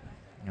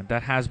 and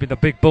that has been the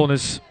big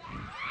bonus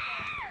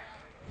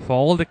for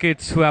all the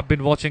kids who have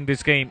been watching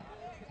this game.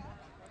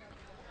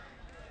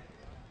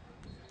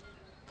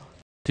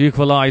 To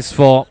equalize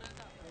for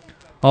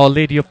Our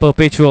Lady of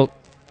Perpetual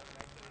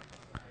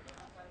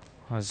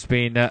has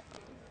been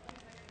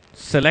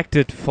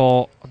selected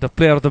for the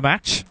player of the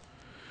match.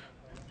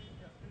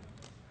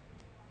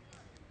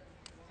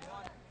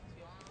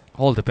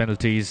 All the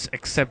penalties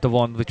except the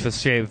one which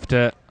was shaved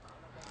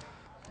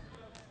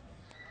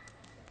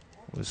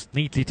was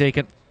neatly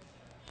taken.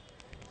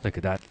 Look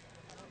at that.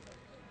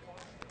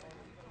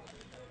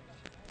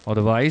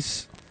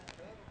 Otherwise,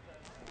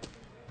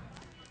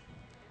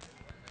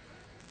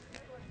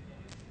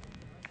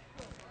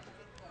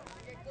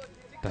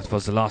 that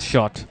was the last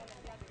shot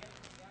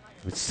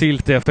which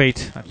sealed their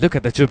fate. And look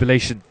at the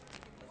jubilation.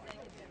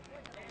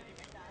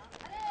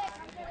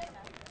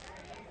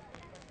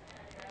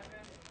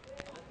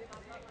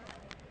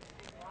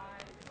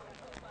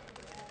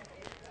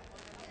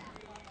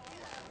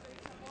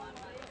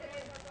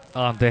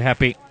 Aren't they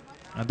happy?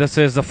 And this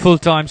is the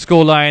full-time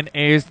scoreline.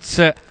 It's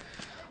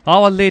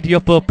Our Lady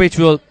of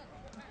Perpetual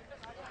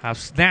have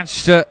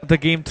snatched the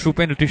game through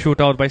penalty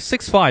shootout by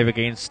 6-5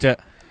 against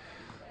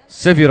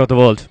Saviour of the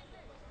world.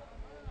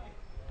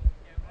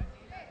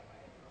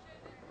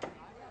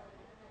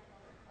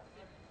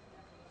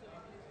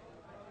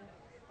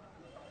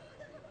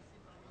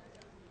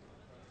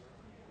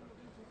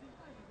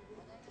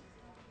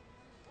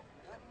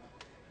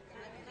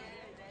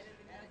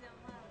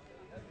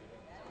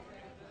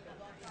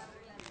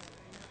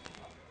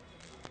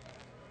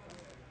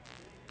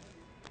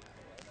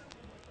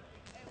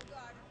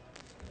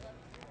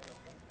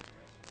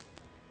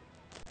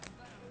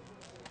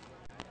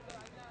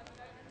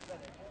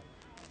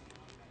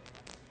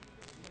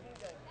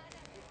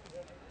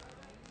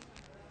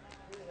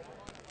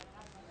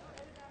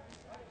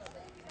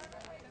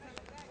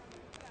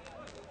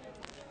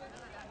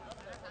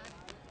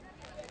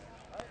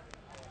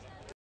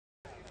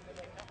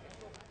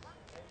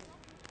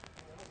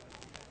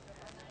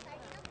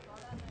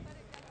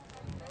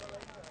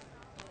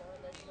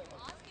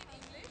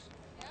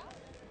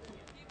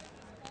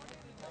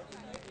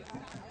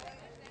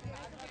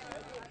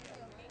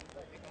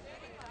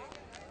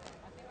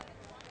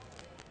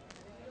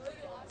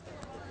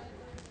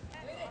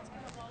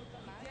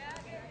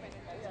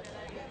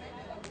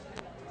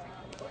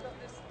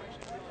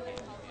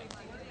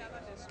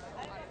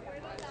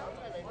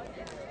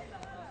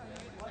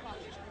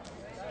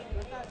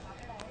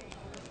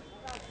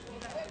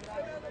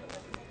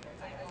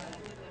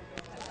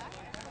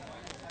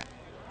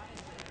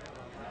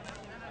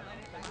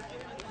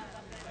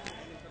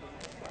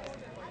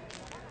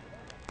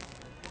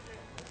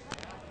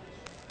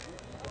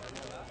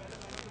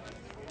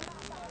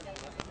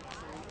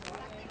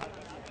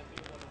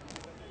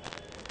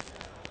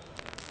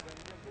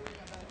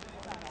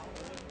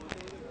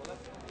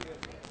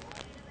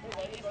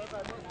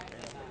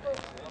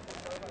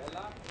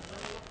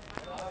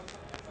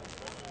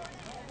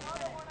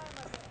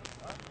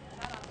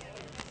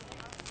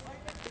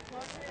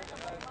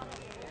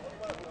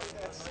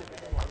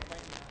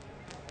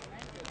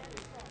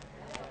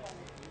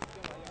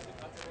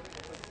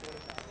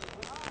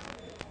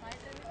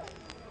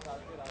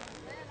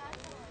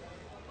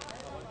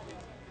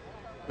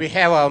 We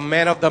have a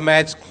man of the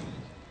match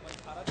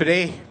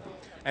today,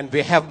 and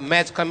we have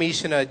match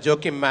commissioner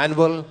Joachim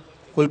Manuel,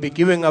 who will be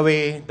giving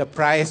away the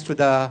prize to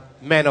the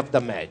man of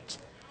the match.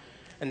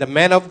 And the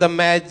man of the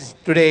match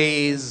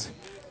today is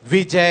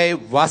Vijay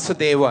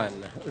Vasudevan,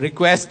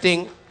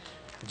 requesting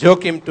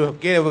Joachim to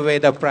give away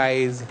the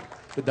prize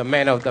to the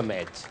man of the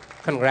match.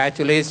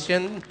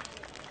 Congratulations,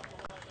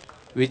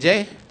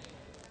 Vijay.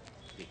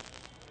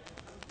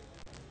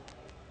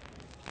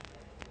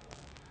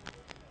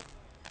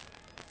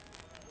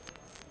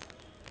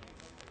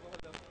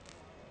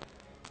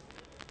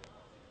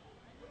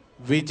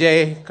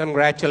 Vijay,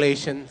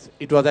 congratulations.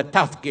 It was a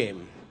tough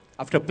game.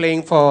 After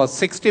playing for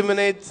 60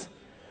 minutes,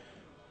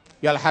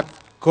 you'll have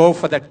to go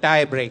for the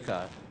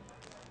tiebreaker.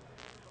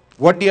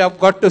 What do you have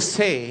got to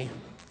say?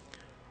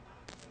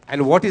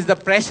 And what is the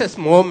precious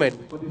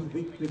moment for this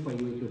victory for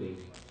you today?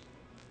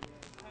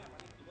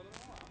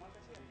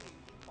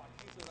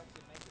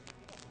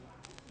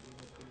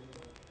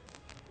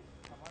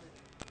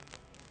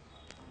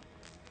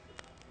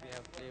 We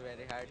have played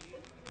very hard.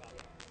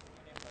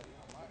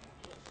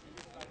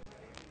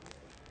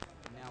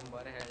 आणि आम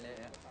बरे खेळले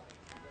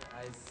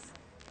आयज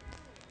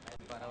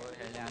बरोबर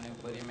खेळले आणि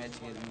बरी match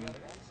गेली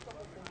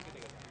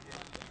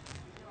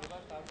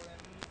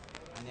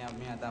आणि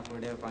आम्ही आता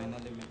पुढे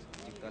फायनली मॅच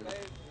जिंकले.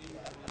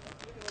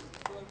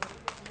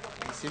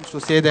 He seems to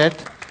say that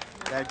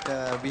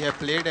we have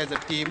played as a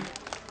team,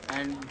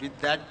 and with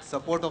that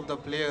support of the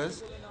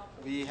players,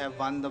 we have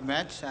won the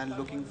match and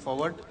looking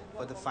forward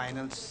for the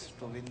finals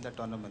to win the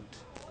tournament.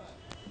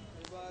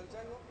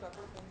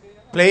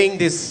 Playing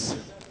this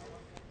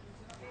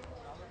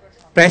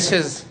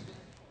precious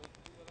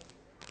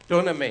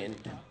tournament,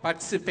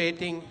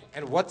 participating,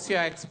 and what's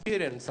your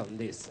experience on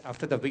this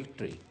after the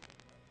victory?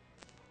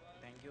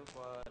 Thank you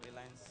for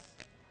Reliance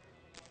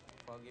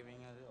for giving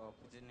us the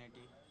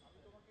opportunity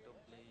to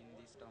play in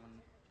this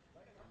tournament.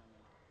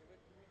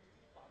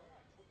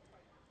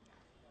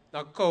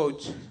 Now,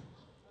 coach,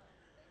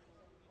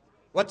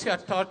 what's your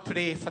thought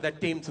today for the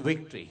team's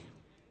victory?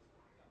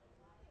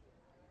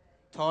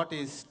 Thought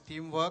is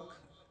teamwork,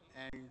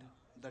 and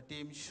the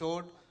team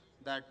showed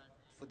that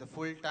for the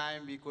full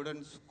time we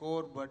couldn't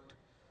score, but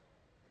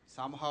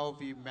somehow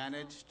we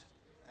managed,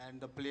 and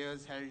the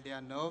players held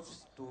their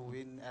nerves to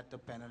win at the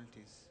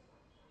penalties.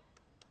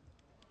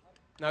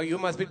 Now, you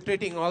must be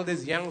treating all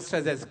these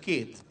youngsters as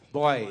kids,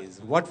 boys.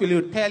 What will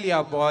you tell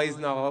your boys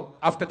now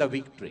after the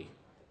victory?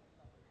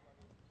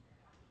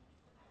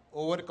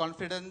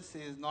 Overconfidence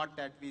is not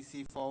that we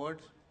see forward.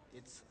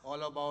 It's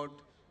all about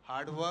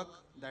hard work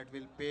that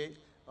will pay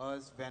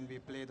us when we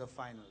play the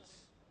finals.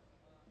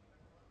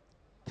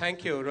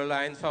 Thank you,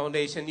 Reliance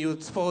Foundation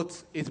Youth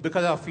Sports. It's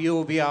because of you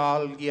we are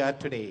all here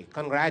today.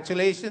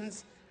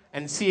 Congratulations,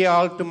 and see you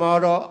all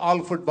tomorrow,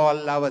 all football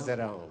lovers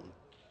around.